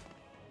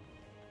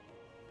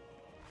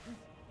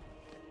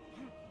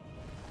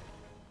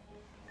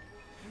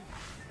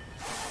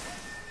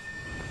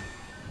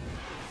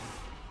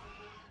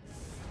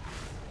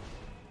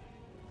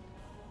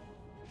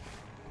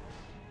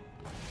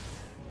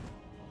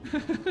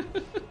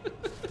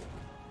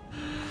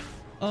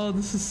 Oh,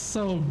 this is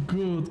so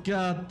good.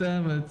 God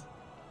damn it.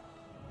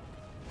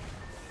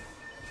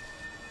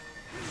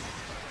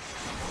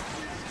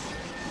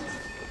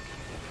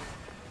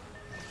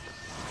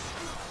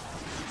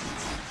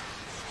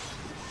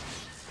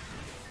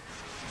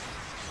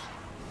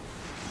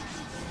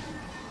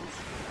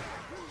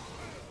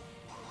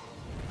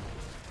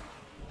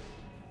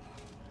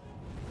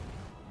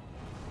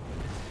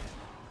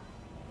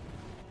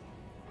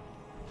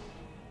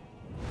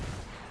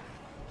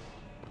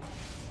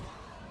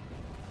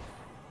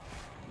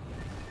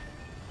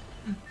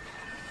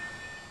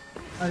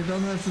 I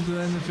don't have to do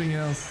anything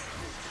else.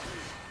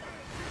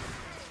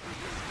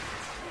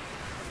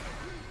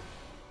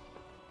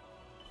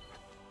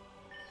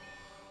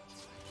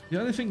 The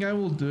only thing I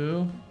will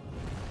do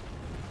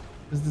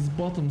is this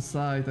bottom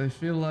side. I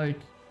feel like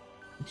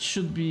it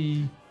should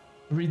be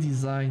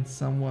redesigned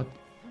somewhat.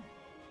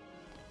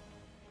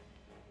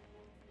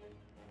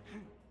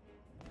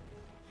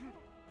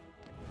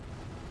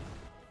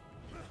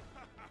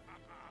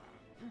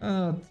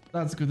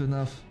 That's good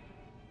enough.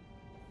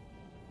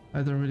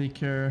 I don't really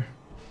care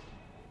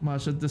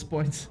much at this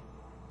point.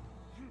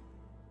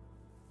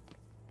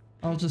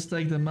 I'll just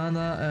take the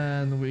mana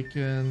and we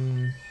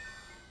can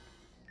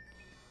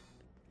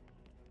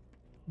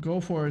go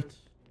for it.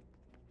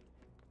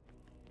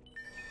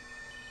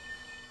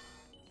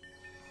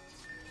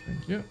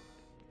 Thank you.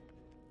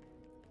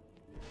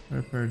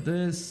 Repair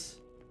this.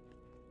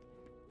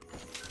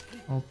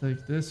 I'll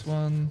take this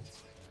one.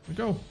 Here we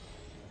go.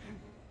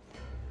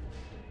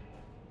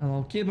 And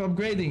I'll keep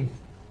upgrading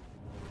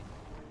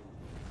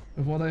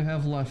with what I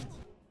have left.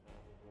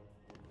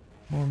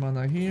 More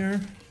mana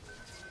here.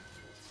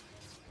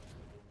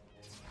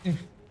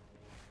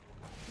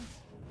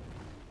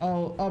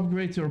 I'll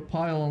upgrade your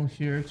pylon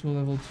here to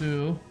level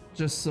 2,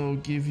 just so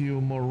give you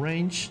more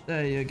range.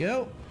 There you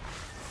go.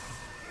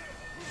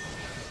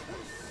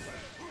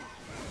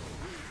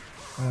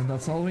 And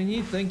that's all we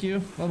need. Thank you.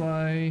 Bye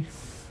bye.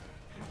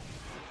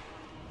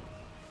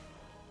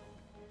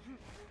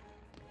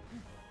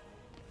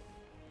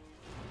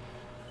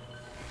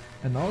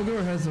 An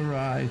ogre has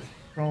arrived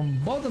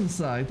from bottom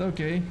side.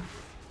 Okay.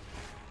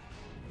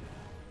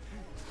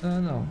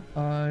 No,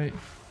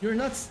 you're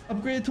not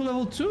upgraded to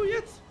level 2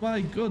 yet?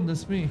 My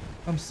goodness me.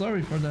 I'm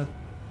sorry for that.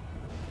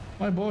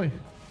 My boy.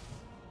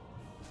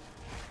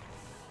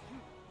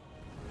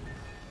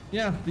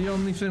 Yeah, the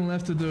only thing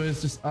left to do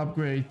is just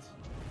upgrade.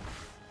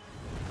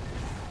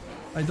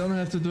 I don't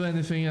have to do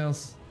anything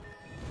else.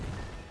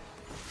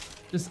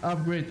 Just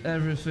upgrade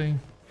everything.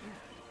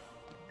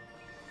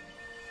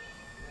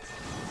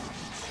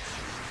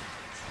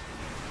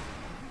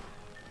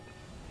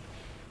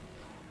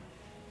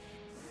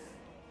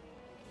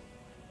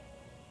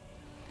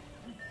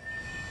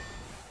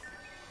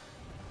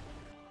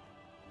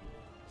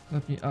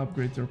 Let me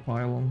upgrade your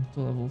pylon to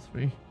level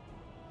 3.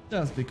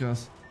 Just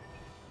because.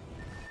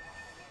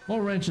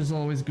 More range is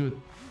always good.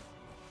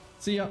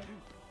 See ya.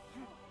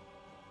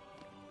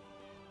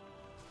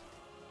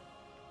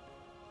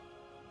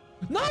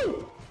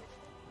 No!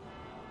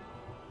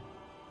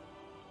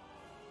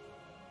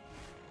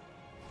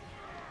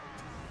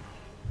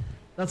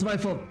 That's my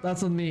fault.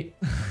 That's on me.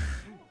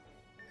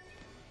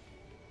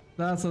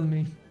 That's on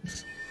me.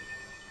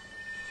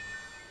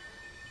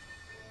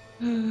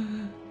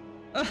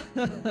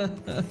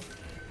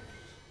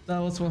 That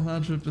was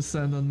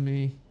 100% on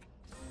me.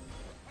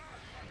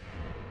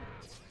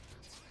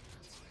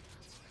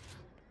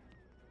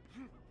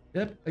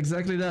 Yep,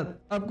 exactly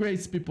that.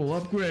 Upgrades, people,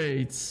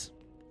 upgrades.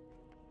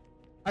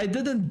 I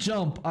didn't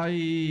jump,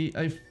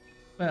 I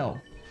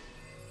fell.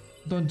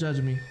 Don't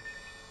judge me.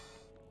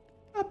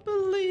 I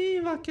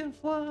believe I can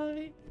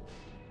fly.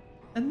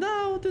 And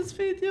now this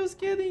video's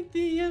getting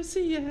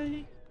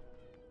DMCA.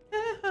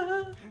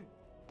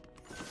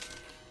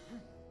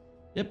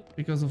 Yep,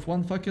 because of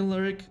one fucking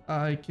lyric,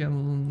 I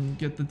can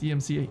get the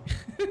DMCA.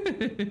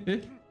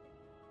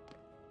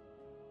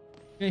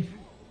 Okay,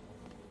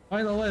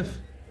 final F.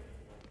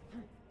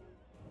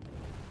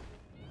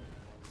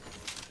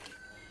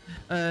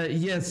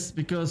 Yes,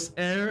 because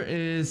air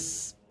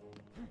is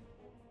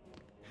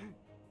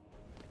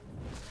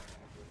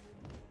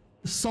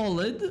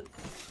solid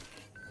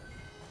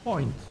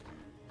point.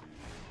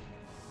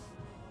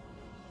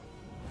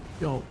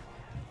 Yo.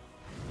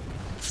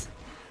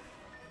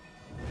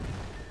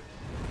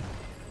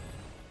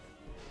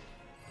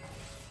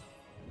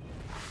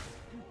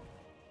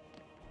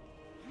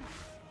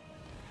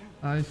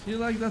 I feel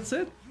like that's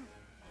it.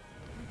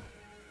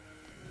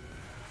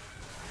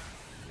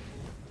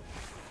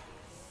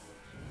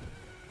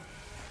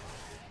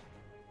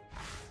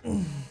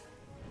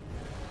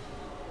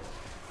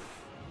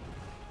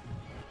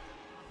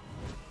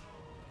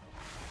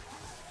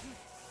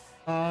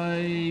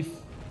 I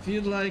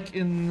feel like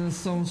in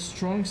some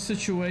strong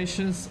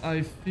situations,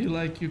 I feel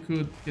like you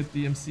could get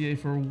the MCA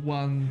for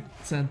one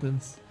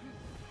sentence.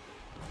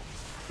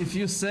 If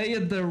you say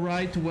it the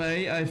right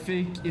way, I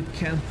think it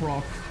can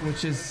proc,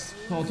 which is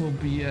total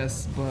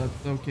BS, but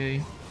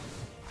okay.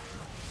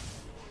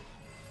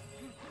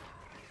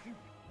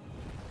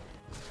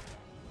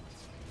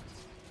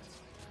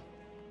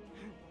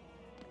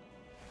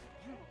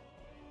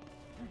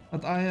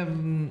 But I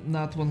am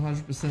not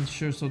 100%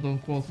 sure, so don't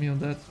quote me on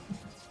that.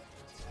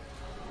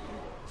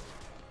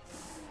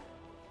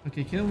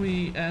 Okay, can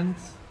we end?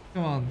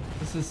 Come on,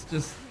 this is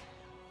just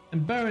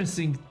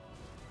embarrassing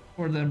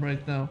for them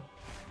right now.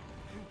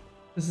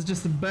 This is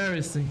just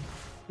embarrassing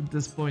at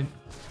this point.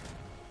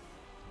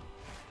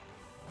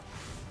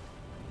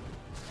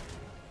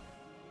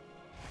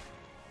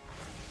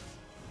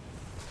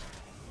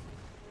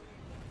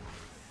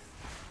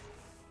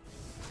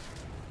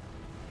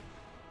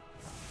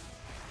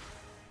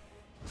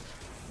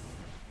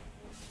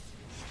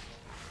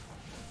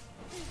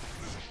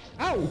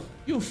 Ow!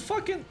 You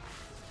fucking...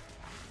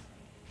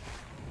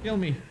 Kill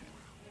me.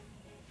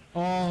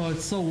 Oh,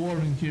 it's so warm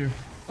in here.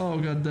 Oh,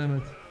 god damn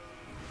it.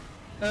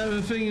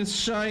 Everything is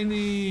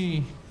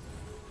shiny.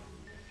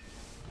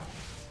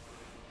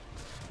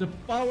 The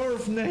power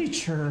of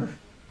nature.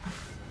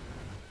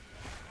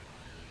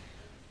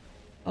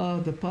 Oh,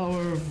 the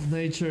power of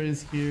nature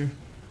is here.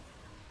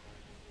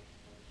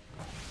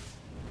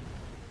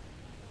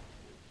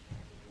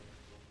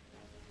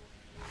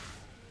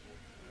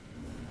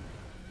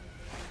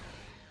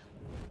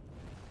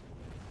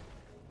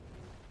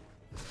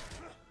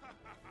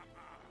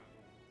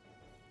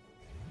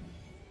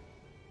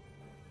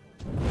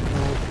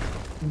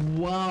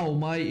 Wow,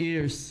 my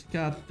ears.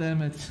 God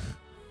damn it.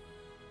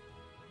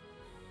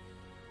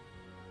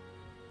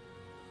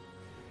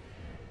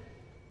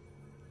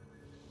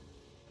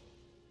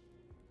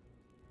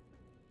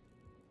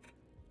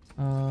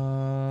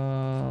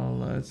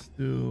 Let's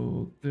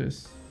do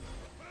this.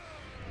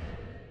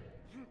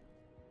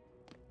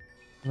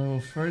 Level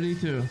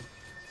 32.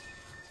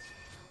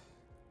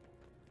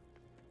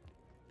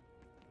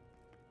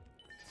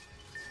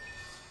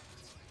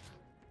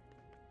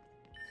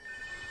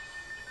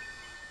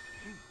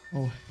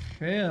 Oh,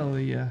 hell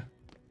yeah.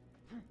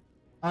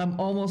 I'm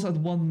almost at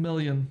 1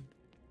 million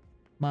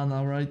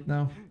mana right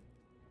now,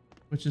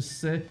 which is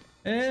sick.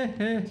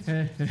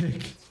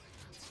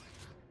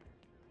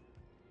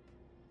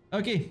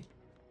 Okay.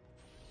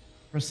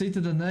 Proceed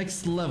to the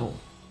next level.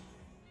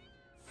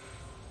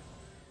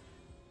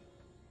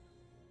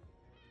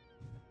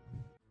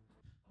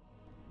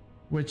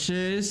 Which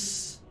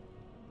is...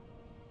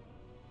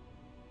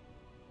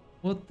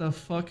 What the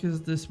fuck is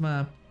this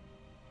map?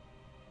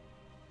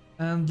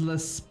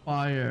 Endless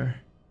Spire.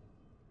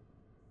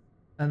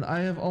 And I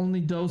have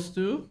only those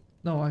two?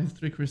 No, I have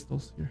 3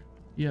 crystals here.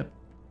 Yep.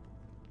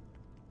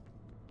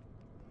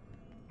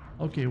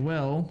 Okay,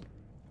 well...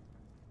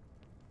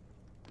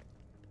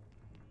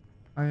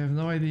 I have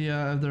no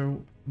idea if there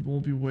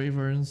will be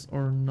wyverns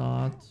or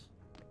not.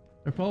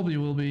 There probably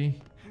will be.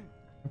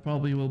 There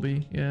probably will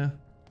be, yeah.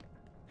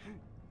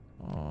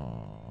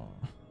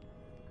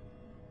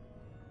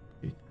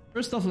 Okay.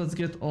 First off, let's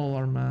get all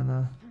our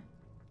mana.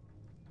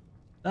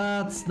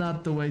 That's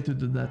not the way to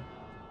do that.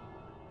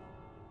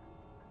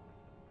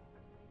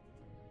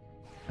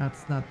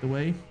 That's not the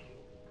way.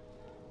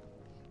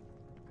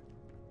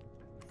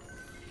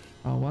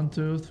 1,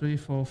 2, 3,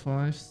 4,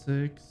 5,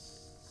 6,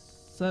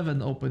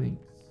 7 openings.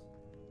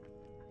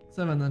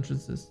 7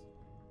 entrances.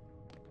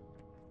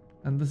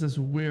 And this is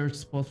a weird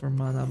spot for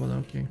mana, but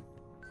okay.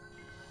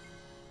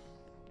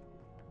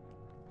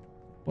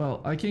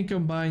 Well, I can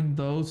combine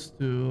those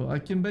two. I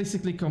can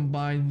basically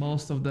combine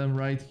most of them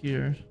right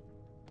here.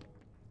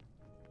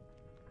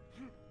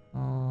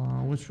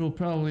 Which will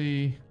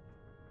probably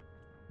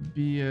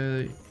be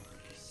a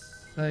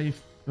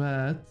safe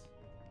bet.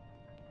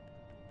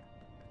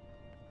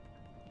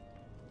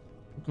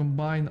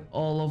 Combine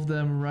all of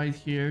them right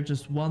here.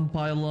 Just one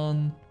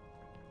pylon,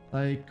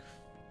 like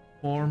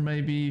 4,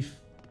 maybe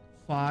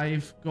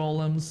 5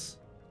 golems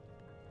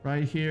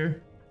right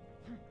here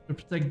to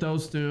protect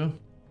those two.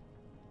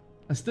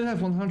 I still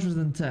have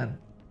 110,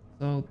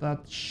 so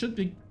that should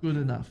be good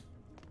enough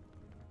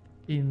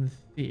in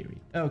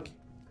theory. Okay.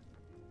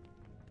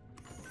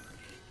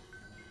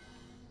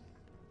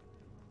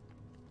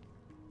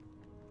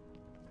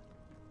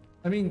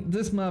 I mean,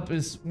 this map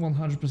is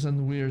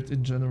 100% weird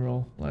in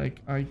general.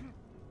 Like,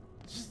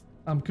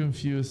 I'm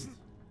confused.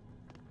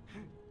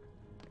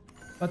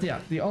 But yeah,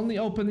 the only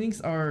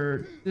openings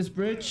are this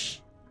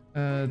bridge,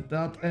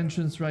 that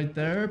entrance right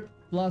there,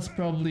 plus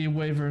probably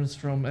wyverns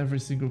from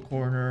every single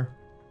corner.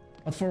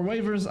 But for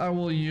wyverns, I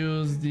will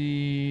use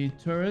the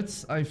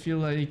turrets. I feel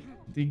like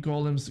the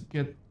golems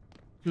get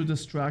too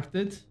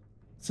distracted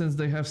since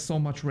they have so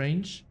much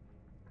range.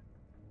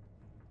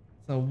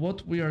 So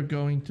what we are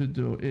going to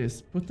do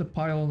is put the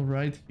pylon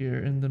right here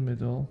in the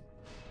middle.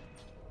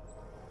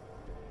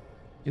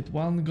 Get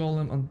one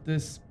golem on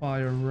this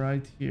spire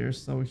right here,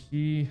 so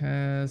he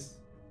has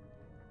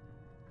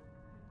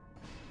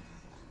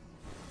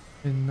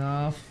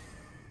enough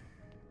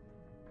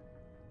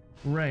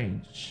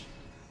range.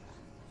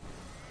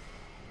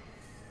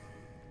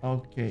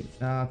 Okay,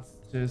 that's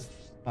just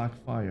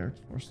backfired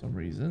for some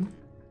reason.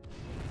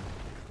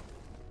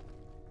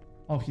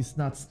 Oh, he's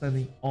not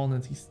standing on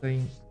it, he's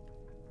staying...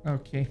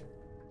 Okay.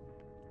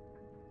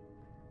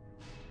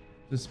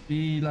 Just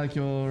be like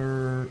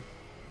your...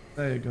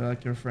 There you go,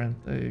 like your friend.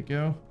 There you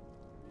go.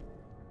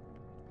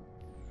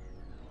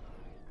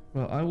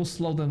 Well, I will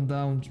slow them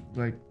down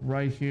like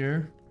right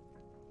here.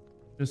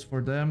 Just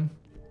for them.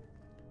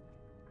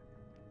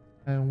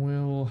 And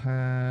we'll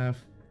have...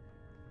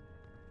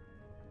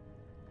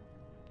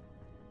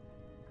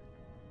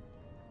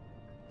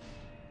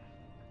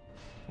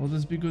 Will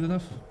this be good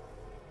enough?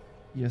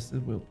 Yes,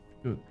 it will.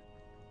 Good.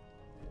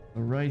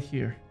 So right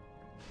here.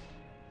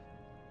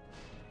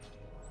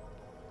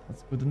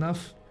 That's good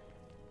enough.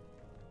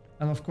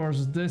 And of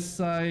course this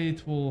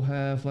side will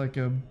have like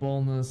a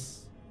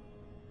bonus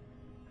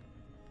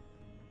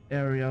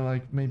area,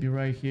 like maybe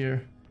right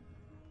here.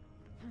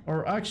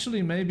 Or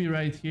actually maybe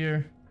right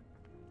here.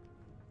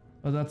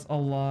 But that's a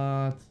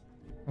lot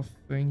of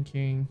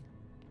thinking.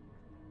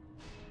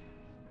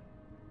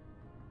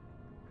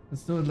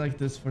 Let's do it like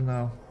this for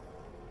now.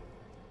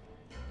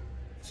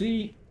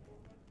 See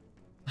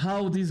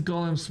how these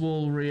golems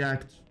will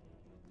react.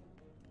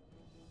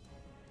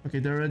 Okay,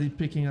 they're already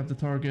picking up the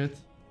target.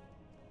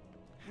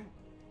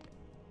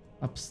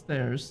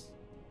 Upstairs.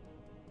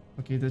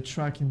 Okay, they're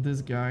tracking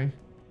this guy.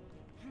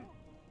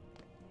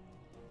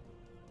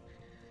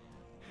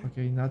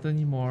 Okay, not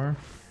anymore.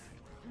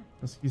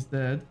 Because he's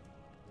dead.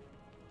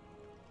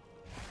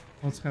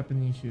 What's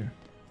happening here?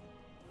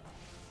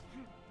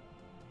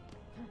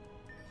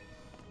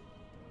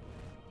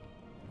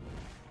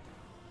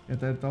 Yeah,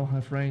 they don't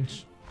have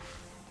range.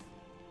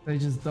 They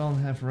just don't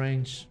have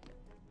range.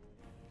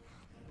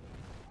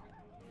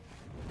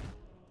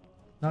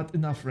 Not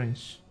enough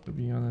range, to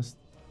be honest.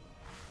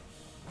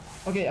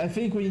 Okay, I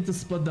think we need to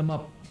split them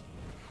up.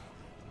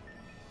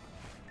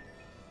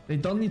 They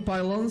don't need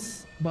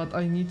pylons, but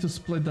I need to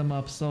split them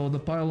up, so the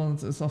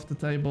pylons is off the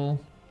table.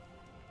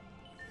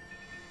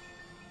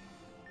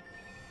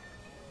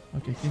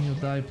 Okay, can you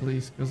die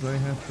please, because I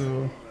have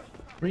to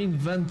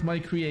reinvent my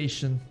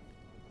creation.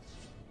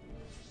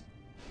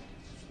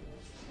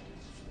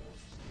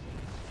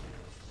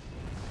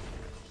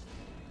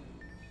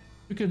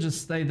 You can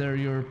just stay there,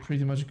 you're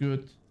pretty much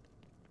good.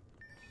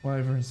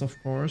 Wyverns, of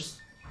course.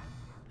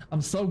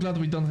 I'm so glad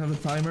we don't have a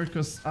timer,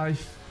 because I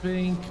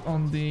think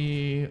on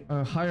the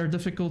higher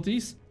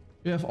difficulties,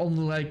 you have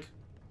only like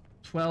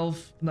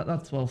 12,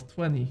 not 12,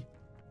 20.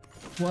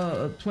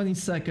 20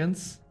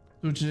 seconds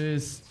to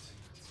just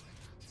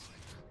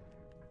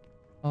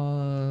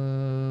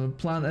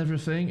plan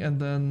everything, and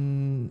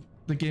then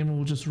the game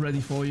will just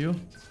ready for you.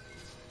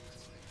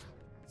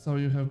 So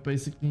you have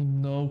basically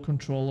no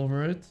control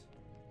over it,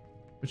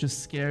 which is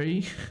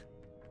scary.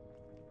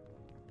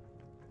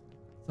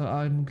 So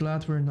I'm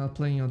glad we're not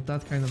playing on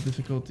that kind of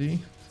difficulty.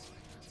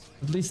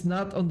 At least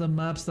not on the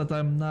maps that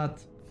I'm not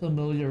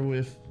familiar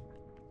with.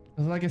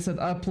 Like I said,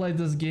 I played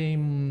this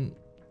game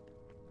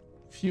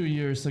a few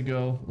years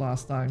ago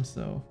last time,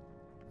 so...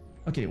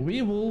 Okay,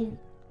 we will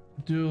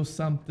do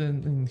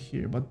something in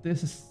here, but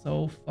this is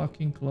so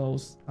fucking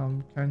close.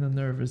 I'm kind of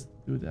nervous to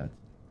do that.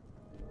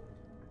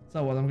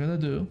 So what I'm gonna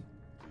do...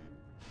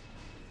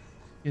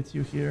 Get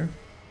you here.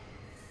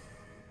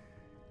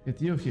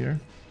 Get you here.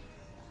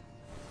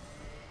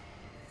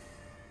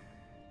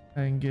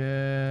 And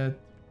get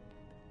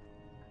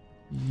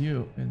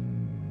you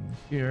in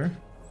here.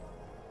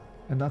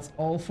 And that's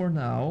all for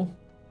now.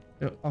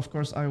 Of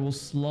course, I will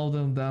slow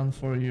them down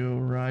for you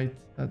right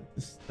at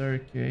the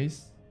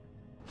staircase.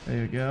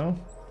 There you go.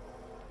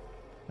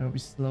 They'll be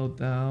slowed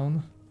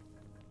down.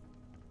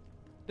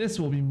 This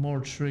will be more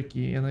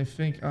tricky, and I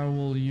think I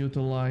will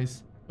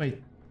utilize...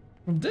 Wait,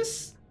 from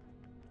this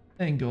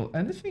angle,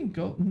 anything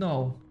go?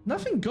 No,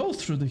 nothing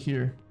goes through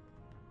here.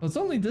 It's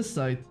only this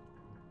side.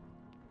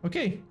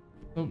 Okay,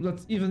 so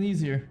that's even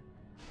easier.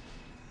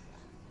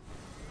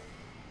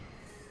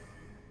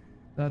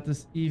 That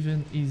is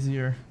even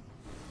easier.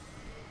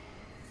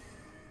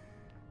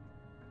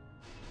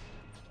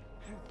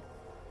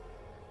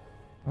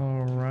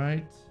 All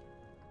right.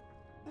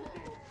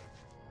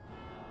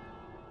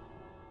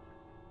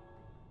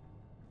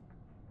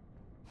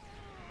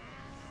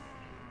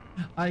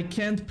 I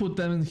can't put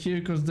them in here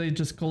because they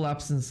just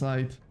collapse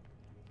inside.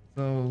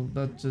 So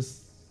that's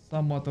just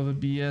somewhat of a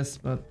BS,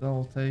 but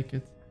I'll take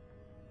it.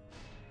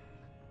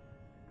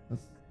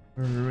 That's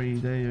 3,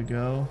 there you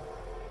go.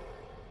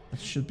 That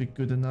should be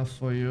good enough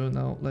for you.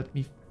 Now let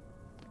me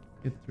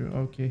get through.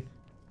 Okay,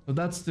 so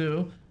that's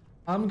 2.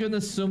 I'm gonna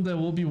assume there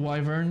will be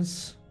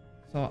wyverns,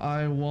 so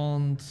I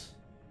want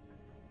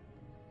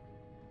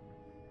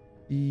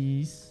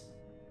these.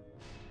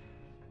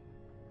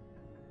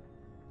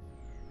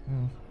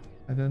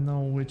 I don't know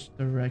which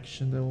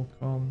direction they will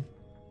come.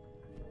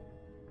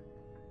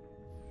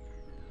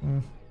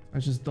 I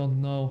just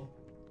don't know.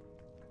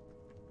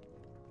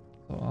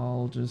 So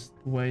I'll just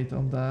wait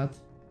on that.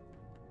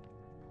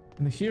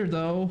 And here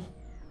though,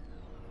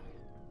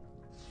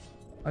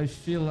 I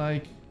feel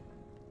like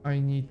I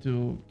need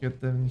to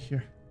get them in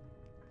here.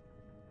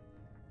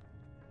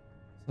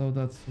 So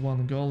that's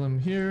 1 golem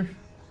here.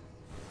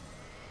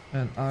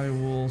 And I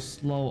will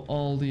slow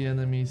all the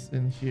enemies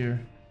in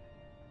here.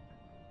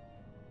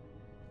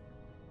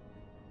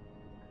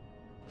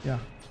 Yeah.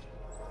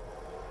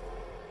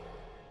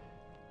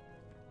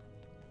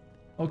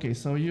 Okay,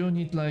 so you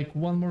need like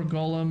one more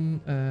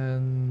golem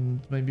and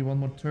maybe one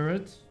more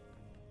turret.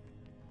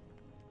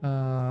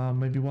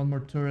 Maybe one more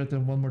turret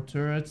and one more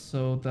turret,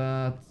 so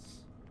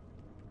that's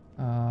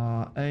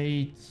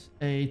 8,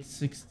 8,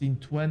 16,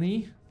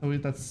 20. So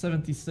that's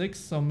 76,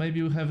 so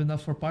maybe we have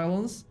enough for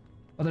pylons.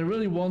 But I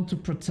really want to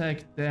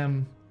protect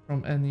them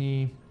from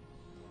any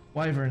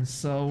wyverns,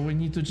 so we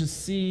need to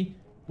just see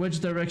which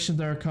direction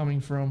they're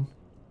coming from,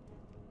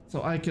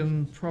 so I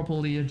can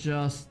properly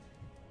adjust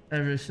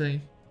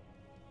everything.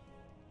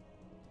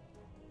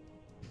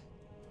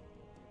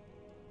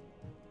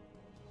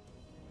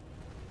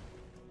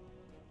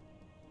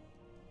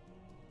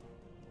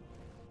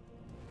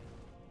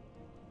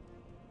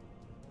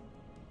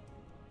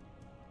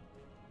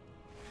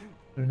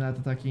 They're not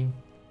attacking.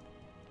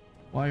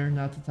 Why are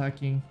not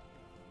attacking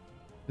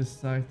this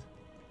side?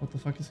 What the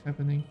fuck is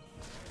happening?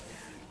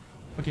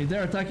 Okay,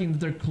 they're attacking,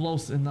 they're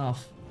close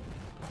enough.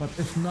 But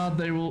if not,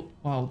 they will...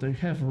 Wow, they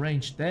have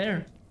range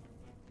there.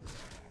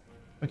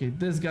 Okay,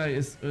 this guy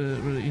is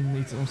really in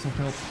need of some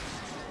help.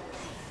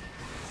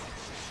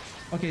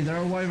 Okay, there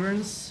are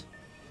wyverns.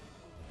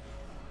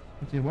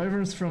 Okay,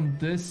 wyverns from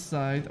this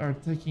side are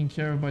taken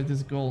care of by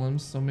these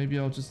golems, so maybe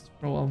I'll just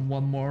throw on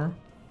one more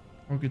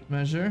for good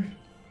measure.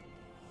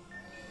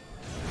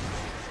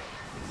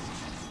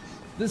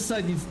 This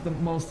side needs the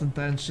most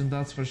attention,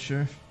 that's for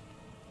sure.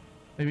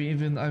 Maybe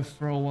even I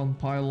throw one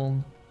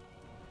pylon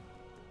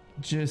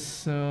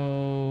just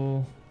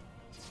so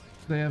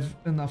they have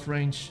enough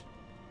range.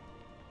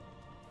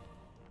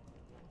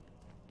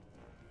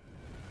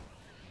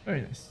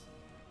 Very nice.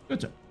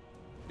 Good job.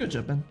 Good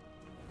job, man.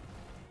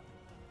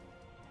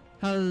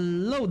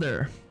 Hello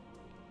there.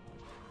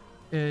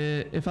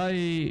 If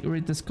I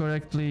read this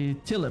correctly,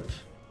 Tilip.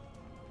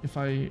 If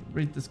I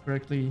read this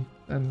correctly,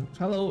 then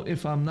hello.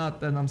 If I'm not,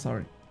 then I'm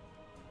sorry.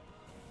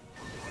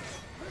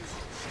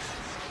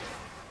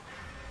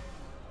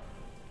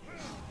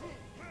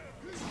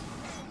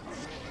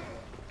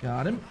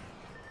 Got him.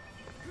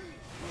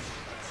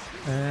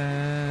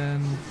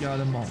 And got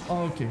them all.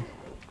 Okay.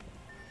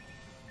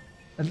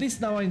 At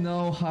least now I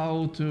know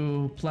how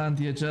to plan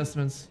the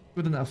adjustments.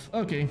 Good enough.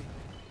 Okay.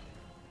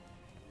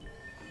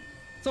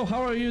 So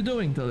how are you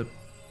doing, Tilip?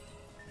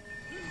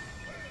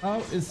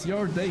 How is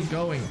your day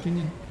going? Can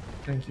you...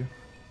 Thank you.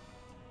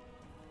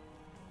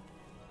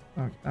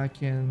 Okay, I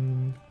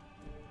can...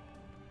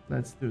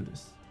 Let's do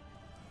this.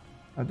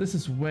 This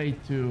is way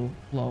too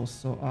close,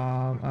 so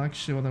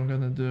actually what I'm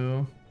gonna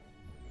do...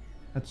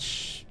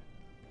 That's...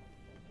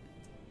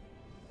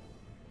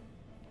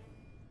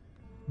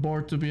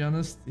 Bored, to be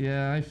honest.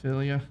 Yeah, I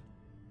feel you.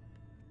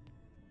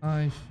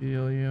 I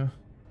feel you.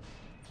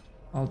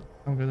 I'm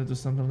gonna do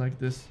something like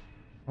this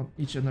on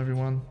each and every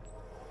one.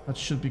 That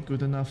should be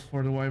good enough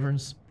for the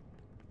wyverns.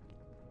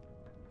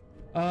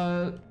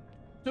 To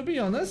be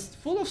honest,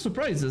 full of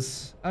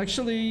surprises.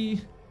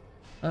 Actually,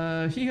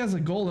 he has a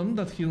golem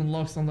that he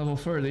unlocks on level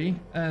 30,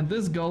 and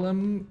this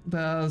golem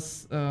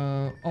does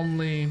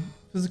only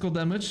physical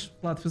damage,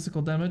 flat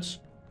physical damage,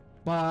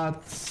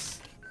 but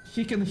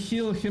he can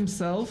heal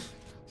himself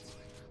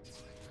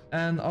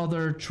and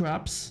other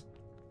traps.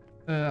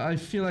 I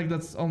feel like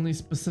that's only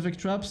specific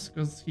traps,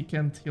 because he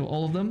can't heal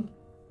all of them.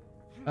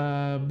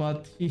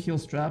 But he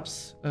heals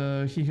traps.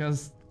 He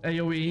has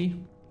AoE,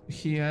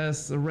 he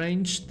has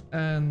ranged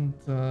and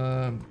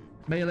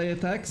melee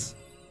attacks.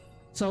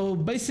 So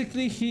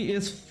basically he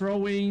is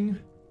throwing,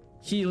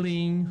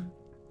 healing,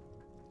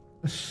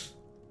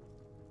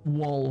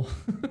 wall.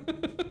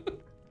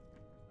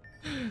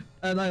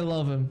 And I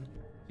love him.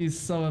 He's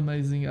so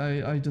amazing.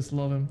 I just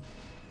love him.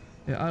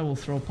 Yeah, I will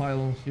throw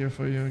pylon here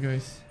for you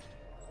guys.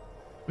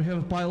 We have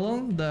a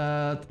pylon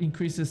that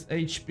increases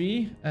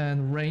HP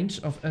and range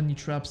of any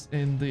traps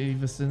in the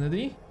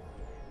vicinity.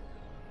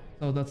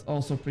 So that's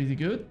also pretty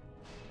good.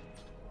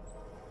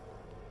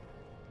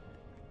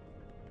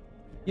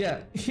 Yeah,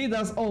 he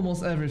does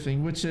almost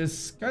everything, which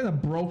is kind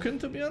of broken,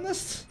 to be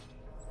honest.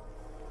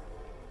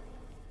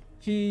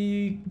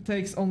 He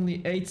takes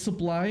only 8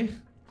 supply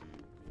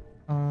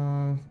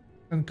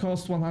and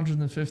costs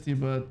 150,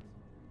 but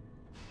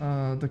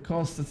the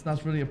cost, it's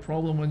not really a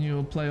problem when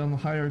you play on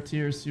higher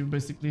tiers. You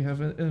basically have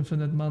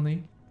infinite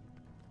money.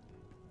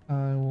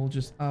 I will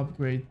just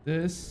upgrade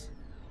this.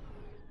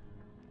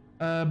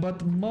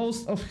 But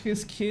most of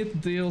his kit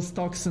deals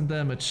toxin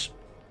damage.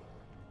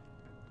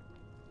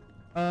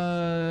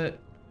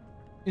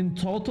 In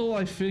total,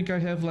 I think I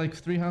have like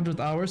 300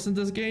 hours in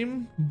this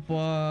game,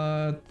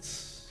 but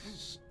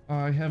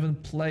I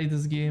haven't played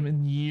this game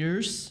in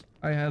years.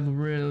 I had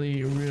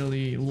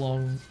really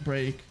long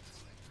break.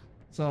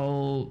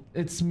 So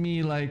it's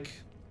me like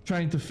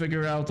trying to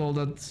figure out all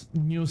that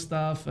new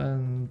stuff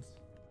and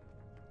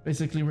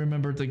basically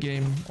remember the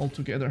game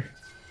altogether.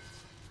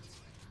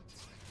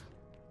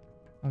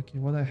 Okay,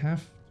 what I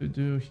have to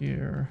do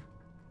here...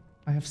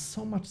 I have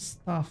so much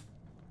stuff.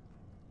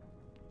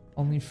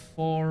 Only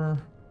 4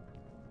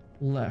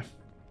 left.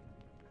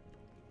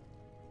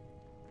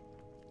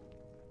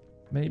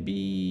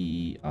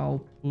 Maybe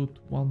I'll put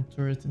 1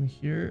 turret in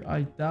here.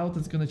 I doubt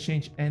it's gonna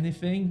change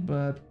anything,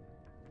 but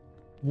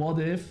What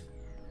if?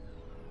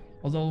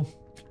 Although,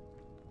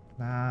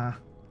 nah.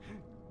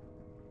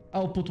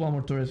 I'll put one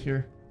more turret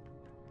here.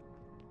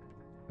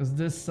 Because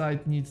this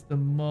side needs the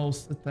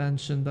most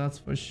attention, that's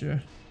for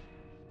sure.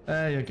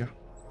 There you go.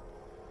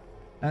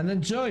 And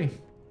enjoy.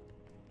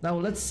 Now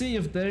let's see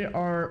if they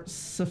are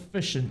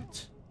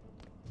sufficient.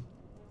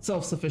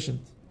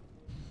 Self-sufficient.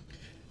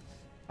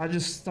 I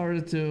just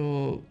started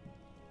to...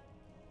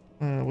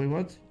 wait,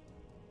 what?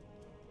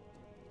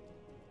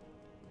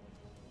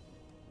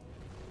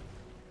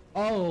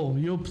 Oh,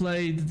 you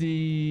played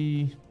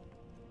the...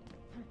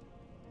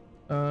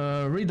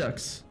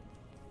 Redux.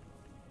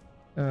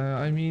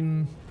 I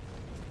mean...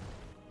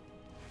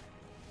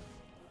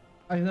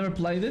 I never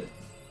played it.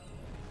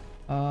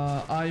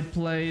 I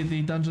played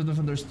the Dungeon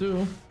Defenders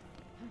 2,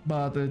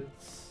 but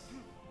it's...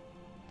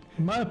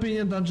 In my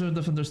opinion, Dungeon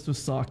Defenders 2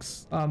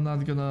 sucks. I'm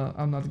not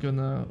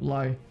gonna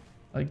lie.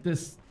 Like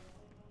this...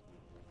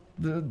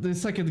 The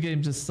second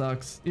game just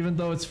sucks. Even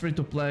though it's free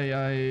to play,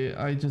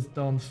 I just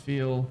don't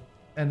feel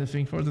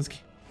anything for this game.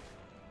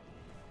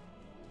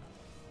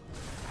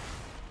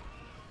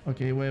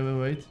 Okay,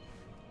 wait.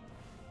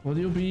 Will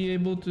you be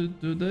able to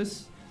do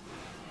this?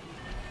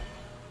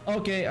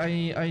 Okay,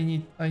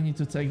 I need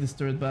to take this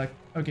turret back.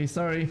 Okay,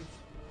 sorry.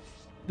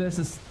 This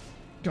is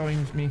going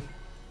with me.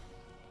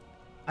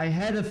 I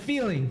had a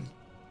feeling.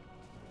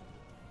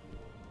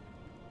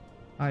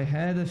 I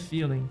had a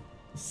feeling.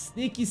 A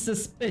sneaky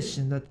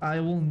suspicion that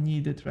I will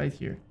need it right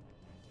here.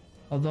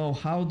 Although,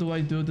 how do I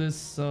do this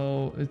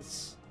so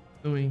it's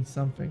doing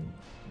something?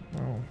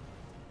 Oh,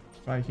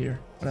 right here.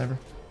 Whatever.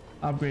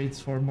 Upgrades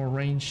for more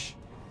range.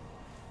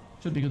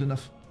 Should be good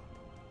enough.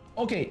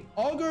 Okay,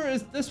 Augur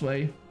is this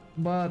way,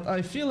 but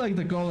I feel like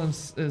the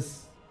Golems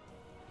is...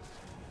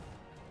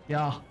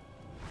 Yeah.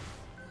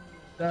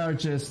 They're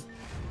just...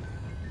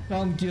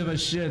 Don't give a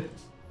shit.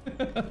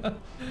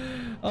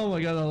 Oh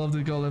my god, I love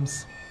the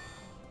Golems.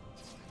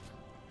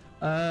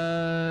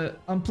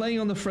 I'm playing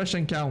on the fresh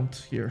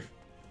encounter here.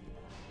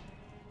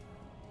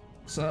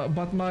 So,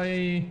 but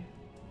my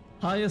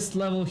highest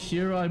level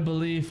hero, I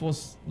believe,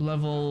 was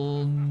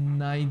level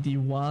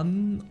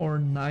 91 or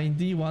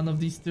 90, one of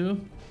these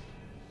two.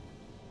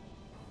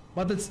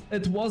 But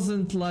it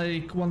wasn't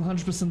like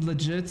 100%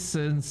 legit,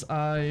 since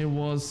I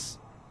was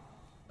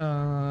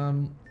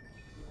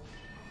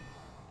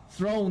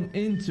thrown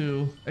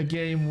into a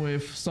game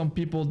with some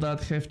people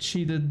that have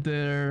cheated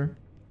their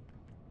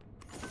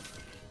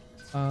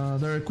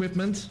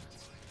equipment.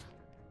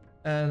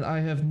 And I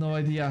have no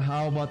idea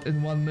how, but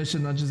in one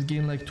mission I just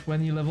gained like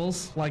 20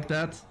 levels like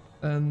that,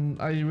 and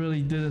I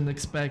really didn't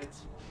expect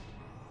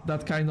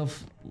that kind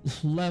of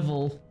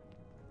level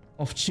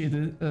of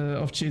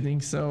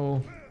cheating,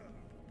 so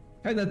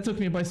kinda took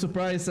me by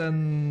surprise,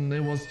 and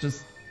it was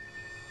just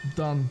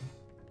done.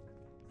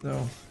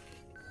 So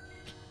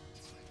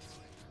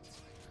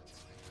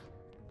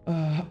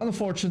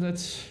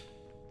unfortunate.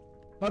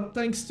 But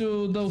thanks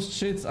to those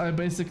cheats, I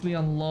basically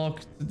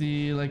unlocked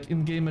the like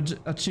in-game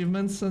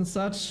achievements and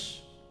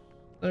such.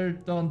 They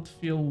don't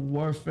feel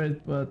worth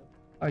it, but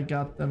I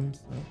got them,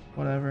 so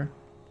whatever.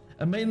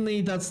 And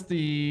mainly that's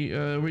the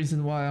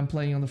reason why I'm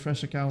playing on the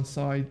fresh account,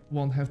 so I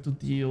won't have to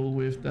deal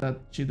with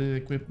that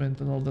cheated equipment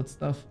and all that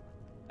stuff.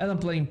 And I'm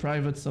playing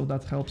private, so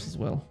that helps as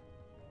well.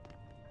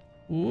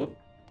 Whoop,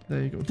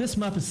 there you go. This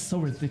map is so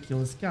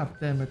ridiculous. God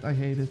damn it, I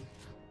hate it.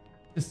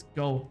 Just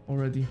go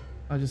already.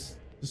 I just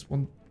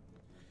want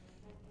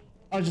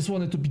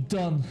it to be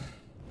done.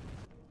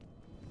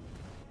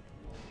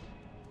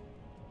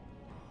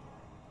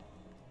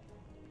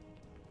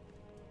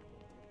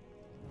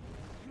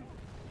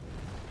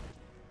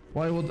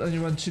 Why would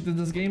anyone cheat in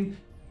this game?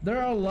 There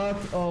are a lot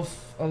of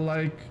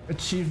like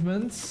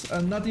achievements,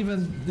 and not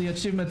even the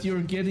achievement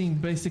you're getting,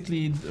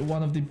 basically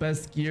one of the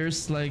best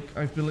gears, like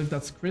I believe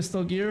that's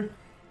crystal gear,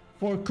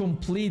 for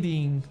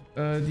completing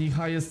the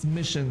highest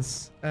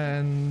missions.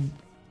 And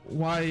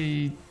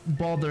why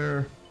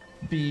bother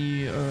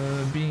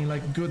being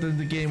like good in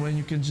the game when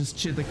you can just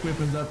cheat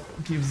equipment that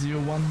gives you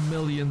 1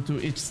 million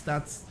to each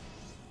stats,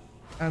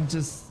 and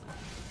just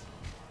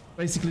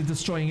basically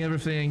destroying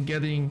everything and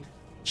getting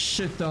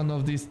shit ton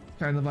of these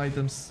kind of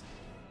items.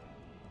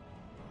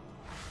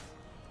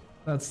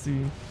 That's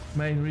the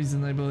main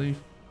reason, I believe.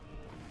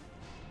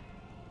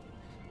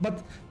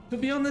 But to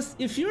be honest,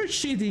 if you're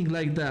cheating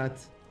like that,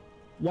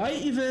 why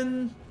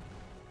even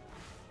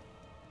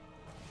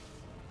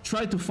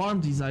try to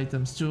farm these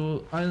items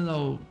to, I don't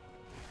know,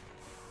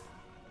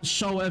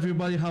 show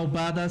everybody how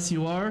badass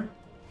you are?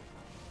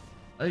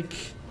 Like,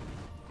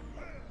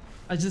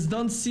 I just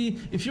don't see,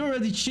 if you're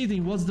already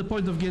cheating, what's the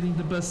point of getting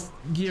the best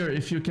gear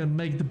if you can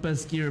make the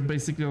best gear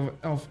basically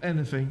of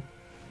anything?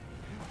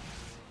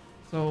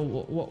 So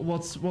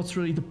what's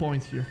really the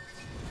point here?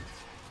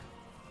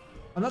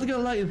 I'm not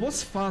gonna lie, it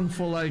was fun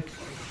for like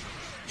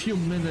few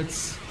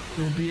minutes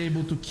to be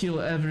able to kill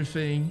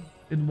everything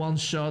in one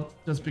shot,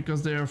 just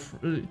because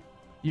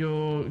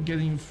you're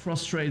getting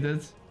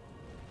frustrated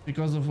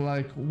because of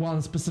like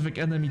one specific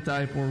enemy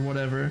type or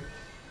whatever.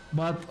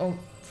 But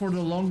for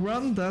the long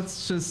run,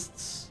 that's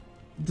just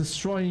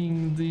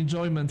destroying the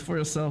enjoyment for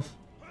yourself.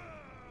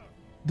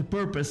 the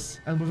purpose,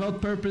 and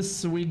without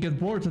purpose we get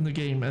bored in the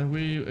game, and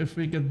if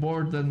we get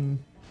bored, then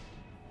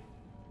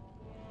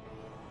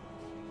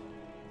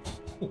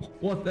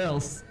what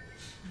else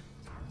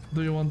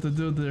do you want to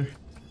do there?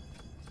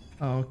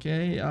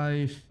 Okay,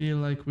 I feel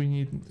like we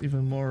need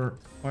even more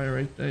fire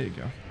rate. There you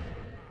go.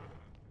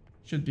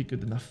 Should be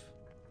good enough.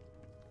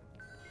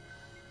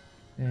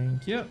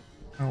 Thank you.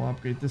 I'll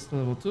upgrade this to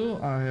level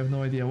 2. I have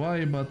no idea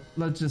why, but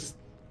let's just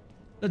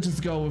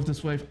go with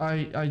this wave.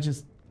 I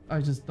just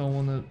don't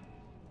wanna.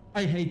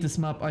 I hate this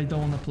map. I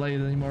don't wanna play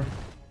it anymore.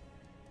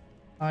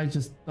 I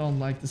just don't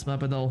like this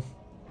map at all.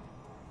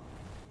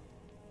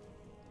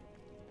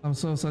 I'm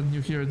so sad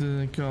New Hero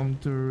didn't come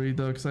to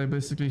Redux. I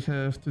basically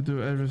have to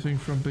do everything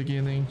from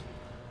beginning.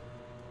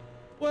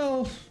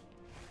 Well,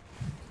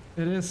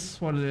 it is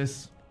what it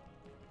is.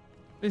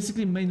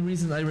 Basically, main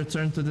reason I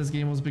returned to this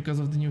game was because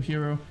of the new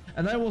hero,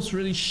 and I was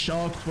really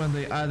shocked when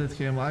they added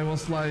him. I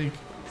was like,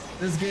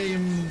 this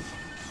game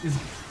is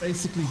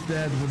basically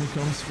dead when it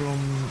comes from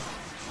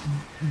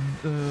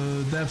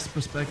the dev's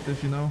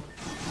perspective, you know.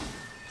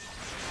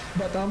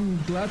 But I'm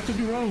glad to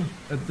be wrong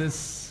at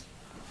this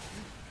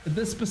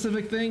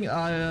specific thing.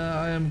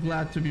 I am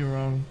glad to be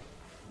wrong,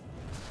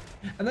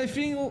 and I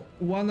feel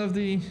one of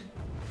the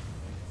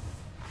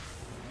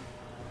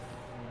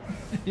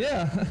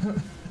yeah.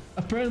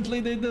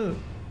 Apparently they do.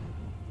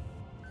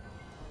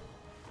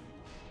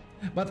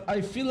 But I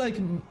feel like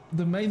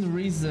the main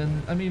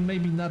reason, I mean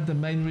maybe not the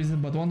main reason,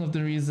 but one of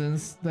the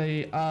reasons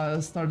they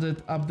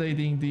started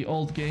updating the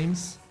old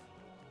games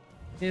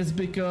is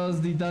because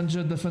the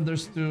Dungeon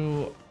Defenders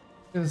 2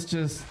 is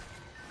just,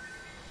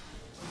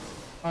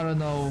 I don't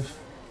know,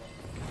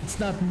 it's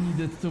not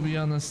needed, to be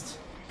honest.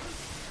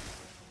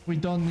 We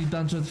don't need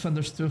Dungeon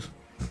Defenders 2.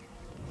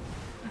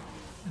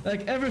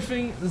 Like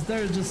everything is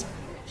there just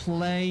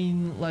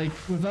plain, like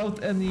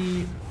without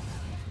any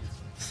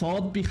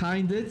thought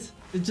behind it.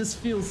 It just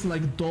feels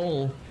like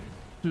dull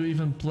to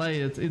even play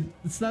it.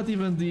 It's not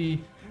even the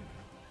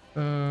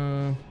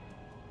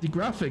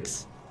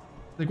graphics.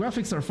 The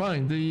graphics are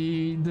fine.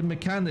 The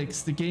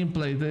mechanics, the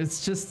gameplay, it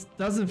just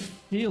doesn't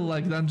feel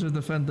like Dungeon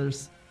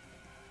Defenders.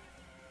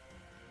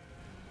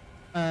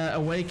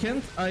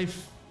 Awakened, I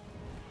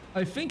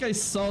think I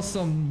saw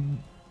some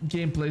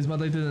gameplays,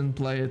 but I didn't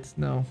play it.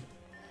 No.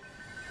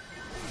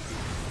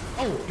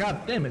 Oh,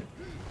 god damn it.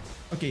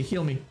 Okay,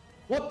 heal me.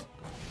 What?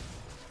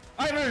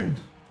 Iron!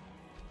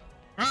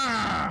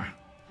 Ah!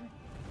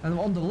 And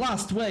on the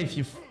last wave,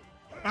 you...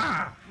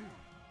 Ah!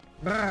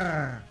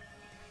 Ah!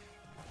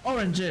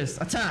 Oranges,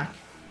 attack!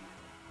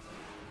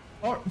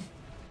 Or...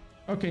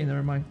 Okay,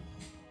 never mind.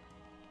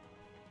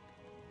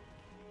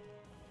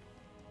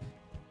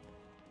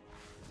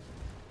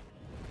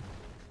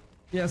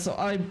 Yeah, so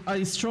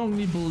I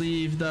strongly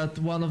believe that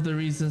one of the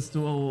reasons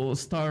to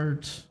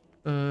start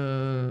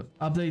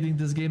updating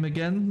this game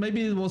again,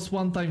 maybe it was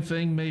one-time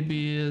thing,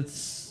 maybe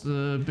it's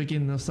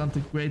beginning of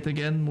something great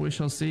again, we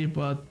shall see,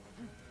 but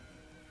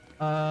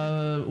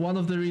one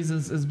of the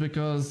reasons is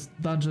because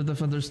Dungeon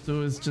Defenders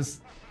 2 is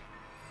just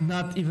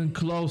not even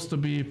close to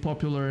be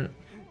popular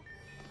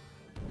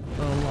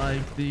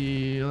like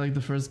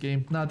the first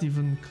game, not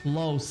even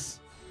close.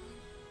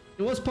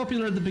 It was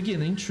popular at the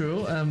beginning,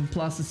 true, and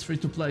plus it's free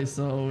to play,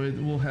 so it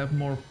will have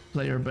more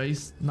player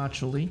base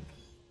naturally.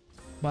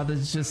 But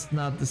it's just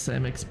not the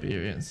same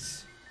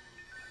experience.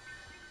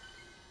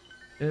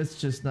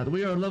 It's just not.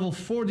 We are level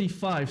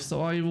 45,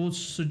 so I would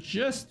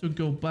suggest to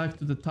go back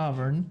to the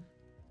tavern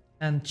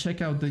and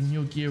check out the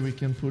new gear we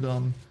can put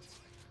on.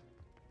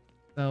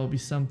 That will be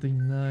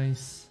something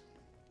nice.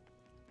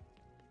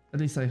 At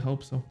least I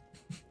hope so.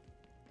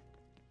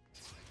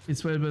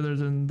 It's way better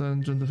than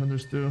Dungeon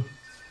Defenders 2.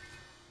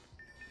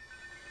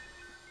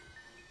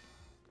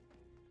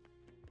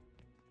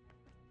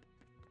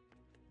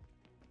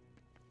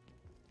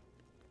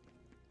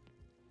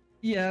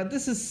 Yeah,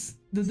 this is...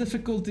 the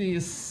difficulty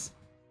is...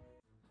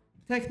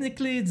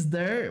 technically it's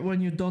there when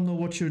you don't know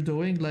what you're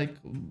doing,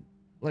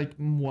 like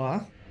moi,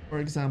 for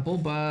example,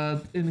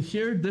 but in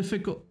here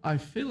difficult... I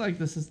feel like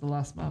this is the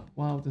last map.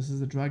 Wow, this is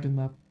the dragon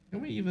map.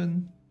 Can we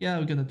even... yeah,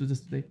 we're gonna do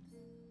this today.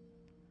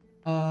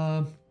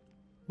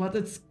 But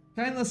it's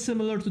kind of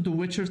similar to The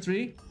Witcher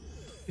 3.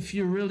 If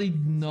you really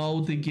know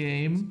the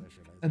game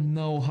and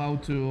know how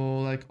to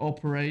like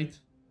operate,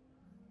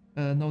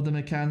 know the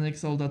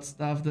mechanics, all that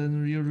stuff,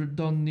 then you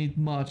don't need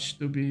much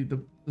to be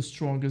the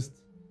strongest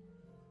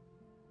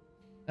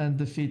and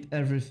defeat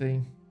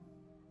everything.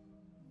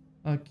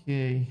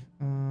 Okay,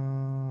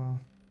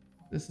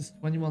 this is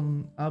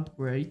 21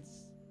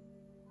 upgrades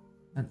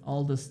and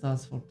all the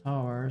stats for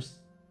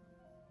towers.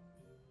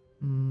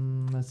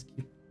 Let's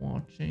keep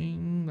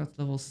watching. That's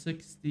level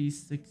 60,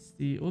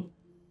 60, oops,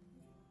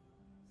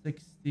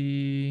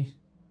 60,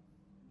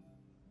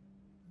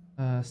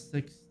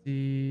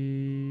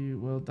 60,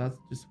 well, that's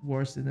just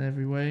worse in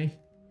every way.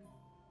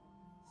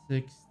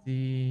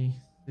 60,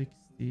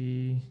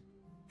 60,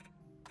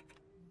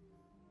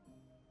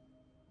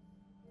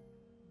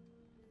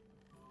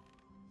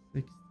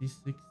 60,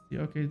 60,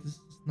 okay, this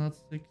is not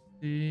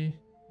 60.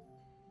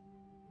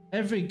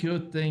 Every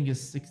good thing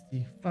is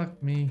 60.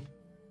 Fuck me.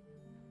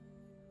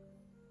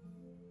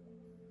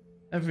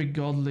 Every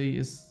godly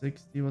is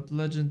 60, but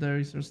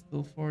legendaries are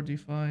still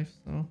 45,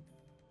 so...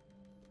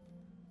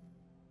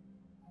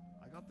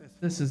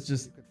 This is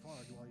just...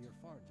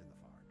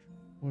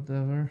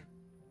 whatever.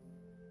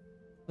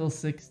 Still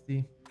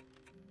 60.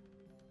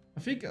 I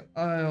think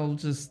I'll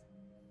just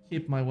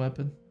keep my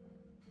weapon.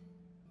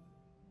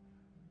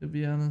 To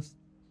be honest.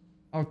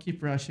 I'll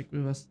keep Rashik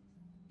with us.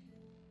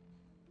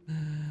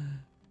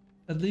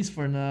 At least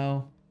for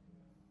now.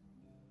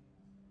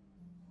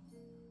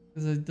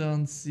 Because I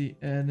don't see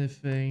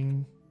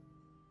anything.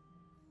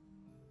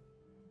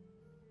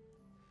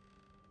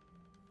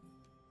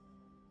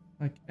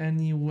 Like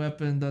any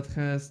weapon that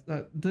has...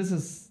 this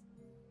is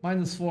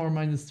 -4,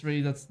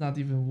 -3, that's not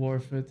even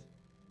worth it.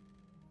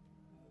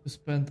 To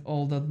spend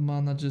all that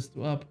mana just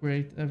to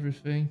upgrade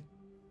everything.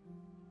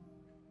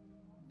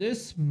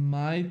 This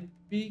might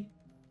be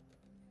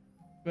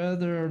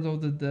better, although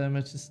the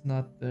damage is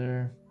not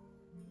there.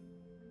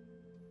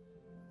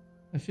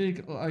 I feel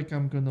like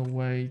I'm gonna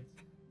wait.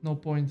 No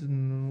point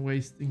in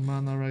wasting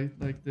mana right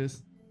like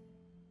this.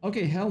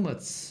 Okay,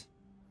 helmets.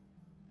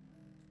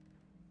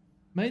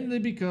 Mainly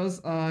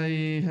because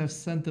I have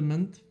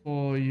sentiment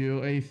for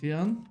you,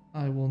 Atheon.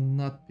 I will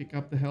not pick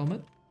up the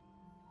helmet.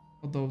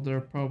 Although there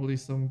are probably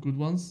some good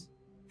ones.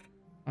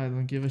 I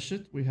don't give a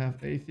shit. We have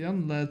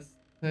Atheon. Let's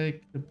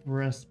take the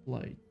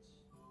breastplate.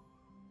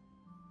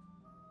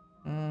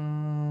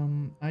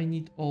 I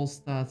need all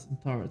stats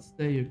and turrets.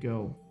 There you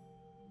go.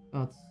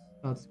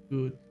 That's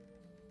good.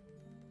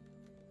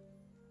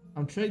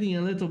 I'm trading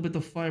a little bit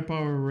of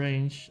firepower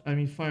range. I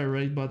mean fire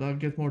rate, but I'll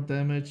get more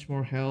damage,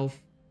 more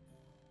health.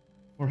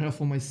 More health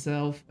for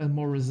myself and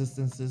more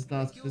resistances.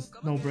 That's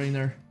just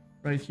no-brainer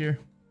right here.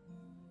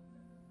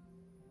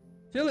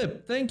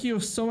 Philip, thank you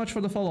so much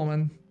for the follow,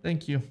 man.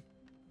 Thank you.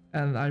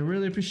 And I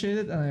really appreciate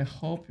it, and I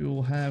hope you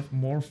will have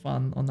more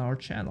fun on our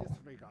channel.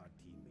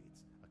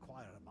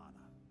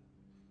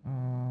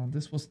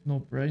 This was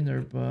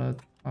no-brainer,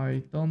 but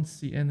I don't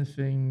see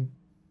anything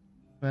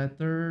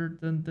better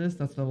than this.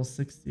 That's level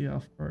 60,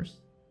 of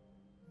course.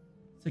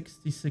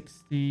 60,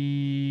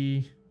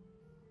 60.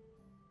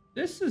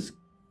 This is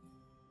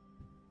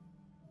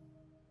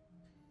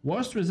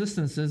worst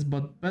resistances,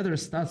 but better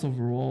stats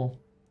overall.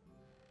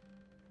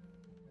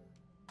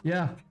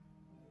 Yeah,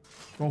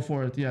 go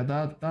for it. Yeah,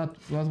 that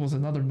was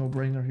another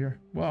no-brainer here.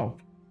 Wow.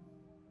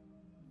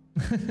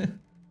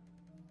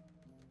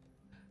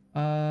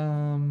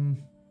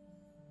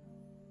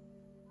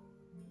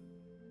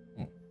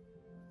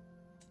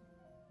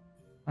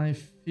 I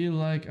feel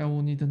like I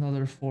will need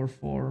another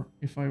 4/4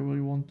 if I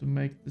really want to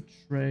make the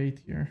trade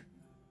here.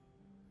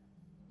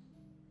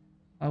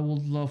 I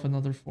would love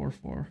another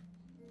 4/4.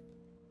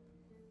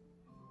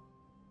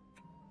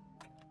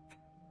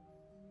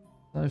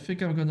 I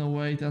think I'm gonna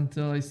wait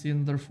until I see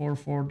another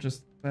 4/4,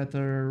 just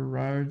better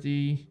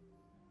rarity,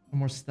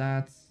 more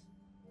stats.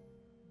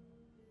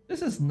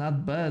 This is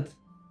not bad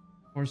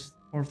for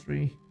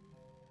 4/3.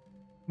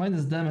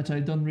 Minus damage,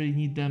 I don't really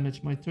need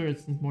damage. My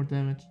turrets need more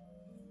damage.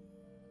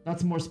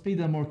 That's more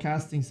speed and more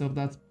casting, so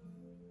that's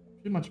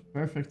pretty much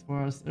perfect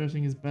for us.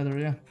 Everything is better.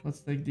 Yeah,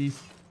 let's take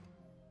these.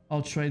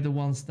 I'll trade the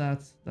one stat.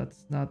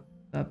 That's not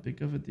that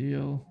big of a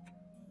deal.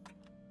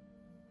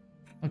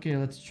 Okay,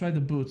 let's try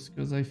the boots,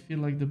 because I feel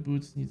like the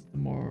boots needs the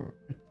more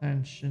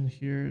attention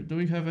here. Do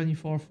we have any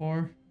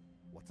 4/4?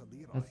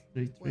 That's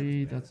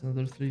 3/3. That's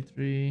another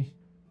 3/3.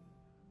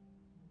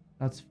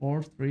 That's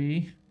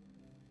 4/3.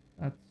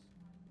 That's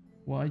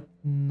quite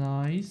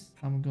nice.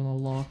 I'm gonna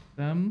lock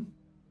them.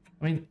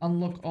 I mean,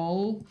 unlock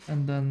all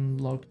and then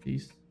lock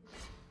these.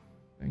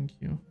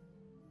 Thank you.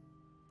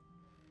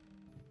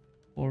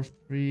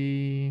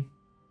 4/3.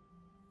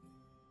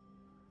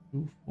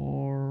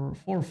 2/4.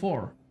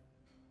 4/4.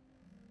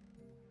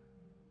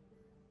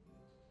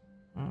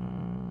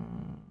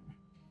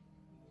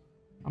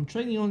 I'm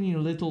trading only a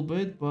little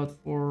bit, but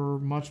for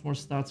much more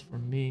stats for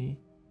me.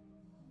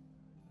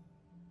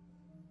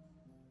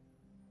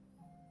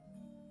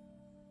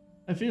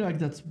 I feel like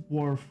that's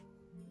worth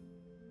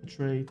a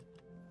trade.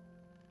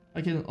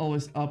 I can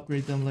always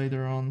upgrade them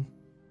later on.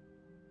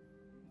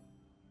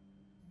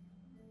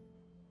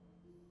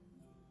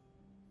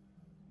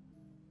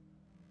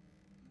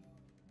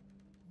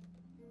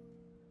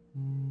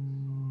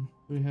 Do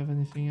we have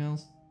anything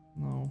else?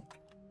 No.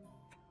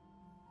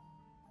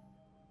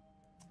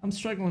 I'm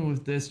struggling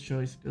with this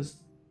choice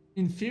because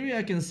in theory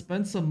I can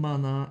spend some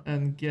mana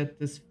and get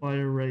this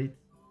fire rate.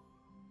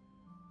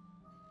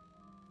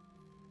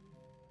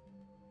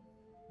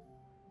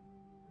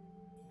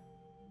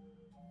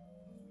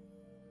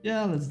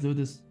 Yeah, let's do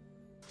this.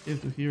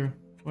 Give to hero.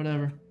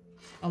 Whatever.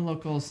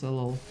 Unlock all, sell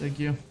all. Thank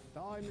you.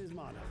 Time is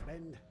mana,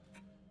 friend.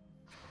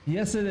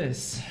 Yes, it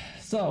is.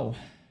 So,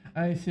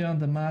 Atheon,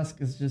 the mask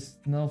is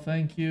just no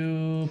thank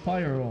you.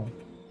 Pyro.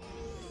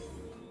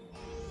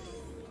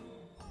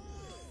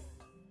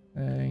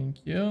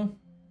 Thank you.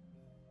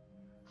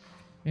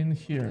 In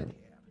here.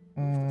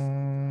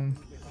 I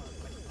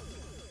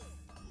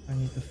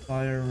need the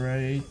fire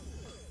rate.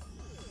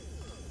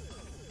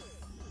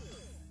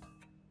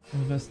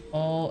 Invest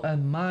all,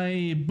 and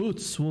my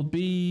boots will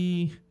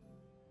be...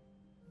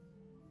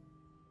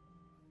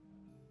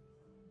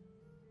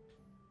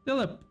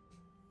 Philip,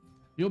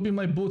 you'll be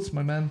my boots,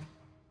 my man.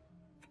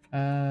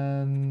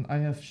 And I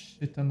have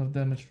shit ton of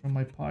damage from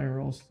my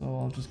pyro, so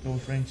I'll just go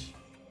with range.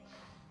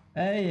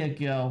 There you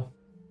go.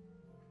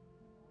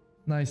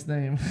 Nice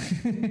name.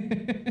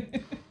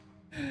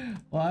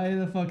 Why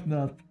the fuck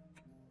not?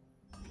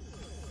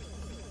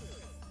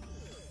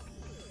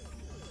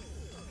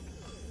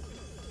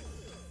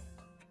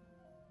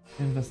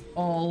 Invest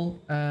all,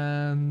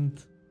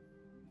 and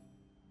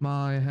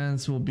my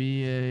hands will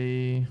be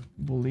a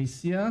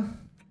Bulicia.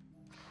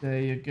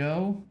 There you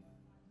go.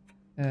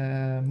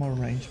 More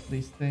range,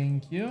 please.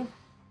 Thank you.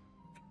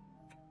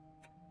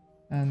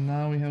 And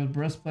now we have a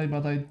breastplate,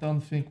 but I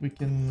don't think we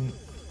can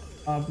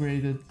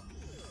upgrade it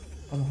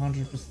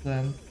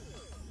 100%.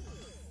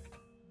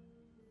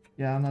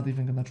 Yeah, I'm not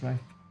even gonna try.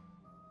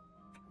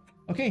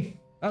 Okay,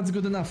 that's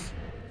good enough.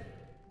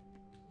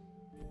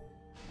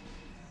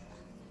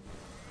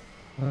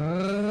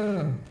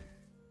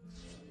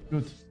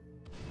 Good.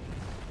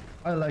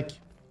 I like.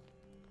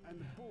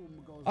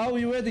 Are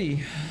we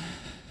ready?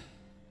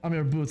 I'm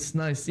your boots,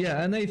 nice.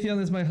 Yeah, and Atheon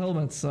is my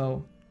helmet,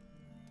 so...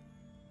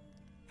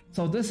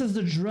 So this is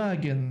the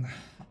dragon.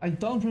 I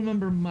don't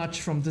remember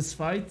much from this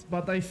fight,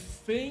 but I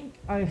think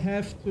I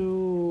have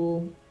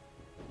to...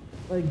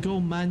 like, go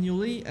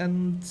manually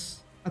and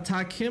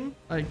attack him,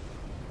 like,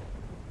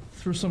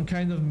 through some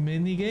kind of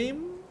mini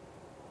game?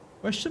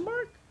 Question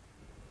mark?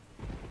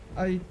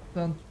 I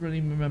don't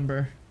really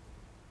remember.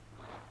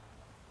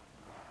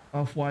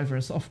 Of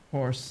wyverns, of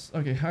course.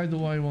 Okay, how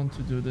do I want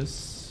to do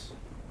this?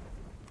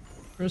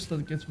 First,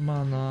 let's get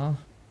mana.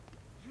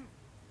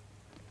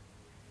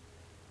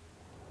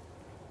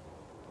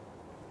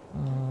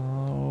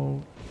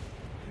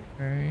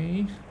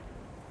 Okay.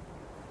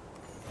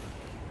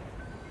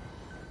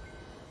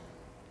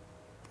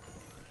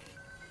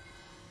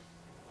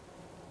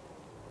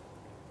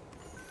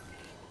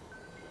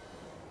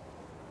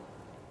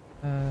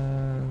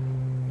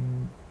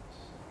 And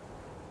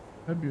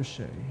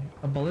trebuchet,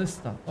 a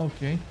ballista.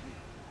 Okay.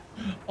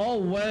 Oh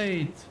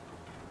wait.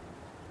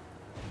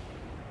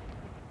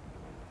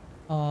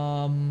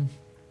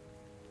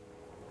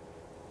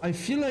 I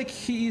feel like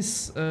he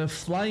is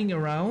flying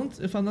around,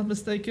 if I'm not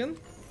mistaken,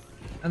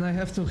 and I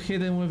have to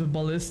hit him with a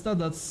ballista.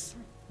 That's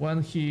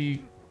when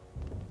he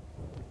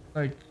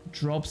like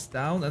drops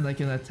down and I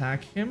can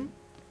attack him.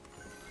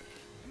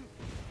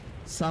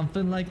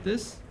 Something like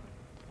this,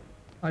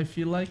 I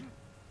feel like.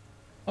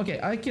 Okay,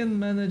 I can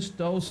manage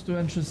those two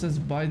entrances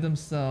by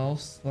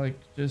themselves, like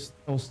just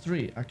those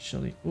three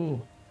actually.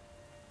 Ooh,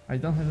 I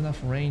don't have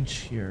enough range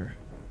here.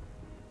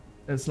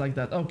 It's like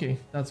that. Okay,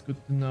 that's good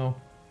to know.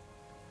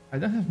 I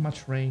don't have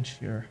much range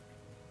here.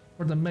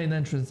 For the main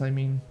entrance, I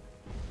mean.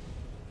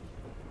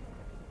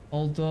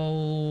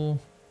 Although...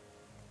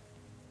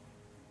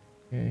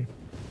 Okay.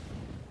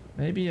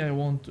 Maybe I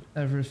want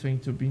everything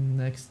to be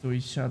next to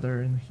each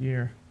other in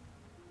here.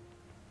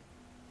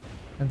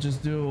 And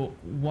just do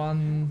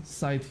one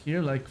side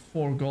here, like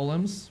 4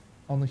 golems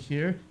on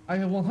here. I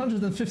have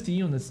 150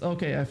 units.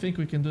 Okay, I think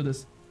we can do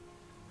this.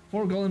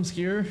 4 golems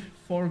here,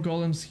 4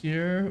 golems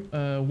here,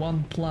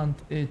 1 plant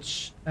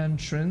each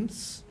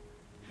entrance.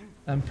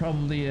 And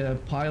probably a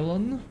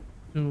pylon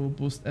to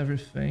boost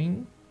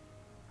everything.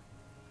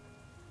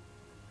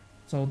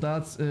 So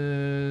that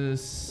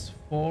is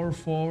 4,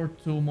 4,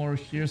 2 more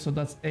here, so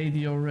that's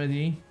 80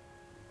 already.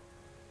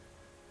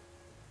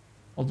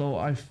 Although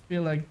I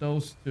feel like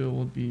those two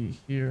will be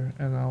here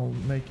and I'll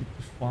make it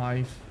to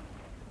 5.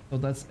 So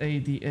that's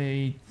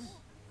 88,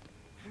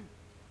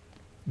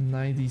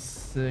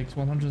 96,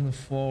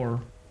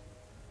 104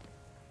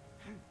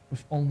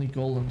 with only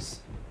golems.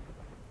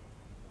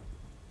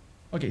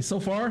 Okay, so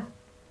far,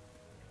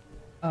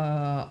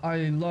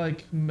 I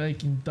like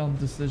making dumb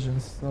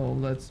decisions, so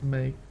let's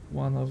make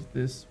one of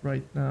this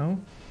right now.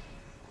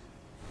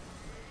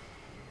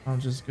 I'm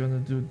just gonna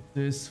do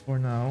this for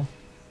now.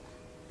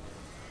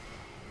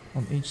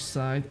 On each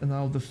side, and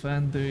I'll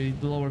defend the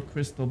lower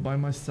crystal by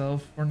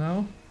myself for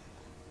now.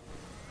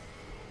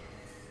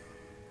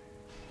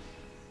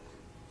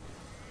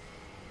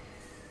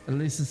 At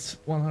least it's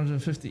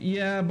 150.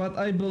 Yeah, but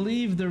I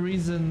believe the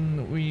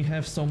reason we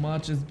have so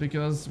much is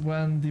because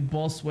when the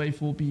boss wave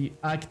will be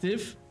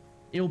active,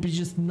 it will be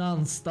just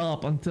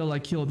non-stop until I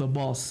kill the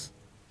boss.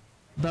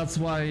 That's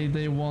why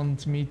they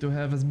want me to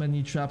have as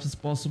many traps as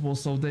possible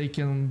so they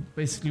can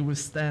basically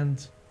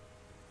withstand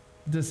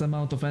this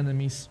amount of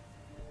enemies.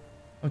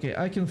 Okay,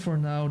 I can for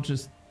now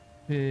just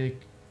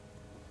pick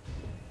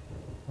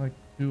like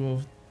 2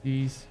 of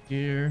these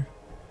here.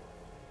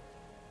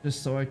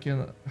 Just so I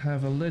can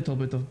have a little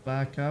bit of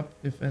backup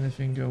if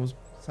anything goes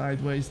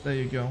sideways. There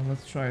you go,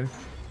 let's try it.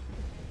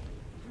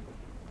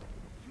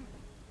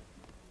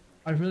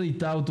 I really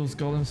doubt those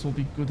golems will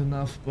be good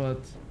enough, but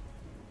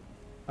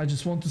I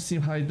just want to see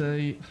how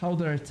they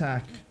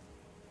attack.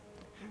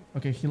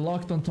 Okay, he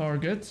locked on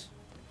target.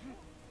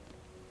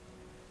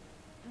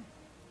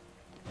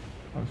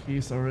 Oh,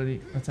 he's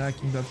already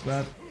attacking, that's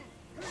bad.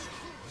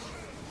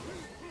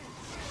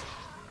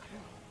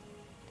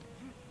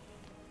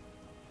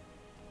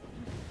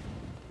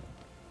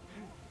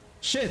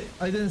 shit!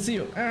 I didn't see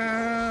you.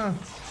 Ah!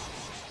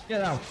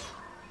 Get out.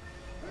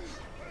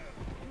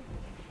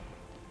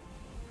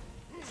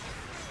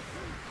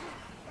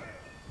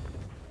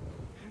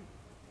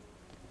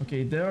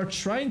 Okay, they are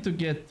trying to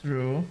get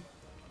through,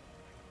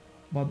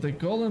 but the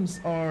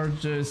golems are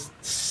just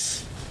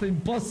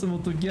impossible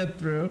to get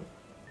through.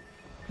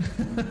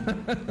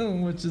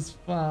 Which is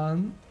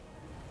fun.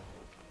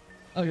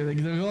 Okay, the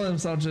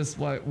golems are just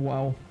like,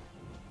 wow.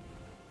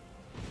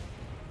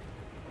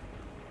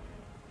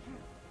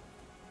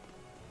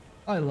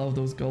 I love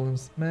those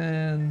golems,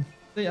 man.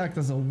 They act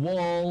as a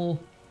wall,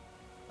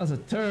 as a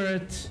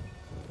turret,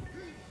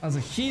 as a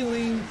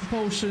healing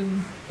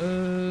potion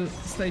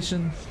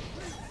station.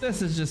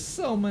 This is just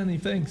so many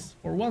things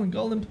for one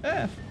golem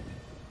path.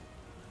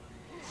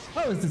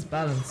 How is this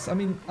balanced? I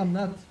mean, I'm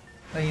not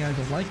saying I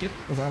don't like it,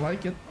 because I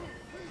like it.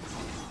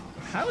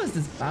 How is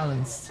this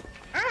balanced?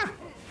 Ah!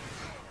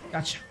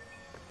 Gotcha.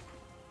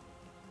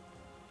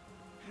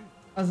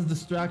 As a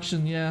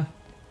distraction, yeah.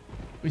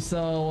 We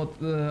saw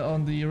what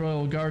on the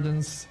Royal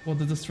Gardens what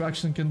the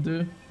distraction can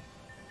do.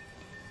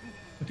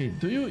 Okay,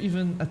 do you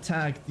even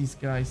attack these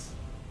guys?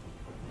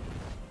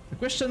 The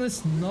question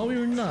is, no,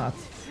 you're not.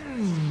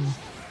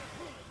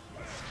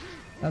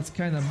 That's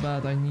kind of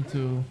bad. I need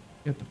to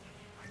get a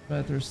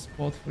better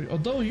spot for you.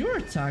 Although you're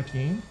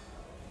attacking,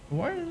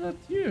 why not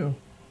you?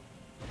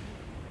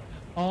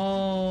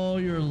 Oh,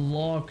 you're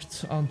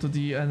locked onto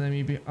the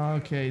enemy.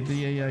 Okay,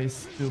 the AI is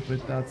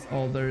stupid. That's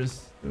all there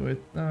is to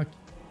it. Okay.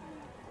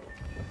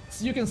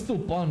 You can still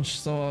punch,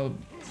 so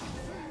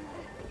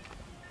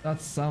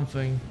that's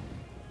something.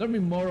 There'll be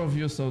more of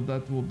you, so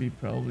that will be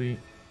probably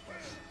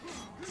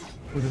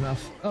good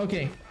enough.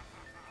 Okay.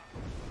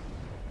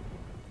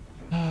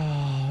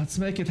 Let's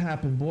make it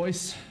happen,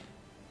 boys.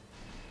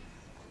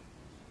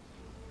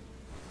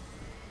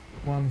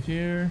 One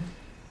here.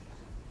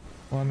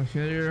 One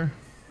here.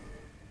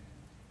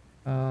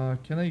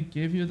 Can I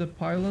give you the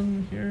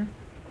pylon here?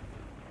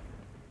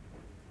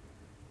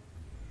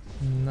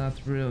 Not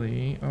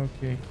really.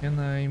 Okay, can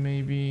I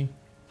maybe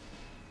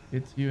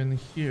get you in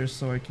here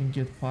so I can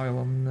get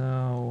pylon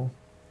now?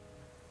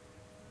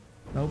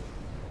 Nope.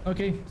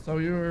 Okay, so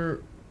you're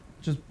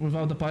just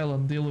without the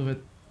pylon, deal with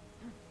it.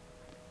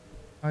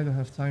 I don't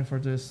have time for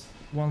this.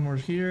 One more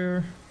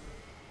here.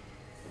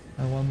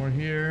 And one more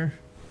here.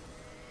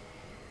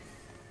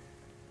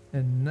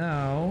 And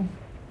now...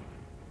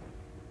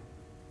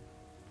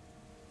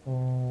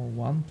 oh,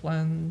 one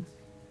plant.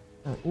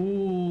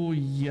 Oh,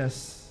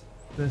 yes.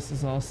 This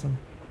is awesome.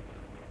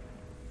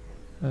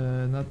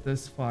 Not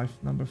this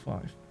 5, number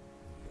 5.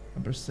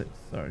 Number 6,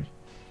 sorry.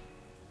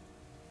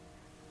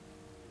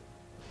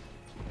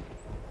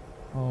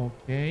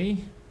 Okay.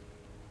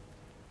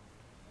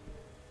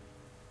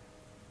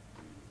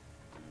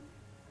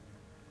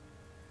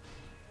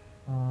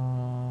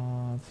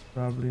 It's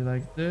probably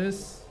like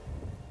this.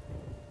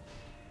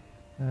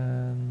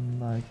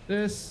 And like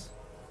this.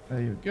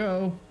 There you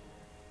go.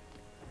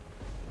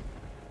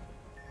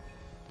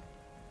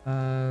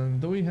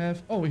 And do we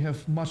have... oh, we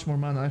have much more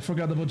mana. I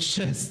forgot about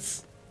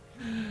chests.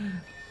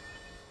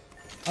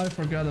 I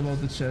forgot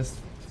about the chest.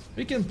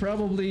 We can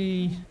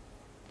probably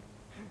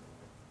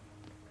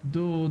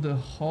do the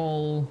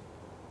whole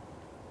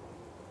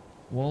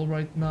wall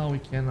right now. We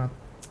cannot.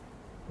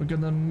 We're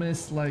gonna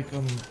miss like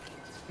on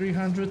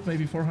 300,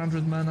 maybe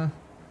 400 mana.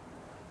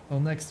 So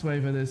next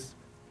wave it is.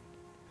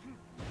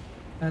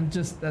 And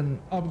just then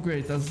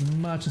upgrade as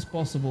much as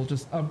possible.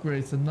 Just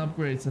upgrades and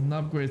upgrades and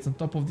upgrades on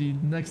top of the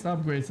next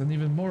upgrades and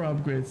even more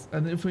upgrades.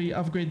 And if we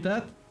upgrade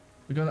that,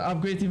 we're gonna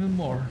upgrade even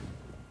more.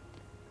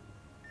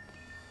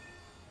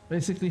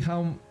 Basically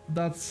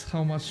that's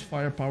how much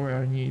firepower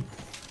I need.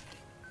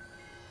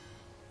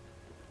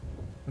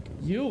 Okay,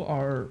 you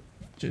are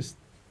just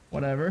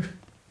whatever.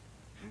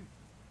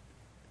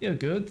 You're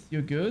good,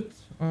 you're good.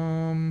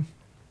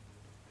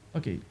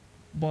 Okay,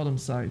 bottom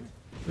side.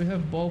 Do we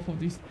have both of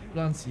these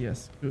plants?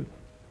 Yes, good.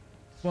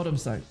 Bottom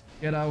side.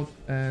 Get out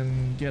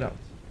and get out.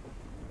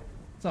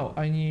 So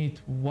I need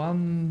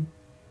one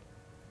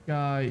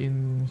guy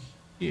in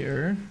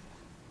here.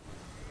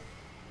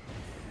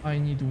 I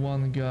need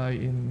one guy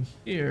in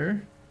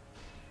here.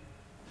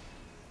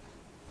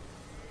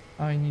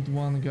 I need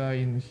one guy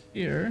in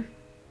here.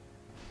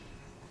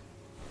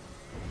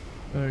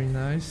 Very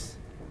nice.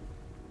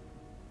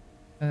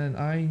 And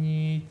I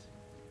need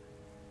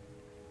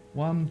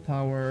one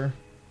tower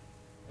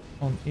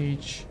on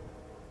each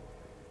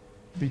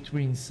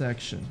between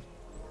section.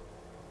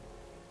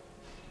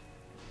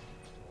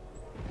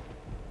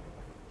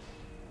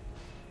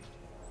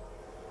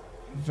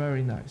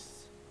 Very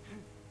nice.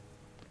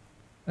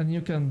 And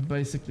you can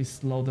basically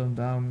slow them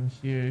down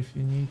here if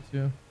you need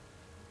to.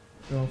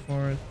 Go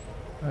for it.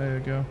 There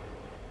you go.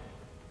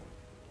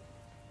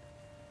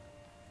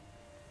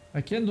 I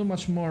can't do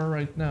much more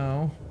right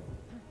now.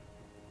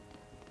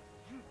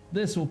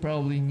 This will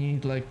probably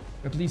need like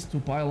at least 2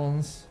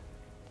 pylons.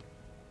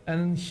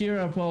 And here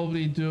I'll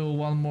probably do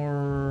one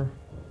more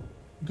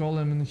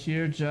golem in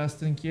here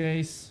just in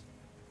case.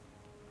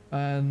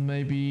 And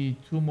maybe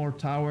 2 more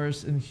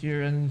towers in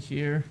here and in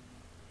here.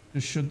 to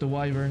shoot the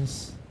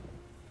wyverns.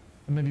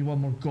 And maybe one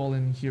more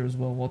golem here as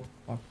well. What the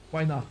fuck?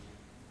 Why not?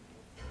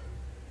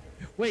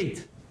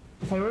 Wait!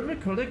 If I remember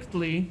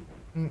correctly...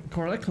 I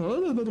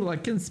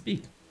can't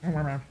speak.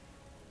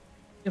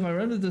 If I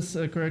remember this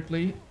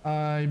correctly,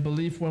 I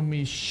believe when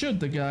we shoot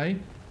the guy,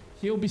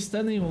 he'll be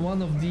standing on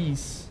one of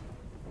these.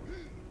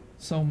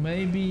 So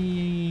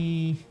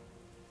maybe...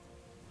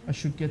 I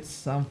should get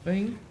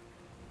something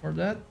for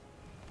that.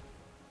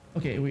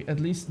 Okay, we at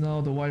least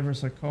know the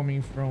wyverns are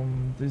coming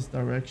from these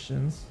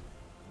directions.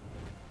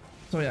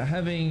 So yeah,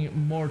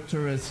 having more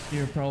turrets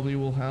here probably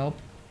will help.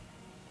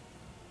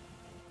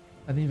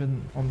 And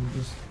even on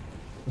just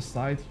the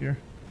side here.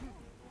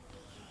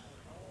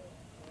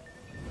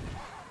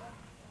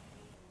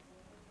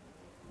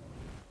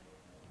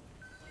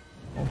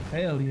 Oh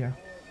hell yeah.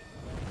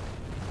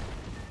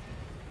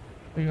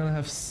 We're gonna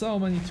have so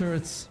many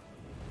turrets.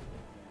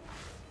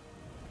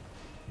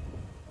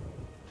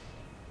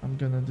 I'm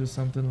gonna do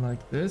something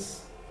like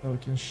this, so we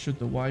can shoot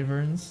the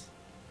wyverns.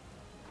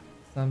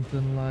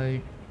 Something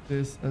like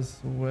this as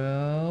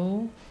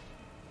well.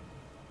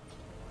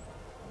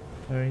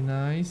 Very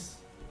nice.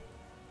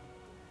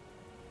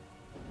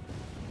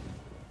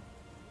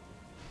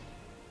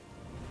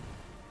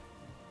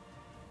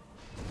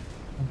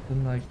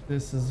 Something like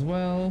this as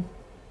well.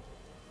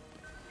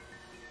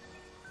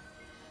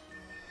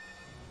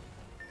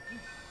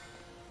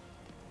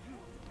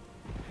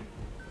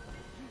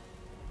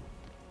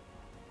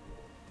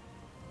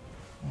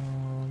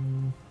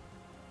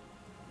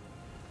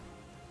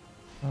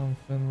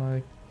 Something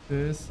like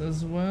this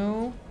as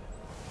well.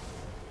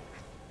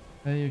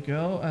 There you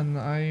go, and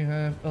I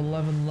have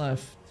 11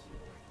 left.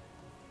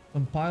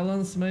 Some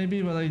pylons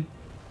maybe, but I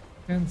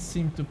can't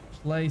seem to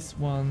place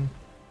one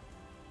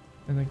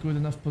in a good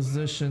enough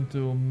position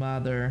to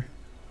matter.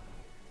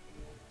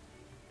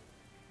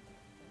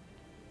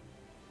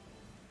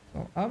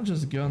 So I'm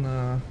just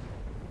gonna...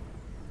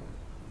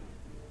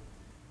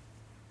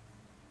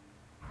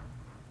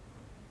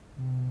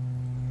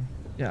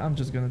 yeah, I'm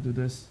just gonna do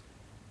this.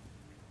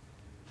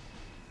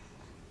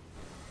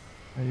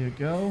 There you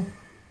go.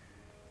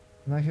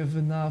 And I have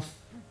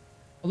enough.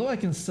 Although I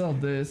can sell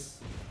this.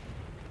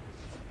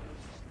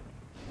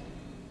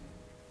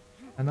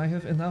 And I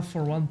have enough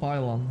for one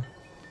pylon.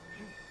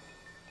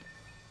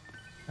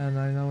 And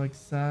I know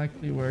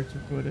exactly where to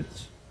put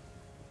it.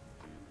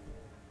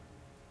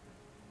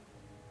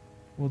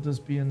 Will this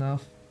be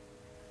enough?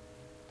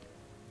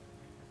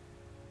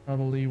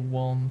 Probably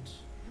won't.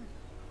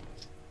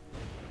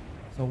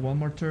 So one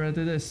more turret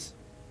it is.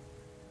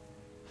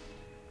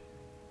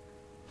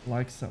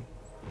 Like so.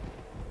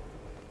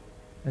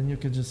 And you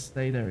can just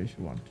stay there if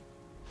you want.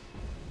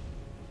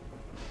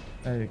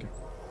 There you go.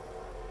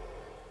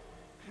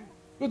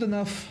 Good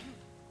enough.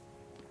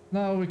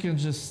 Now we can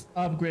just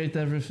upgrade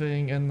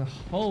everything and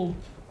hope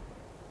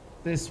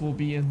this will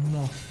be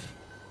enough.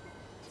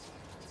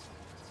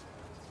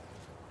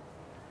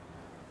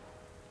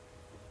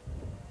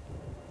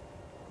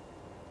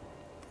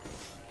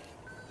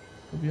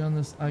 To be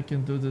honest, I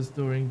can do this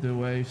during the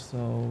wave,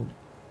 so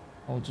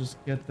I'll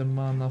just get the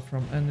mana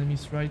from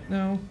enemies right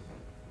now.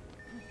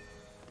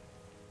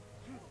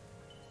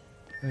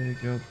 There you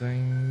go,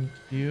 thank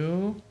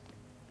you.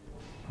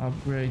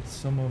 Upgrade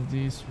some of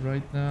these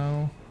right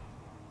now.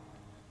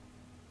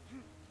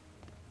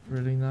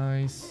 Really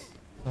nice.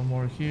 Some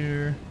more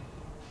here.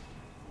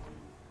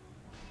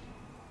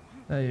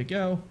 There you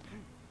go.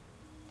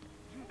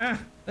 Ah,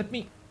 let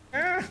me...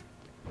 Ah!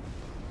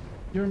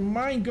 You're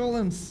mine,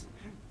 golems!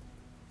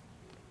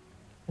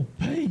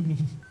 Obey me!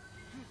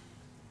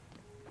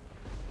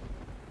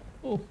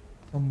 Oh,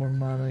 some more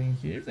mana in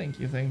here. Thank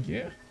you, thank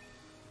you.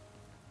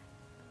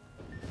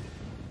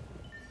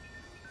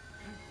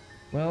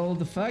 Well,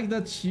 the fact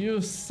that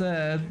you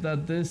said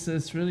that this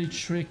is really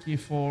tricky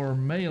for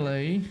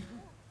melee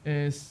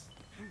is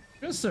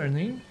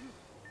concerning.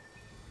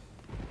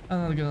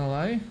 I'm not gonna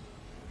lie.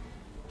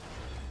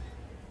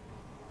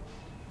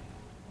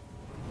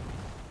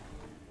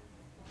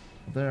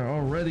 They're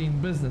already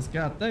in business,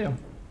 god damn.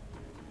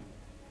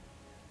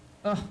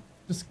 Ah,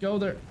 just go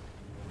there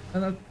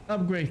and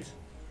upgrade.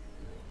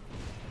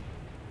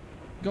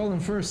 Golem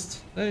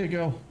first, there you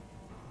go.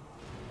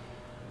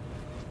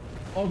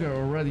 Ogre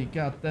already,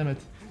 god damn it.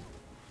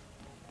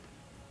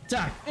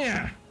 Attack!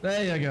 Yeah!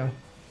 There you go.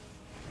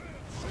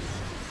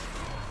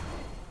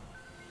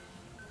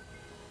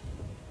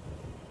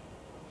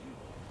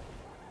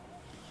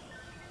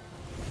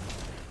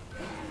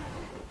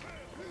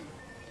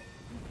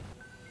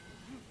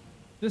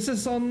 This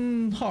is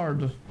on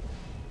hard.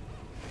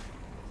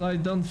 I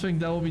don't think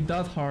that will be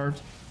that hard.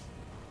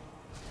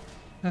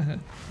 You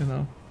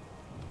know,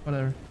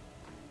 whatever.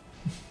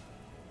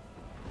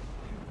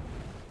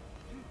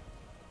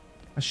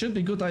 I should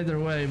be good either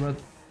way, but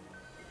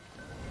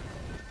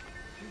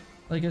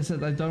like I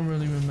said, I don't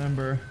really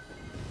remember.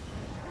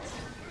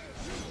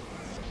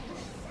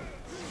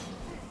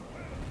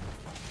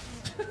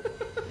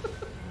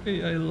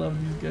 Hey, I love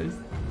these guys.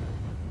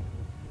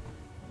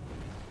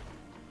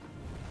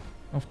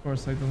 Of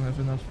course, I don't have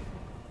enough.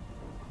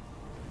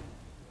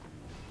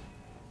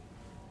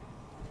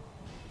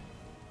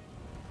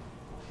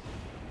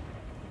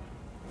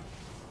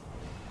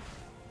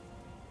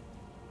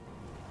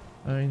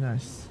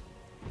 Nice.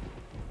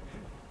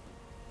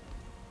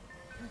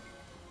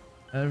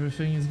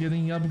 Everything is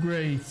getting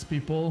upgrades,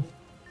 people.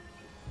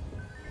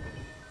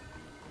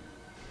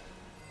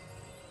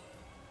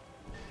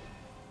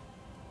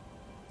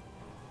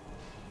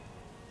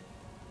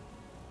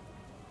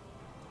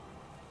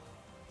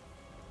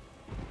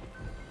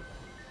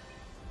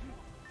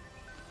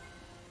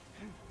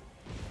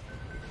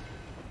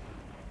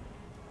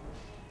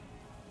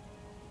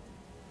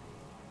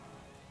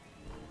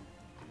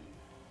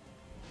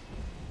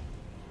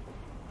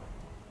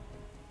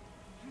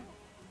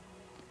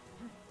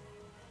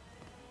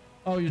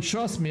 Oh, you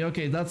trust me?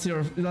 Okay, that's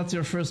your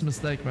first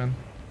mistake, man.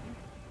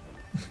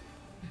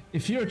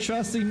 If you're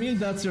trusting me,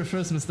 that's your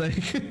first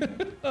mistake.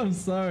 I'm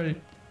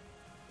sorry.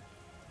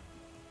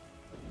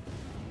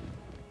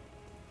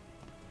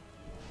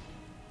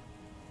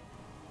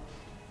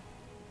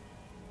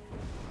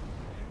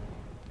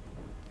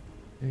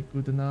 Okay,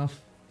 good enough.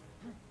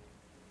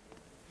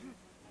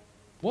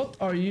 What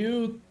are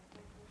you?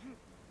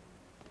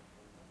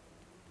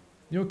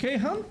 You okay,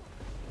 hun?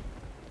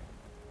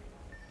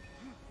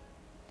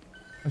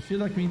 I feel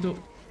like we need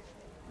to...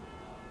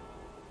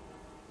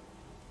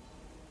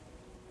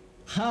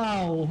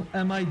 How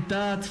am I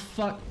that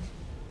fuck...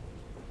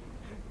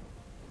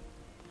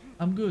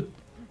 I'm good.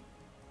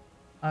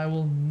 I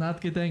will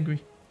not get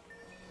angry.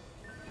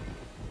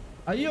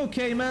 Are you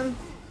okay, man?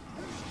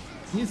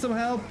 Need some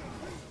help?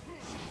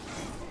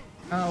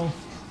 Ow.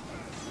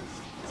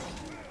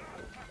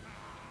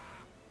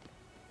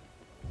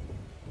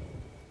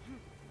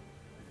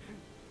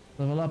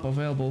 Level up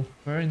available.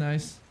 Very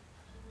nice.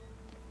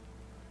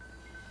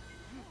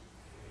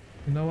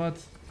 You know what?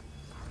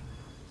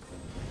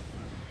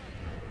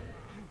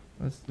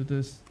 Let's do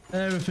this.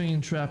 Everything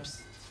in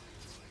traps.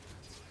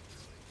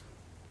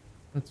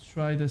 Let's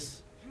try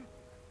this.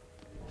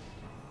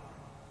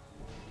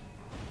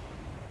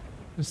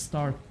 Just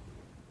start.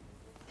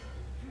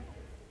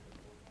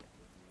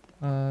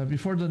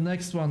 Before the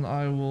next one,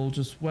 I will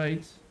just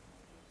wait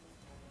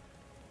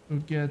to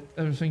get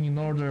everything in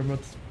order,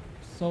 but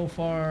so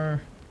far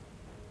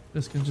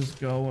this can just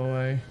go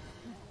away.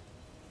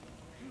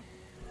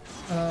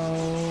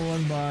 Oh,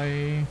 and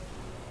bye.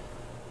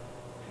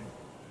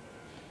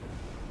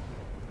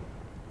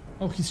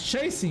 Oh, he's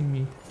chasing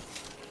me.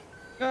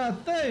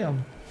 God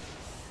damn.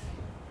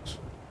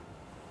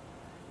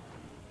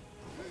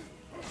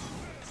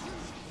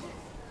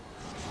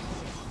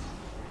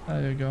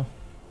 There you go.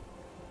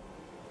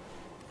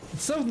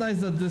 It's so nice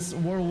that this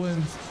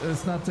whirlwind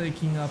is not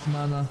taking up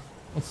mana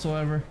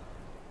whatsoever.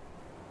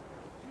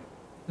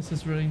 This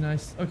is really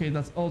nice. Okay,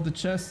 that's all the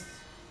chests.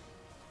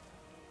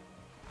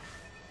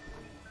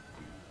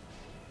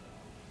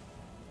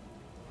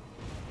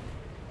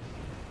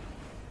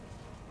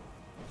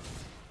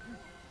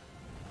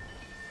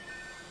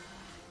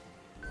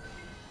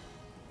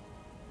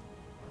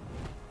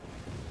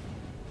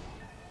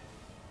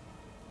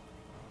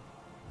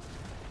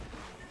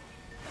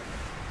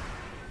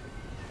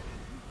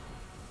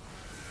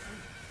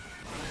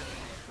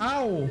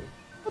 Ow!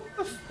 What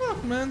the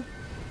fuck, man?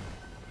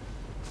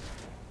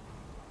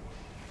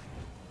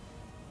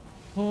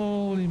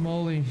 Holy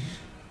moly.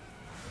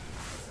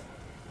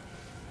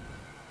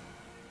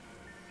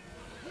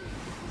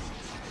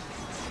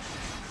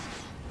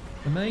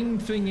 The main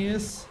thing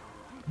is,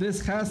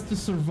 this has to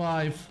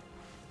survive.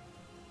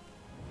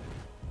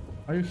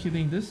 Are you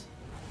hitting this?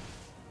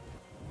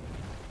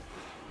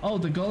 Oh,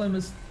 the golem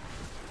is...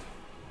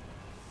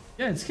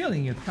 Yeah, it's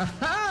killing it.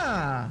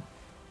 Haha!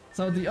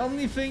 So the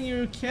only thing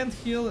you can't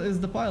heal is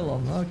the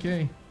pylon.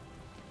 Okay.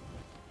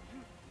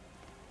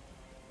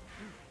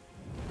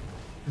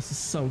 This is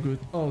so good.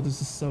 Oh,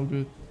 this is so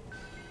good.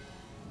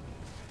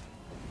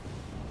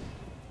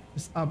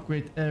 Just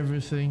upgrade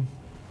everything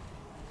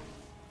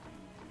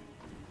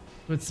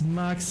to its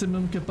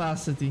maximum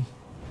capacity.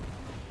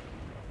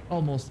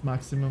 Almost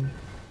maximum.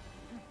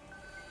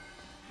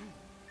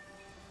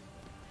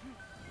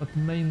 But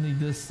mainly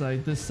this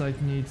side. This side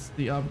needs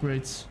the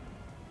upgrades.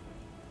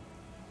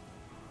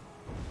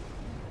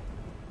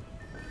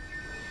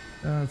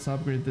 Let's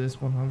upgrade this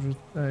 100.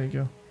 There you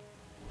go.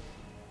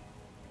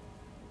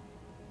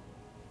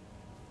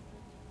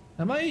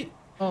 Am I?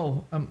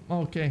 Oh,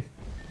 okay.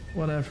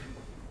 Whatever.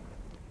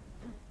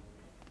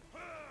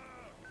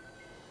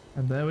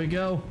 And there we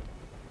go.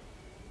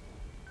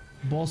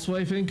 Boss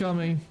wave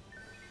incoming.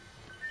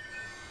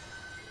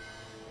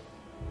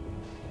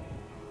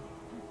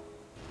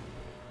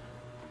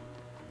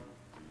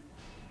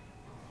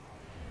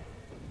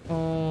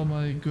 Oh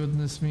my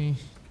goodness me.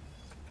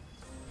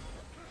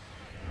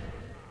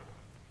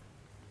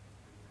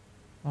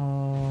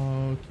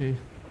 Okay.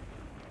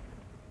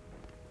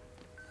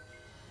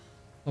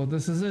 Oh,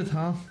 this is it,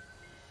 huh?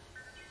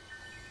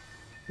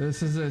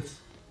 This is it.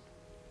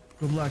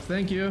 Good luck.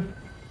 Thank you.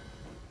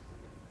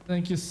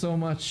 Thank you so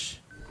much.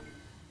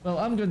 Well,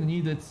 I'm gonna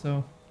need it,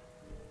 so...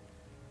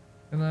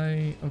 Can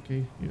I...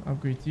 Okay, you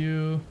upgrade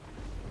you.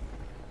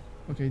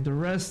 Okay, the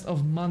rest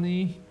of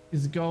money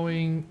is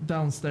going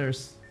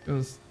downstairs,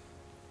 because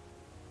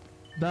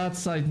that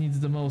side needs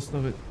the most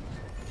of it.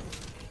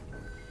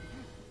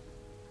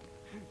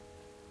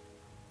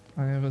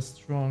 I have a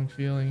strong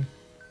feeling.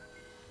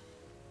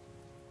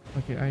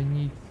 Okay, I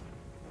need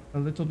a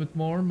little bit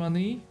more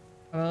money.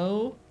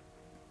 Hello?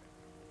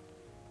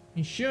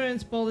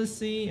 Insurance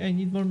policy, I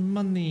need more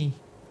money.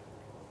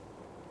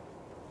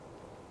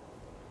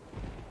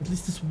 At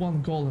least this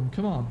one golem,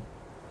 come on.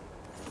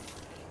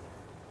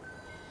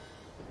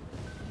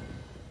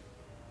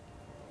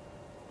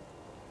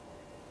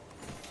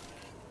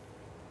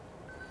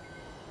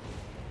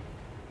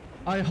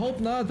 I hope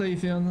not,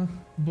 Atheon,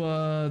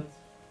 but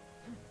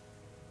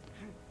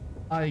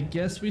I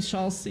guess we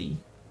shall see.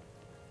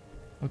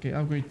 Okay,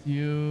 upgrade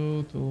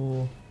you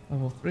to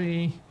level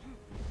 3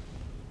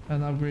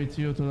 and upgrade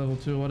you to level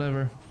 2,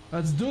 whatever.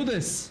 Let's do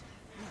this!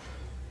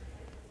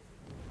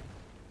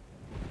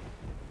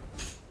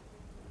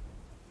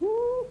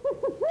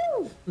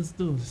 Let's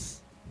do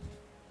this.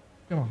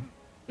 Come on,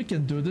 we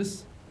can do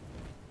this.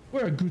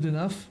 We're good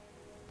enough.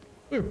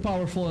 We're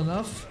powerful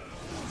enough.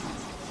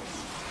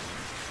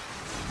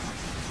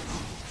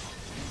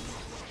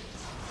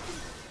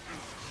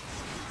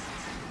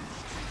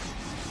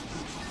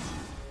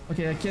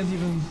 Okay, I can't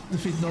even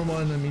defeat normal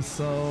enemies,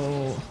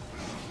 so...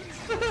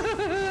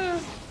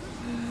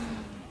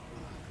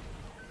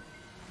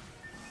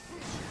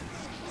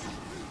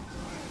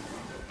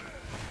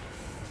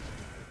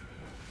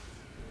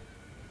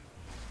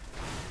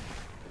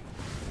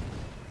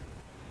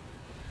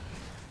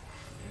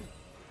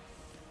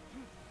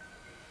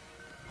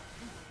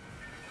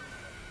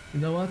 You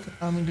know what?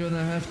 I'm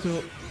gonna have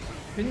to...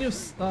 Can you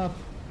stop?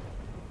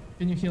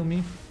 Can you heal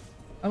me?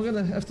 I'm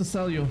gonna have to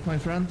sell you, my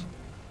friend.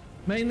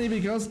 Mainly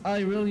because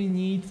I really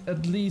need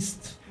at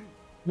least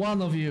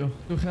one of you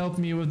to help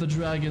me with the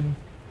dragon.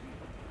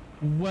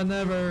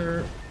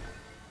 Whenever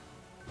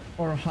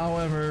or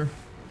however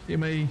he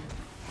may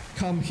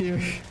come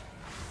here.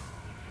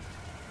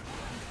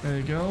 There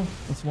you go.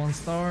 That's 1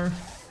 star.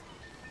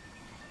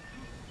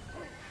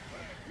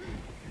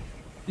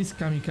 These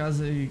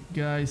kamikaze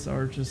guys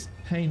are just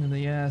pain in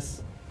the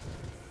ass.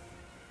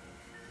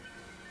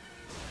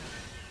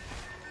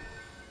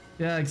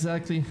 Yeah,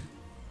 exactly.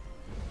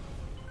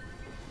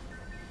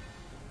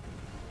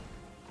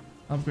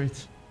 Upgrade.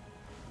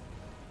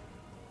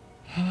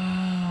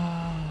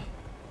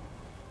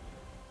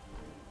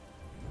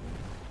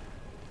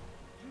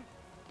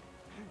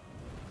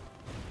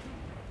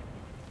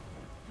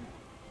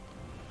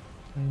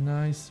 Very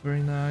nice,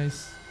 very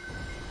nice.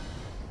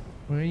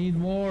 We need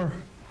more.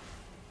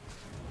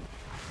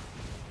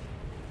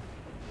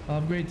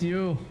 Upgrade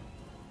you.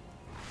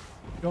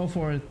 Go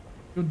for it.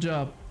 Good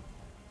job.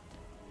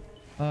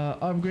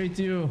 Upgrade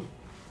you.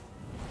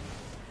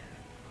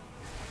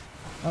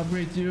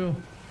 Upgrade you.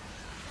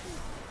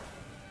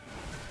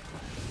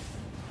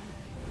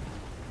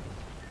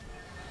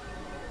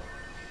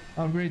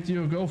 Upgrade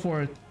you. Go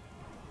for it.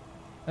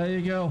 There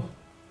you go.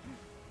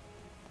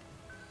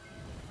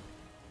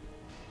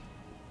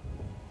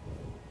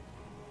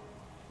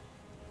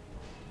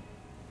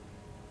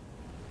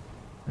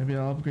 Maybe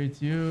I'll upgrade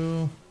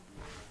you.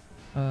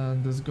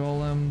 And this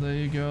golem. There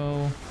you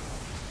go.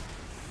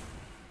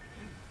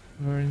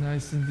 Very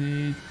nice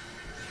indeed.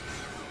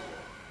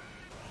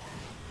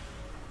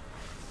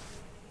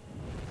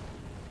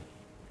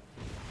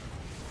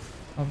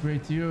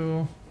 Upgrade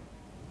you,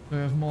 so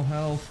you have more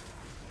health.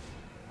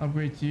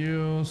 Upgrade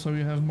you, so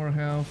you have more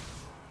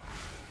health.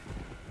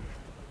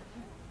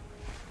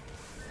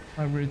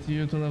 Upgrade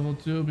you to level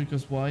 2,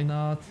 because why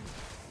not?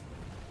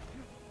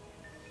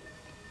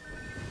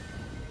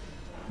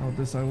 Oh,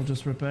 this I will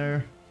just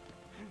repair.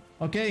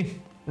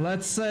 Okay,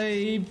 let's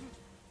save.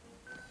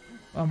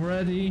 I'm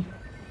ready.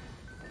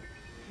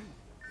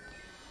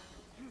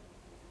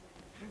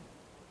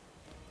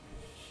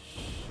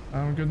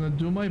 I'm gonna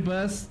do my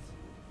best.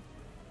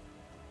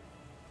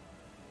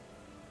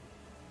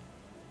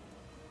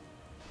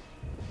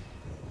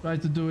 Try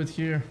to do it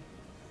here.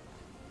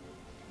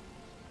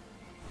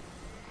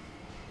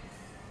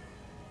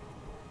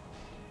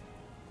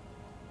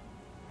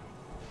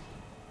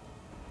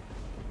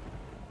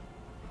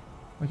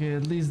 Okay,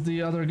 at least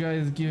the other guy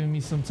is giving me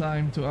some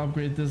time to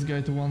upgrade this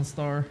guy to 1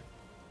 star.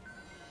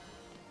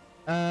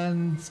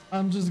 And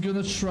I'm just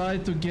gonna try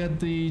to get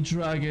the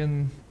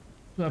dragon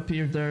to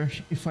appear there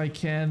if I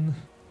can.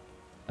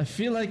 I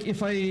feel like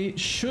if I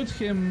shoot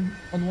him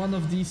on one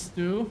of these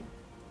two,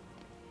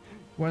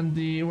 where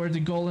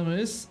the golem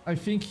is, I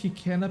think he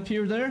can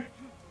appear there.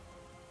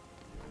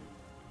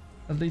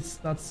 At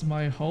least that's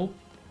my hope.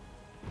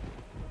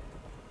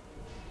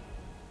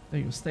 There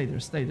you go, stay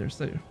there, stay there,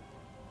 stay there.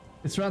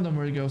 It's random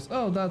where he goes.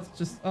 Oh, that's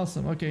just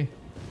awesome, okay.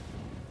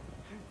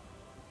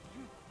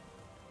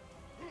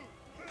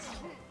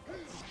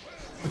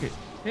 Okay,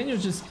 can you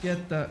just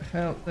get the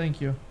hell? Thank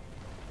you.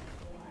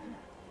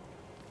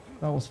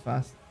 That was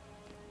fast.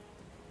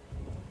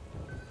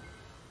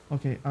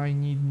 Okay, I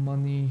need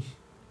money.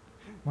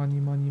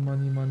 Money, money,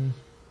 money, money.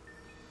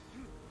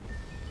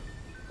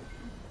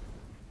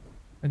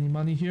 Any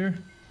money here?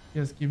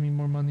 Yes, give me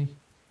more money.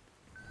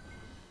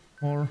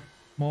 More,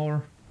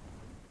 more,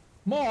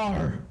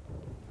 more!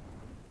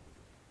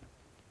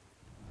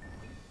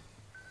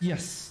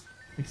 Yes,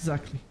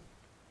 exactly.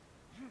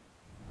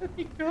 Let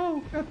me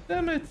go. God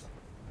damn it.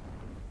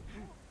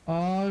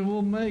 I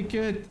will make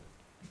it.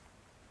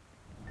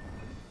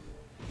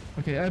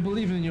 Okay, I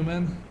believe in you,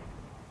 man.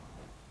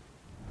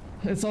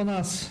 It's on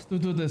us to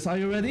do this. Are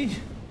you ready?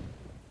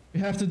 We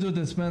have to do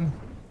this, man.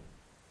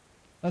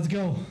 Let's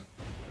go.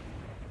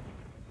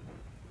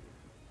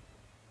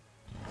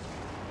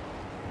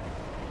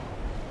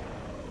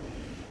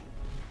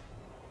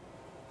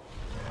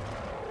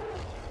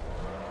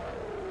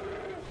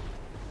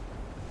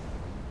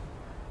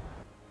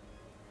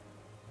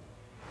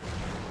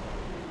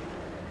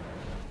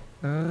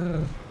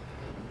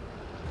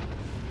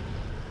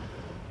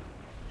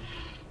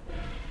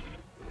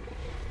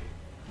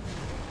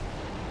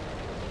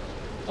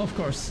 Of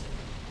course.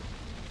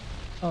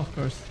 Of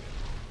course.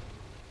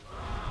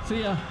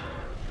 See ya.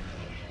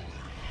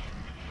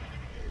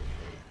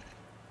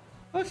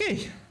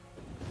 Okay.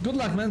 Good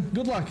luck, man.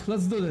 Good luck.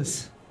 Let's do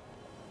this.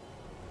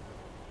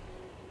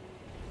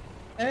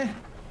 Eh?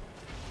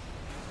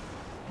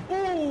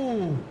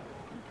 Oh!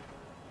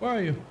 Where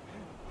are you?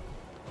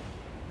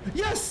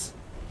 Yes!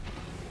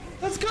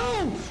 Let's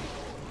go!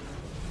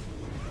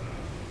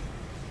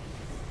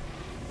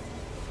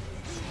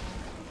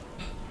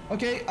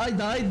 Okay, I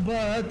died,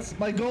 but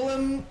my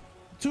golem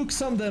took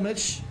some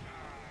damage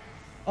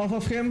off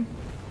of him.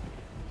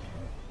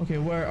 Okay,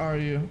 where are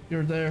you?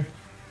 You're there.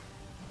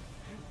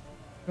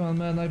 Come on,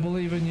 man, I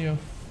believe in you.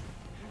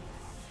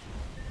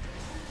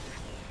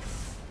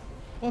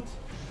 What?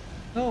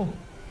 No.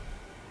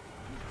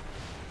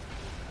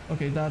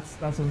 Okay,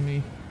 that's on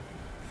me.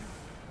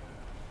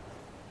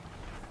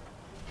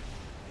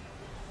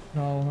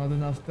 No, not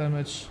enough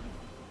damage.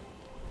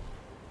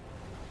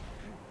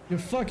 You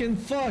fucking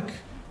fuck!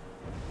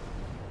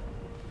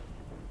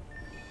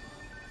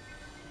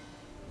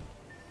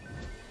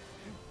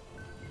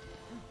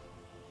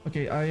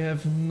 Okay, I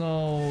have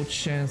no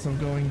chance of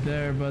going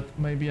there, but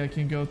maybe I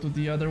can go to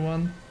the other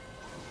one.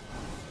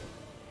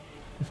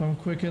 If I'm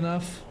quick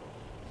enough.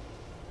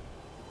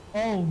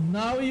 Oh,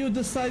 now you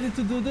decided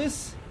to do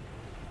this?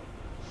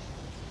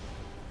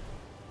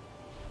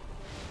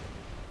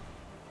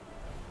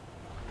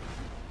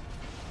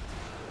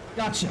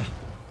 Gotcha!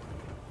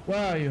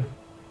 Where are you?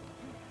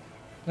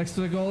 Next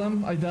to the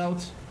golem? I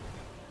doubt.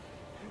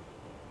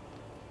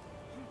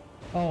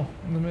 Oh,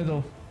 in the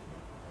middle.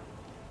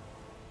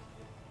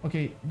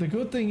 Okay, the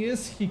good thing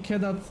is he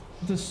cannot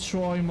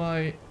destroy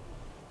my...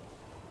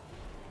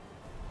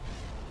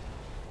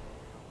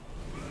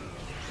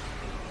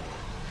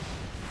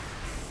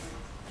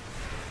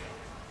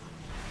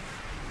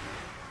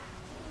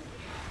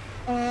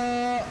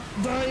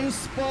 Die, you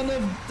spawn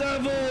of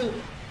devil!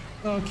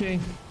 Okay.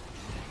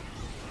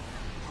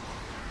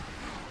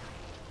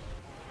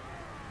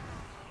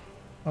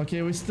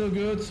 Okay, we're still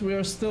good. We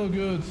are still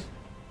good.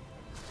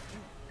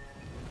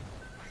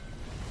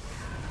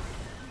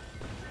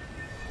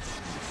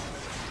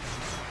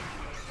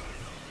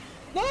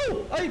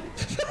 No!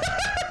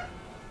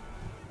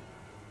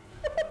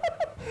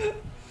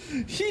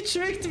 He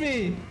tricked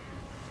me!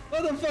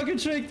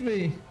 Motherfucker tricked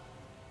me!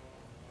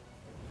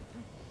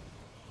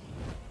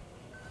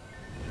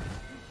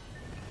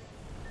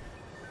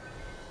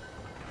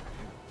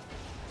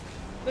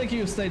 Thank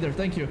you, stay there,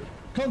 thank you.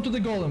 Come to the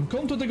golem,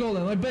 come to the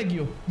golem, I beg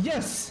you.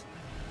 Yes!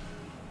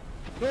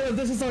 Golem,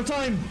 this is our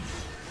time!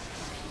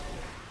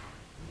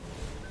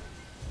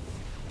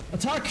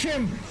 Attack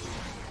him!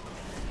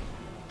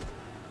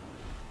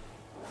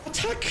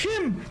 Attack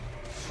him!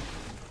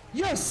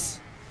 Yes!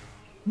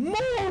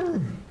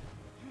 More!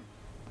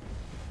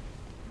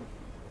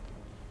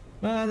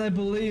 Man, I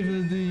believe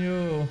in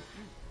you.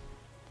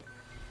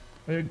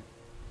 Are you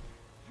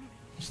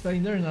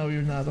staying there? No,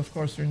 you're not. Of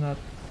course you're not.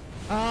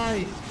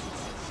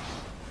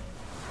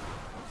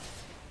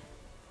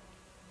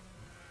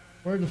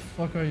 Where the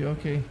fuck are you?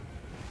 Okay.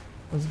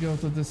 Let's go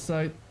to this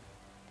side.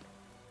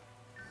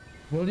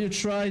 Will you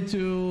try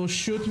to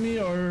shoot me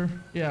or...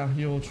 Yeah,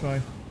 you will try.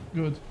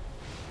 Good.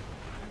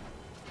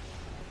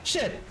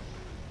 Shit!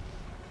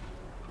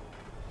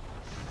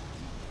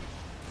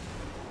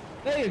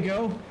 There you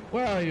go.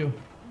 Where are you?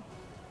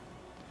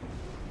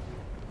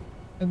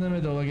 In the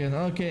middle again.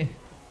 Okay.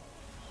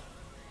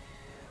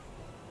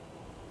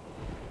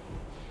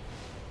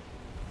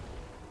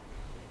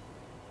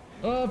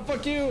 Oh,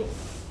 fuck you!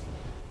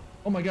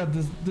 Oh my god,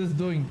 it's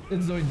doing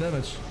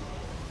damage.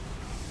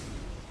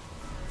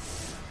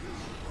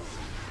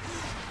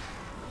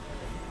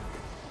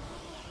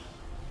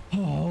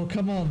 Oh,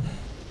 come on.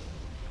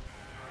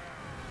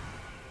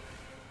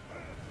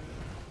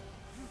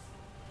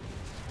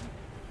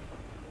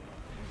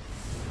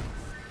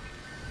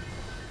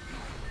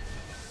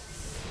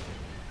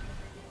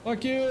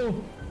 Fuck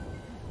you!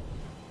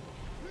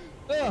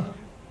 Ah!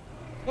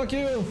 Fuck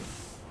you!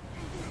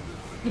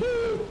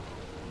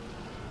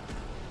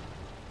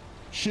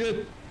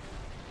 Shit!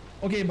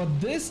 Okay, but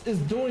this is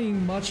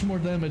doing much more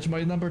damage.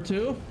 My number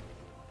 2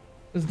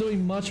 is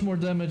doing much more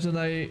damage than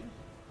I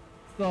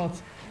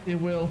thought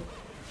it will.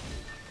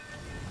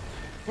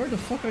 Where the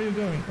fuck are you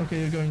going?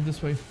 Okay, you're going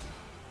this way.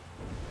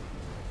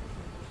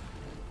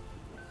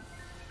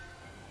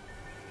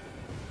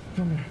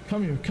 come here,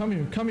 come here, come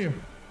here, come here.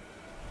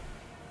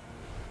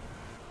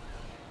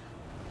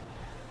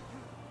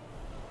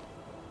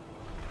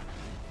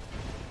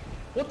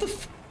 What the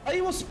f-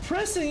 I was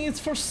pressing it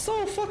for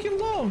so fucking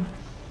long.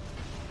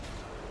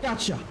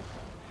 Gotcha.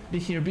 Be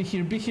here, be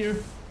here, be here.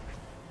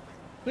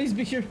 Please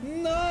be here.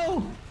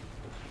 No!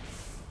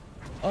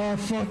 Oh,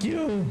 fuck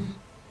you.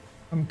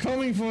 I'm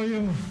coming for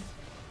you.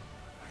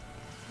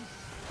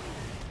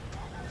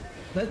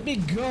 Let me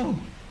go.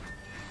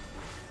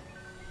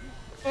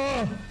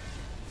 Oh.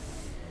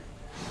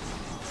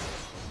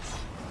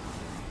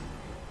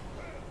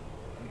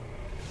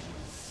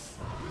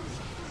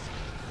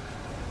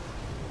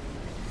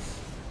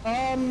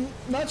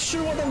 Not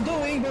sure what I'm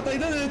doing, but I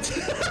did it.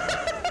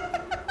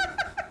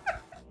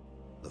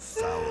 The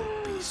foul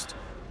beast,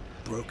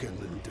 broken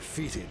and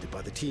defeated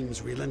by the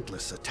team's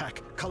relentless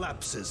attack,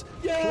 collapses,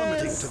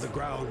 plummeting to the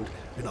ground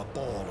in a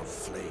ball of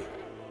flame.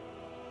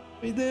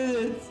 We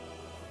did it.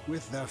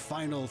 With their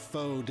final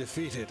foe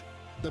defeated,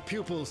 the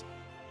pupils,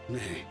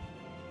 nay,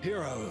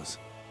 heroes,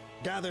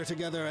 gather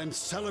together and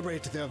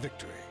celebrate their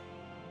victory.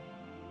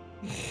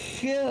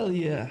 Hell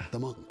yeah. The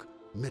monk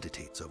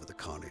meditates over the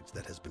carnage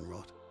that has been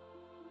wrought,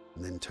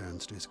 and then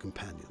turns to his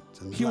companions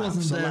and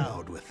laughs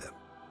aloud with them.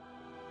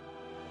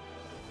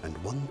 And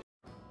one...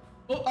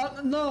 Oh,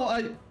 no,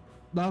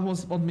 that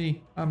was on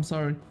me. I'm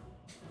sorry.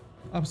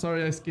 I'm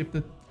sorry I skipped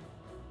it.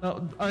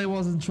 No, I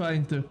wasn't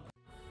trying to.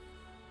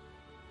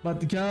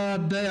 But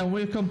god damn,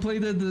 we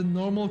completed the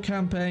normal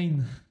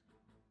campaign.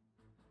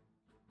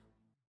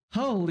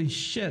 Holy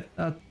shit,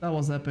 that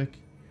was epic.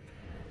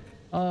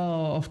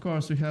 Oh, of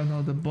course we have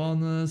now the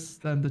bonus,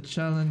 then the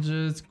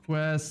challenges,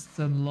 quests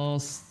and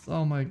losts.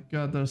 Oh my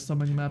god, there's so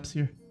many maps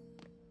here.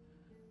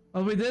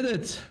 But we did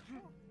it!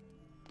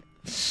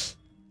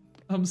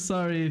 I'm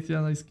sorry if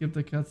I skipped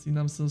the cutscene,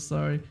 I'm so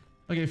sorry.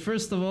 Okay,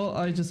 first of all,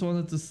 I just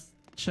wanted to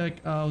check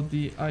out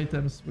the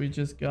items we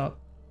just got.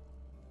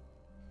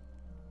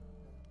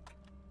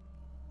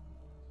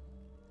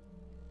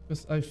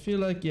 Because I feel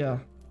like, yeah,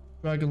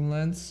 Dragon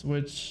Lance,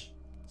 which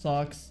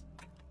sucks.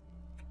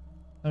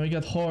 And we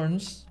got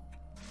horns.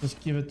 Just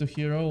give it to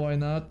hero, why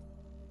not?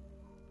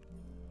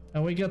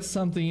 And we got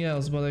something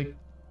else, but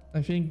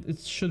I think it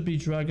should be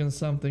dragon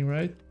something,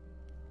 right?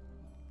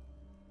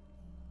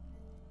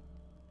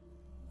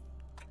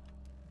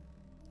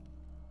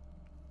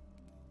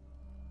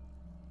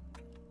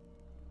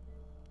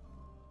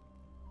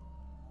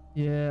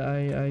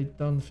 Yeah, I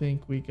don't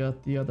think we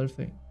got the other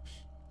thing.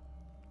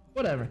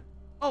 Whatever.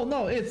 Oh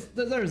no,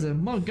 there's a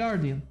monk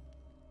guardian.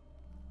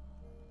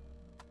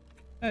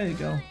 There you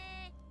go.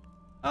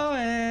 Oh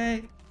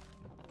hey!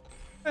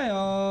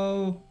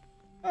 Heyo!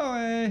 Oh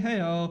hey,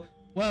 heyo!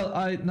 Well,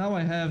 now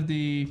I have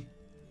the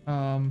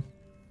I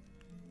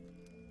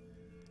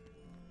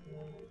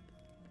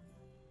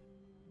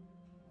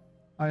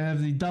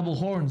have the double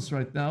horns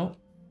right now,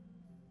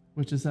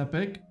 which is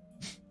epic.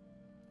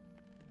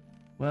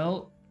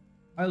 Well,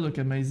 I look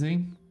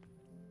amazing.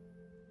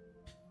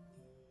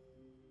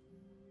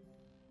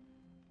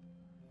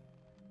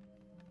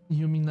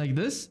 You mean like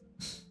this?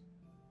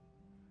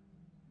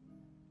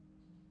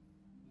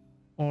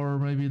 Or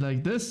maybe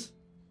like this?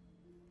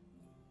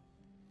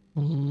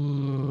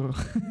 No,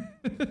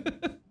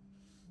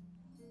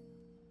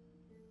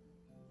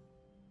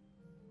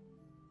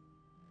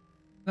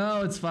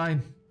 it's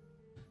fine.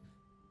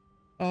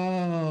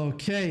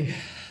 Okay,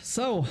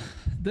 so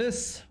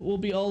this will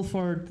be all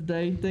for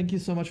today. Thank you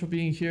so much for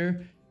being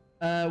here.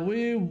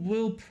 We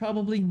will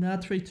probably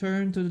not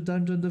return to the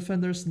Dungeon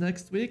Defenders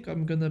next week.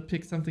 I'm gonna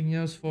pick something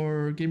else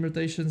for game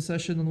rotation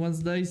session on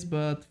Wednesdays,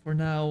 but for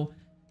now,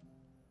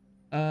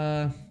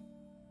 that'll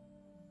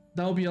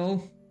be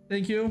all.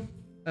 Thank you,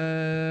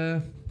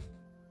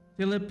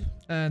 Philip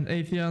and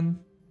Atheon,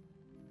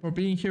 for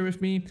being here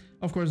with me.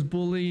 Of course,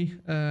 Bully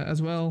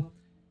as well.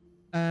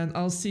 And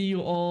I'll see you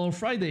all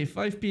Friday,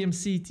 5 PM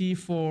CT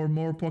for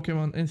more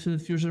Pokemon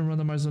Infinite Fusion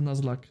Randomizer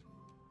Nuzlocke.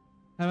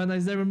 Have a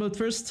nice day, remote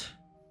first,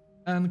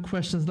 and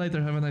questions later.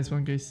 Have a nice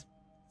one, guys.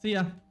 See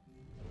ya.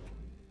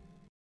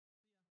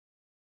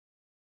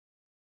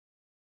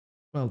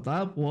 Well,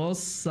 that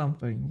was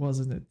something,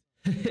 wasn't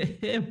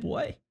it?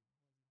 Boy.